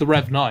same as the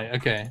Rev Knight.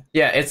 Okay.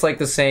 Yeah, it's like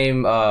the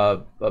same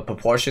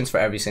proportions for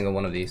every single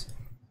one of these.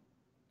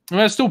 I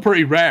mean, it's still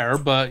pretty rare,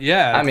 but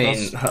yeah. I mean,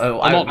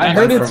 I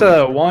heard it's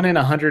a 1 in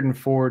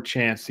 104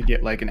 chance to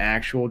get like an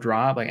actual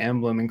drop, like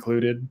emblem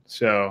included.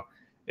 So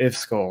if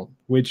skulled,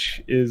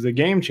 which is a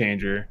game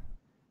changer.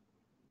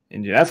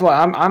 And that's why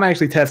I'm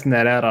actually testing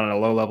that out on a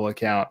low level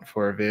account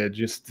for a vid.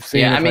 Just to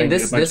see. Yeah, I mean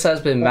this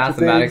has been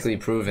mathematically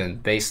proven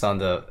based on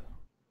the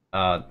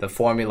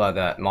formula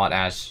that Mod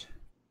Ash.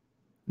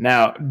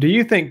 Now, do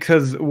you think,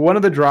 because one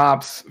of the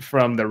drops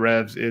from the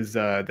revs is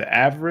the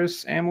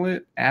Avarice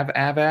amulet,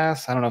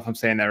 Avas? I don't know if I'm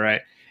saying that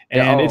right.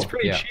 And it's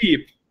pretty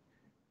cheap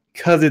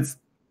because it's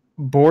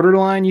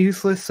borderline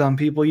useless. Some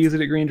people use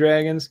it at Green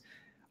Dragons.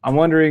 I'm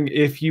wondering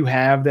if you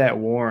have that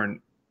worn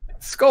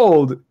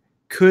skulled,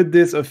 could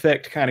this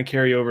effect kind of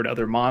carry over to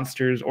other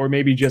monsters or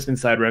maybe just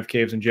inside rev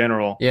caves in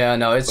general? Yeah,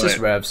 no, it's just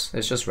revs.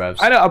 It's just revs.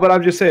 I know, but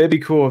I'm just saying it'd be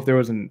cool if there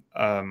was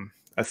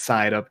a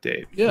side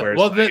update. Yeah,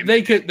 well, like,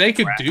 they could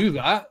do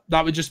that.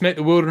 That would just make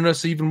the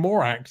wilderness even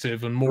more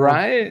active and more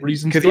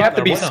reasons. Because you have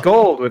to be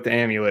skulled with the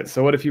amulet.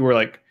 So what if you were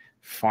like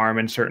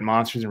farming certain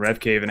monsters in Rev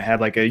Cave and it had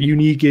like a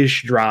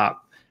unique-ish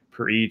drop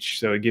per each,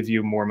 so it gives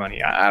you more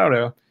money? I don't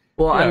know.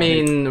 Well, I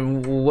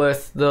mean,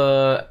 with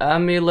the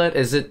amulet,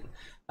 is it?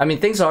 I mean,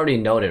 things are already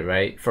noted,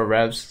 right, for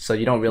revs, so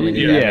you don't really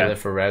need the amulet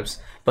for revs.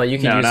 But you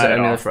can use the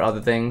amulet for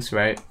other things,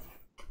 right?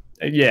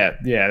 Yeah.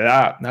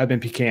 I've been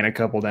PKing a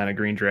couple down at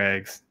Green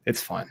Drags.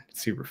 It's fun.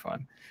 It's super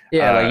fun.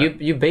 Yeah, like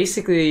you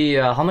basically,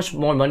 how much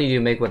more money do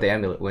you make with the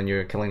amulet when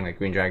you're killing like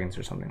Green Dragons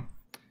or something?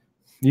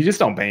 You just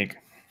don't bank.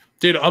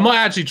 Dude, I might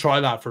actually try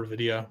that for a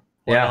video.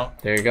 Why not?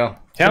 There you go.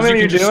 Tell me you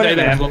you're just doing stay it,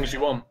 there man. as long as you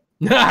want.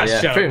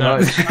 Yeah, pretty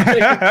much.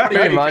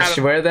 Pretty much.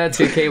 Wear that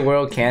 2K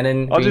World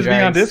Canon. I'll just be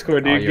on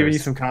Discord, dude, all giving you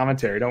yours. some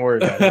commentary. Don't worry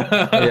about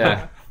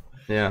it.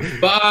 Yeah.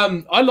 But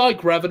I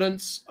like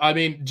Revenants. I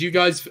mean, do you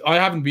guys? I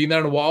haven't been there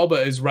in a while,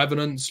 but is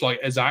Revenants like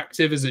as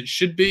active as it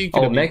should be?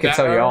 Oh, Nick can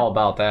tell you all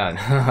about that.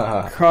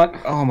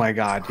 Oh my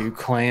god, dude!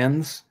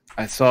 Clans.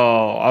 I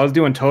was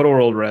doing Total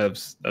World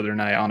revs the other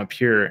night on a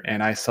pure,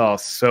 and I saw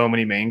so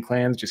many main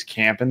clans just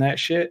camping that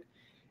shit.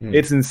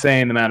 It's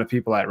insane the amount of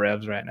people at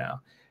revs right now.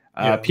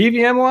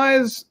 PVM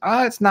wise,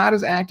 it's not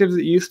as active as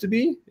it used to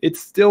be.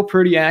 It's still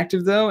pretty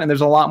active though, and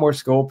there's a lot more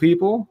skull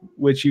people,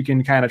 which you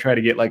can kind of try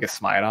to get like a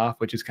smite off,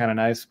 which is kind of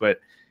nice. But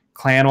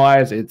clan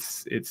wise,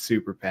 it's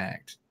super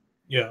packed.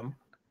 Yeah,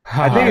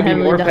 I think it'd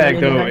be more packed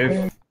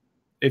though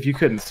if you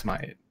couldn't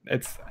smite.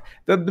 It's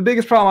the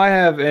biggest problem I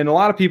have, and a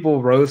lot of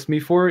people roast me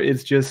for it,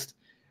 is just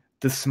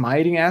the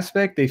smiting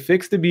aspect. They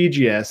fixed the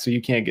BGS so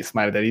you can't get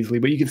smited that easily,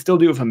 but you can still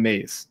do it with a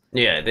maze.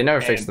 Yeah, they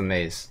never fixed the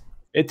maze.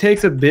 It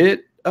takes a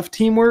bit of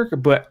teamwork,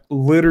 but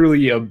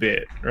literally a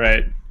bit,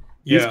 right?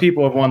 These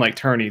people have won like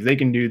tourneys. They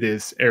can do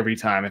this every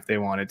time if they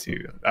wanted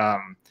to.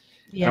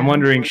 I'm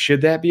wondering,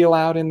 should that be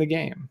allowed in the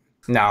game?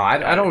 No,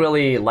 I don't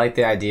really like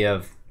the idea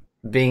of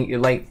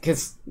being like,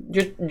 because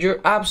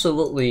you're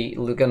absolutely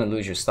gonna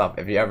lose your stuff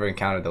if you ever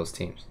encounter those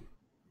teams.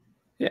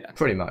 Yeah,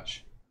 pretty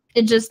much.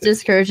 It just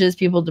discourages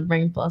people to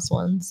bring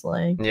 +1s.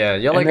 Like, yeah,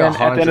 you're like 100%.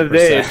 At the end of the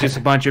day, it's just a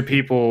bunch of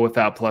people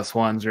without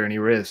 +1s or any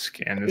risk,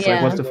 and it's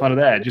like, what's the fun of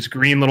that? Just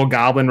green little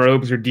goblin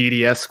robes or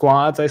DDS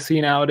squads I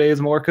see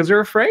nowadays more because they're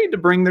afraid to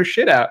bring their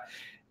shit out,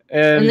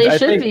 and they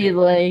should be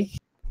like.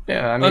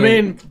 Yeah, I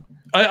mean,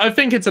 I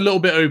think it's a little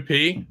bit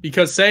OP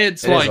because say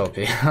it's like. OP.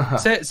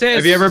 say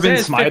have you ever been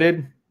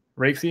smited?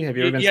 Rexy, have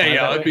you ever been smited?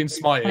 Yeah, I've been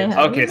smited.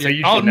 Okay, so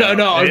you should know.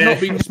 No, I've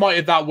not been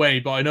smited that way,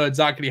 but I know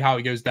exactly how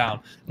it goes down.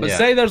 But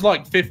say there's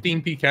like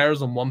 15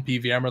 PKers and 1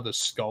 PVMer that's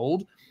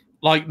skulled.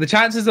 Like the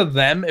chances of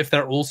them, if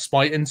they're all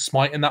smiting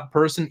that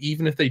person,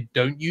 even if they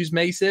don't use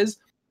maces,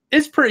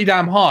 is pretty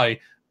damn high.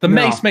 The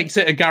mace makes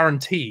it a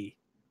guarantee.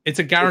 It's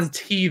a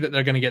guarantee that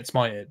they're going to get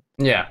smited.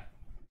 Yeah.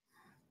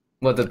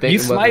 Well, you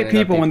smite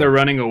people when they're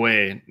running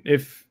away.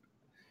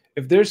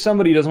 If there's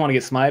somebody who doesn't want to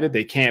get smited,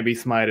 they can't be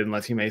smited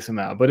unless you mace them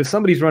out. But if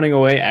somebody's running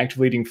away,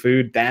 actively eating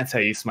food, that's how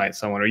you smite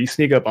someone, or you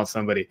sneak up on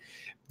somebody.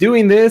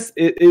 Doing this,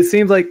 it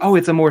seems like,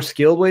 it's a more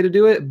skilled way to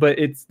do it, but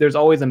there's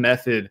always a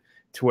method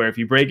to where if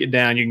you break it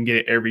down, you can get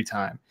it every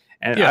time.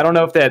 And I don't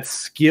know if that's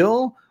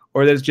skill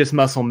or that's just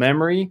muscle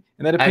memory.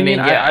 In that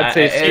opinion, I'd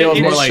say skill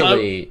is more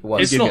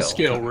like it's not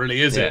skill, really,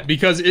 is it?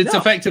 Because it's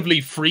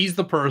effectively freeze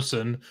the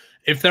person.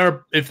 If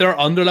they're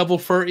under level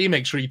 30,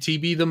 make sure you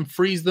TB them,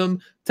 freeze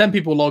them. 10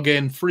 people log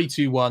in, 3,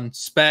 2, 1,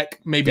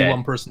 spec, maybe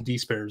one person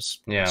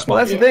despares. Yeah. Well,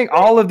 that's the thing.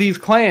 All of these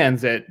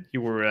clans that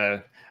you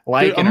were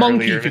liking a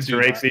monkey earlier, could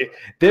Mr. Rexy,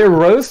 they're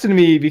roasting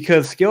me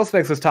because Skill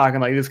Specs was talking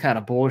like this kind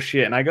of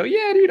bullshit. And I go,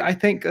 yeah, dude, I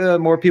think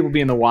more people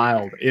be in the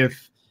wild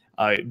if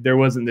there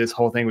wasn't this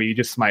whole thing where you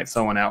just smite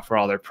someone out for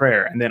all their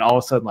prayer. And then all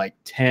of a sudden, like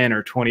 10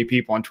 or 20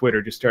 people on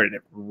Twitter just started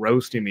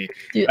roasting me.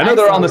 Dude, I know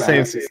they're on the saw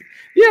same that.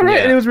 Yeah, right.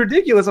 Yeah. And it was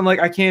ridiculous. I'm like,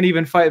 I can't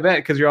even fight back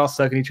because you're all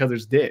sucking each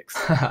other's dicks.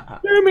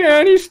 Oh,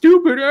 man, he's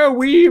stupid. Oh,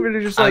 weave. And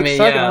they're just like, I mean,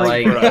 sucking. yeah, I'm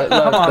like, bro,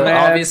 come on,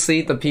 man.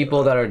 obviously the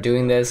people that are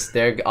doing this,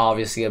 they're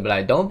obviously gonna be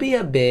like, don't be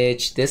a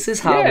bitch. This is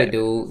how we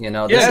do, you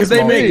know. This Yeah, because is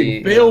they make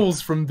mostly-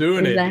 bills from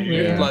doing Exactly, it.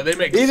 Dude. yeah. Like they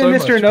make Even so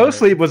Mr. much No money.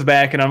 Sleep was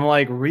back, and I'm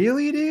like,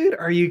 really, dude?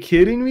 Are you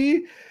kidding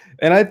me?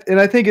 And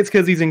I think it's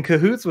because he's in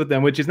cahoots with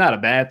them, which is not a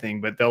bad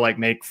thing, but they'll like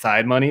make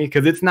side money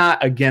because it's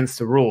not against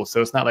the rules,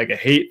 so it's not like a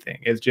hate thing.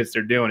 It's just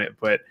they're doing it.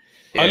 But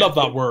I love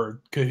that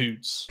word,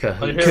 cahoots.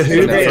 Cahoots. I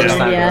hear It's it the so first much.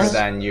 time I've Yeah. heard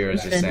that in years.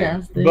 It's Just saying.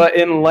 fantastic. But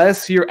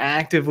unless you're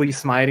actively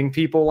smiting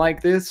people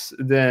like this,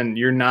 then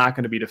you're not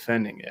going to be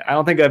defending it. I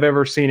don't think I've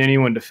ever seen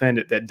anyone defend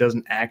it that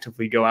doesn't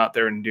actively go out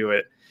there and do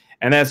it.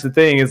 And that's the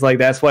thing, is like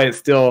that's why it's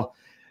still,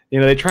 you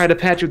know, they try to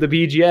patch with the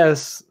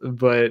BGS,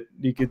 but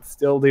you could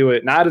still do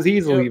it not as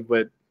easily. Yep.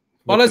 But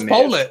Well, with let's the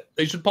poll miss. it.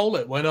 They should poll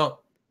it. Why not?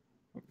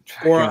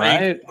 Or Right.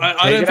 I Take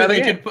don't it out think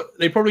they again. could put.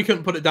 They probably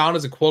couldn't put it down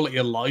as a quality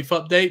of life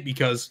update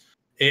because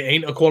it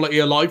ain't a quality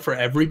of life for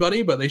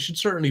everybody. But they should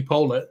certainly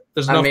poll it.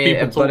 There's I enough mean,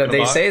 people but talking if they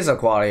about say it's a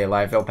quality of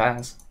life, it'll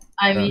pass.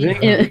 I mean, Yeah.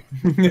 it,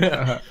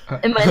 it.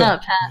 it might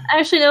not pass.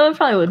 Actually, no, it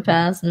probably would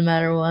pass no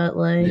matter what.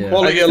 Like, Yeah.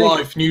 Quality I of think-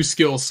 life, new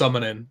skill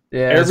summoning.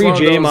 Yeah, it's Every one of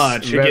J those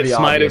mod should get very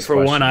smited obvious for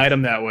one questions.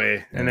 item that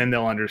way, and Yeah. then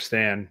they'll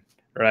understand,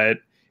 right?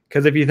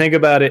 Because if you think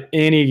about it,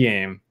 any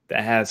game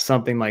that has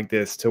something like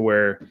this, to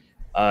where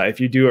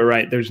if you do it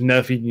right, there's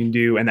nothing you can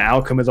do, and the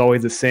outcome is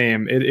always the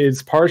same. It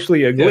is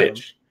partially a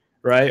glitch,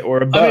 right,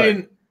 or a bug. I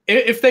mean,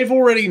 if they've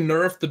already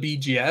nerfed the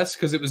BGS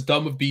because it was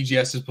done with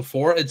BGSs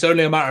before, it's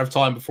only a matter of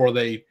time before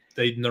they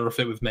nerf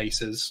it with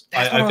maces.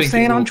 That's I what I'm think it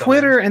saying will on come.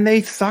 Twitter, and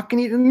they suck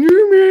and eat.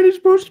 No, man, it's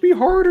supposed to be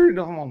harder.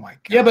 Oh my god.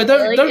 Yeah, but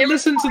don't it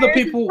listen to the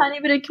requires people. A tiny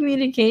bit of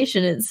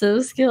communication. It's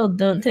so skilled.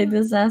 Don't take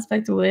this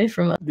aspect away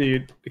from us.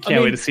 dude, I I can't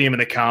wait mean- to see him in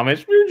the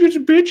comments. We're just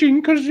bitching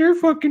because they're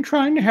fucking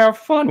trying to have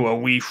fun. Well,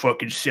 we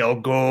fucking sell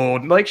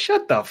gold. Like,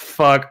 shut the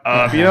fuck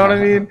up. You know what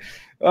I mean?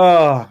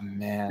 Oh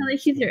man. How they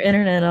keep your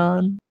internet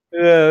on.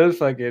 Yeah, it's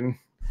fucking.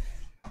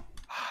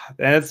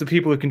 And it's the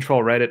people who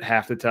control Reddit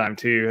half the time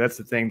too. That's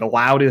the thing. The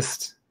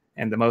loudest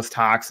and the most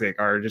toxic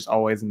are just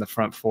always in the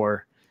front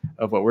four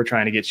of what we're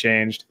trying to get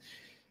changed.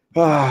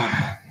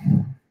 Ah,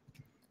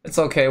 It's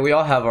okay. We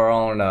all have our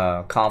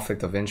own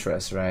conflict of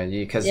interest, right?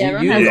 Because Yeah, you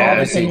everyone has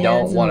obviously opinions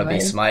don't and want to be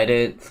life.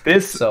 smited.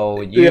 this,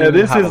 So you yeah,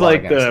 this have a is lot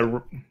like against it.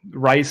 the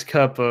rice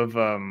cup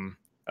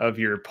of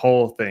your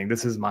poll thing.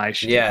 This is my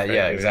shit. Yeah, right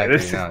yeah, here. exactly.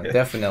 This- No,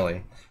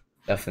 definitely.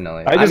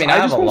 Definitely. I just, mean, I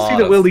have just a want to see lot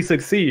the of- Willie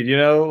succeed. You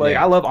know, like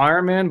Yeah. I love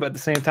Iron Man, but at the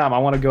same time, I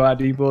want to go out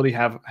to Ability,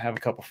 have a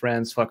couple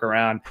friends, fuck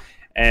around,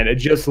 and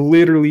just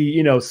literally,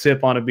 you know,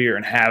 sip on a beer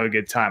and have a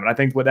good time. And I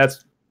think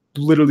that's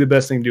literally the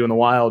best thing to do in the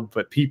wild.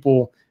 But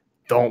people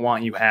don't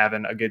want you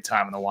having a good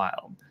time in the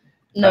wild.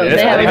 No,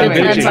 That's they have not a good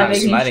even time bitching. by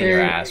making Smiting your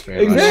sure ass,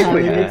 pretty you much. have a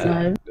Exactly. good Yeah.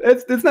 time.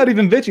 It's not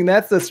even bitching.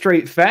 That's the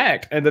straight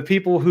fact. And the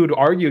people who'd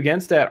argue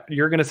against that,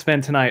 you're going to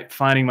spend tonight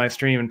finding my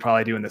stream and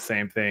probably doing the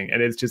same thing.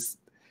 And it's just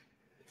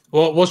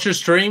Well, what's your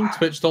stream?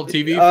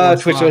 Twitch.tv.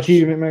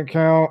 Twitch.tv, my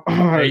account. you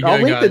I'll go,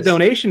 link the guys.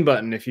 donation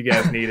button if you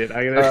guys need it.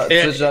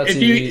 If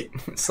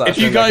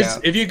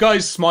you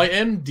guys smite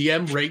him,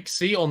 DM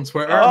Rakesy on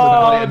Twitter and Oh,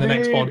 we'll play it in the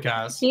next dude.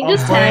 podcast. Can you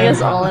just tag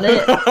us all in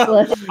it?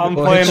 Like, I'm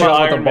We'll playing hit my you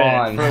with Iron the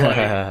Man bond. for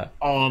like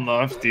all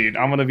month, dude.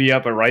 I'm gonna be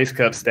up at Rice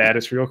Cup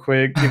status real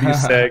quick. Give you a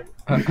sec.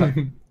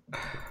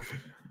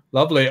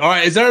 Lovely. All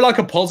right, is there like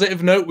a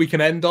positive note we can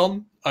end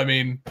on? I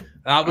mean,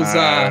 that was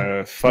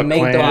fuck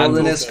Make the clans.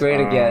 wilderness great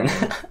again.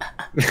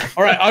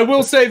 all right. I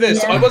will say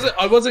this. Yeah.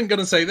 I wasn't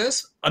gonna say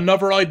this.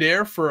 Another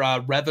idea for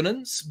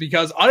Revenants,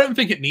 because I don't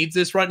think it needs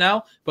this right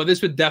now, but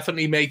this would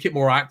definitely make it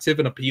more active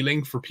and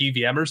appealing for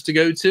PVMers to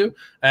go to.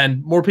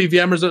 And more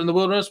PVMers out in the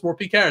wilderness, more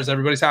PKers.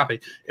 Everybody's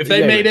happy. If they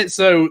Yeah. made it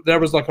so there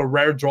was like a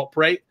rare drop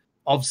rate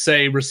of,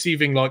 say,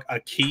 receiving like a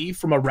key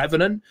from a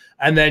Revenant,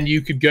 and then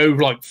you could go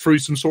like through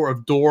some sort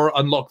of door,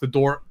 unlock the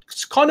door.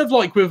 It's kind of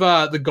like with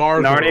the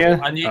Gargoyle,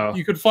 Narnia? and Oh.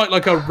 you could fight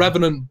like a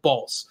Revenant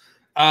boss.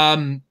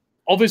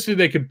 Obviously,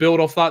 they could build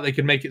off that. They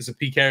could make it so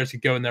PKers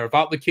could go in there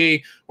without the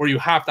key, or you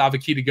have to have a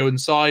key to go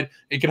inside.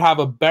 It could have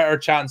a better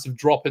chance of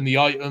dropping the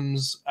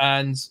items,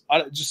 and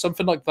just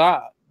something like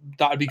that.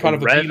 That would be kind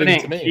of appealing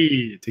Revenant to me.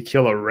 key to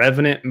kill a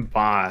Revenant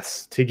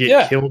boss to get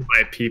Yeah. killed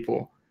by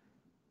people.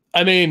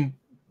 I mean,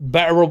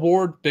 better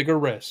reward, bigger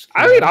risk.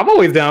 I mean, I'm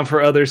always down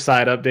for other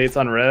side updates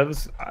on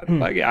revs.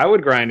 I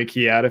would grind a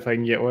key out if I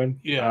can get one.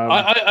 Yeah,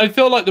 I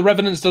feel like the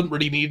Revenants doesn't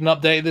really need an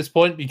update at this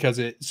point because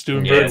it's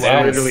doing Yeah, very it's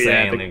well. literally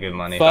insanely good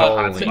money.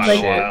 But- Holy Like-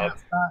 shit.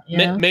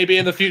 yeah. Maybe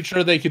in the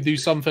future they could do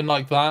something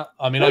like that.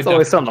 I mean, That's I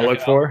always something to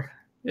definitely look check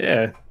it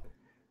out. for. Yeah.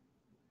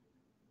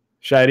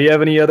 Shai, do you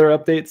have any other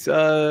updates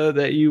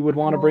that you would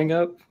want to bring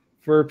up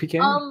for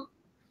PK?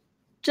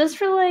 Just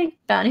for like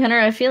Bounty Hunter,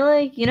 I feel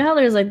like, you know how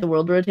there's like the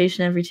world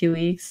rotation every 2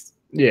 weeks?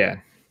 Yeah.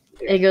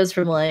 It goes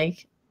from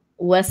like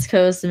West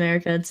Coast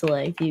America to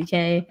like the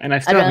UK. And I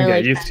still I'd haven't rather got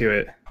like used to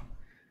it.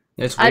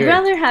 It's weird. I'd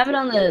rather have it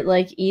on the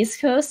like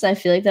East Coast. I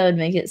feel like that would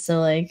make it so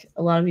like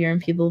a lot of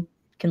European people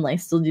can like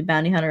still do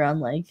bounty hunter on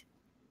like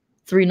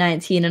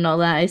 319 and all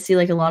that. I see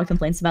like a lot of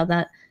complaints about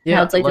that. Yeah,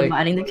 how it's like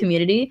dividing the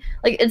community.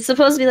 Like it's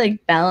supposed to be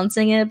like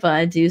balancing it, but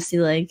I do see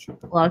like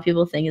a lot of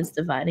people think it's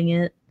dividing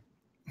it.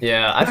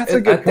 Yeah, that's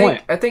a good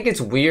point. I think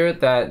it's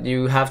weird that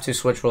you have to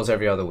switch roles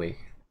every other week.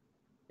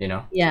 You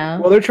know? Yeah.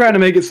 Well, they're trying to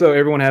make it so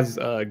everyone has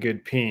a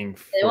good ping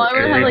for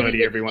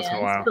everybody every once in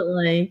a while. But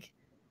like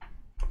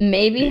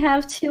maybe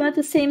have two at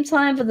the same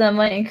time, but that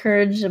might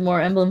encourage more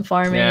emblem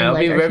farming. Yeah, and,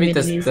 like our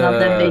community's not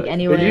that big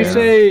anyway. Did you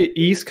say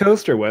East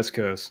Coast or West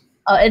Coast?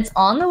 It's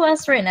on the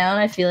West right now, and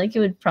I feel like it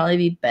would probably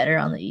be better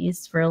on the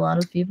East for a lot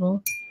of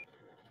people.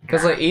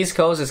 Because like East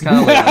Coast is kind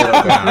of like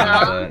middle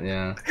ground, but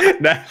yeah.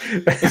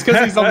 It's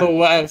because he's on the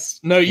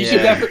West. No, you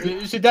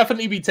should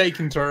definitely be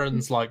taking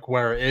turns like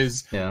where it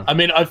is. Yeah. I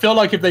mean, I feel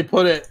like if they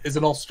put it as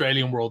an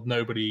Australian world,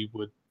 nobody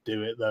would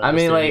do it though. I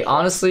mean, like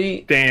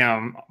honestly,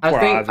 damn.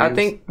 I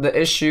think the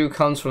issue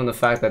comes from the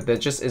fact that there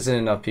just isn't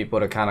enough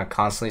people to kind of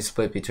constantly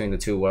split between the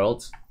two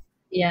worlds.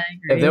 Yeah, I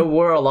agree. If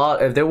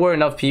there were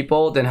enough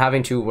people, then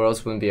having two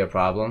worlds wouldn't be a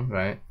problem,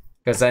 right?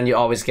 Because then you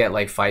always get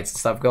like fights and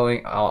stuff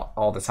going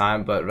all the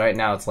time. But right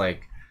now it's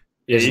like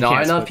there's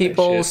not enough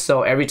people,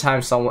 so every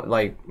time someone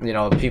like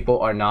people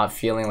are not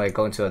feeling like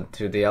going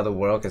to the other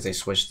world because they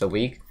switched the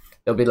week,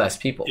 there'll be less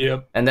people.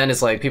 Yep. And then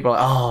it's like people are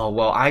like, oh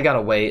well, I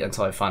gotta wait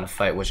until I find a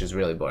fight, which is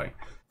really boring.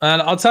 And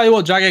I'll tell you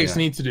what Jagex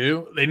need to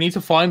do. They need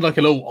to find like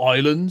a little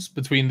island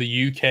between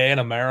the UK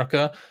and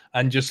America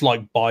and just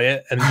like buy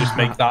it and just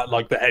make that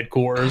like the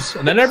headquarters.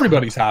 And then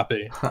every's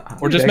happy.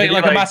 Or just make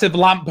like a massive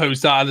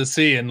lamppost out of the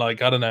sea and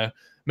like, I don't know,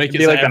 make it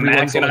so like the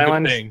everyone's Manson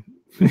Island thing.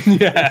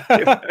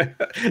 Yeah.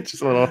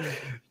 Just a little.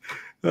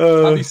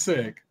 That'd be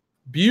sick.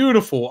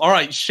 Beautiful. All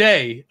right,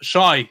 Chey.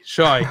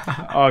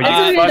 Oh,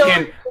 yeah.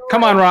 Fucking.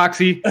 Come on,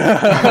 Roxy. Go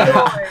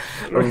ahead.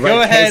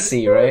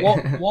 Right?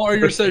 What are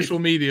your social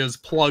medias?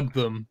 Plug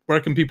them. Where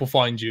can people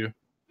find you?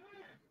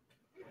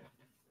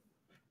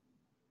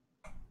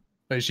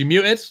 Wait, is she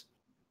muted?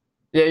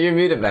 Yeah, you're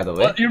muted, by the way.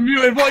 What? You're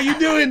muted. What are you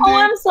doing, dude? Oh,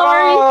 I'm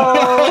sorry.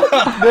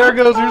 Oh, there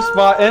goes your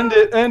spot. End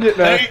it, man.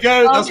 There you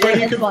go. That's where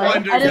you can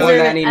find her.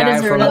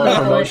 $4.99 for more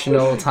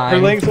promotional time.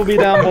 Her links will be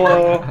down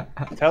below.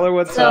 Tell her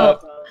what's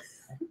up.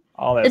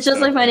 All that it's just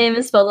like my name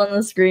is spelled on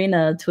the screen,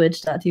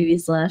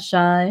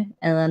 twitch.tv/shy,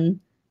 and then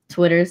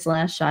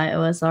Twitter/shy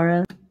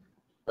OSRS.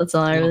 That's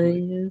all I really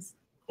use.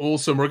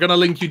 Awesome. We're going to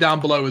link you down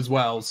below as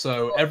well.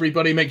 So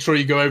everybody make sure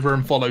you go over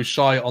and follow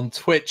Chey on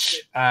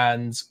Twitch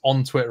and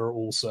on Twitter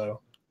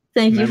also.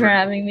 Thank you for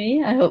having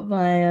me. I hope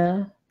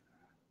my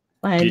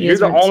ideas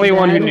You're the only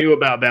one who knew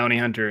about Bounty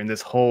Hunter in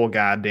this whole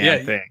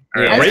goddamn thing.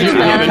 I didn't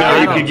even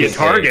know you could get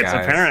targets,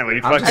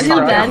 apparently. I feel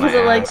bad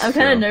because I'm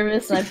kind of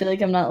nervous and I feel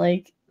like I'm not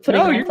like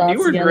putting my thoughts you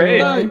were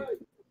together. Great.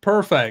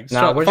 Perfect.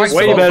 No, we're just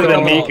way better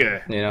than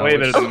Mika. Way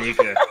better than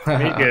Mika.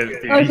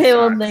 Okay,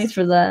 well, thanks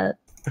for that.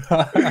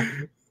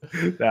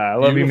 I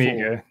love you,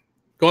 Mika.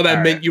 Go on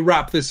then, Mint. You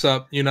wrap this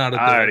up. You know how to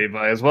do Alrighty,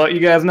 boys. Well, you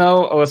guys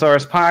know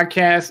OSRS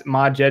Podcast,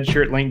 Mod Jed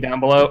shirt link down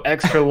below,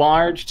 extra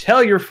large.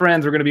 Tell your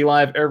friends we're going to be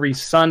live every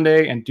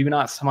Sunday, and do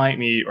not smite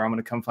me, or I'm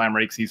going to come find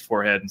Rakesey's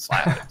forehead and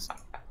slap it.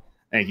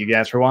 Thank you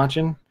guys for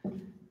watching.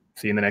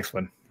 See you in the next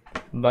one.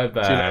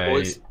 Bye-bye. See you later,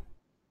 boys.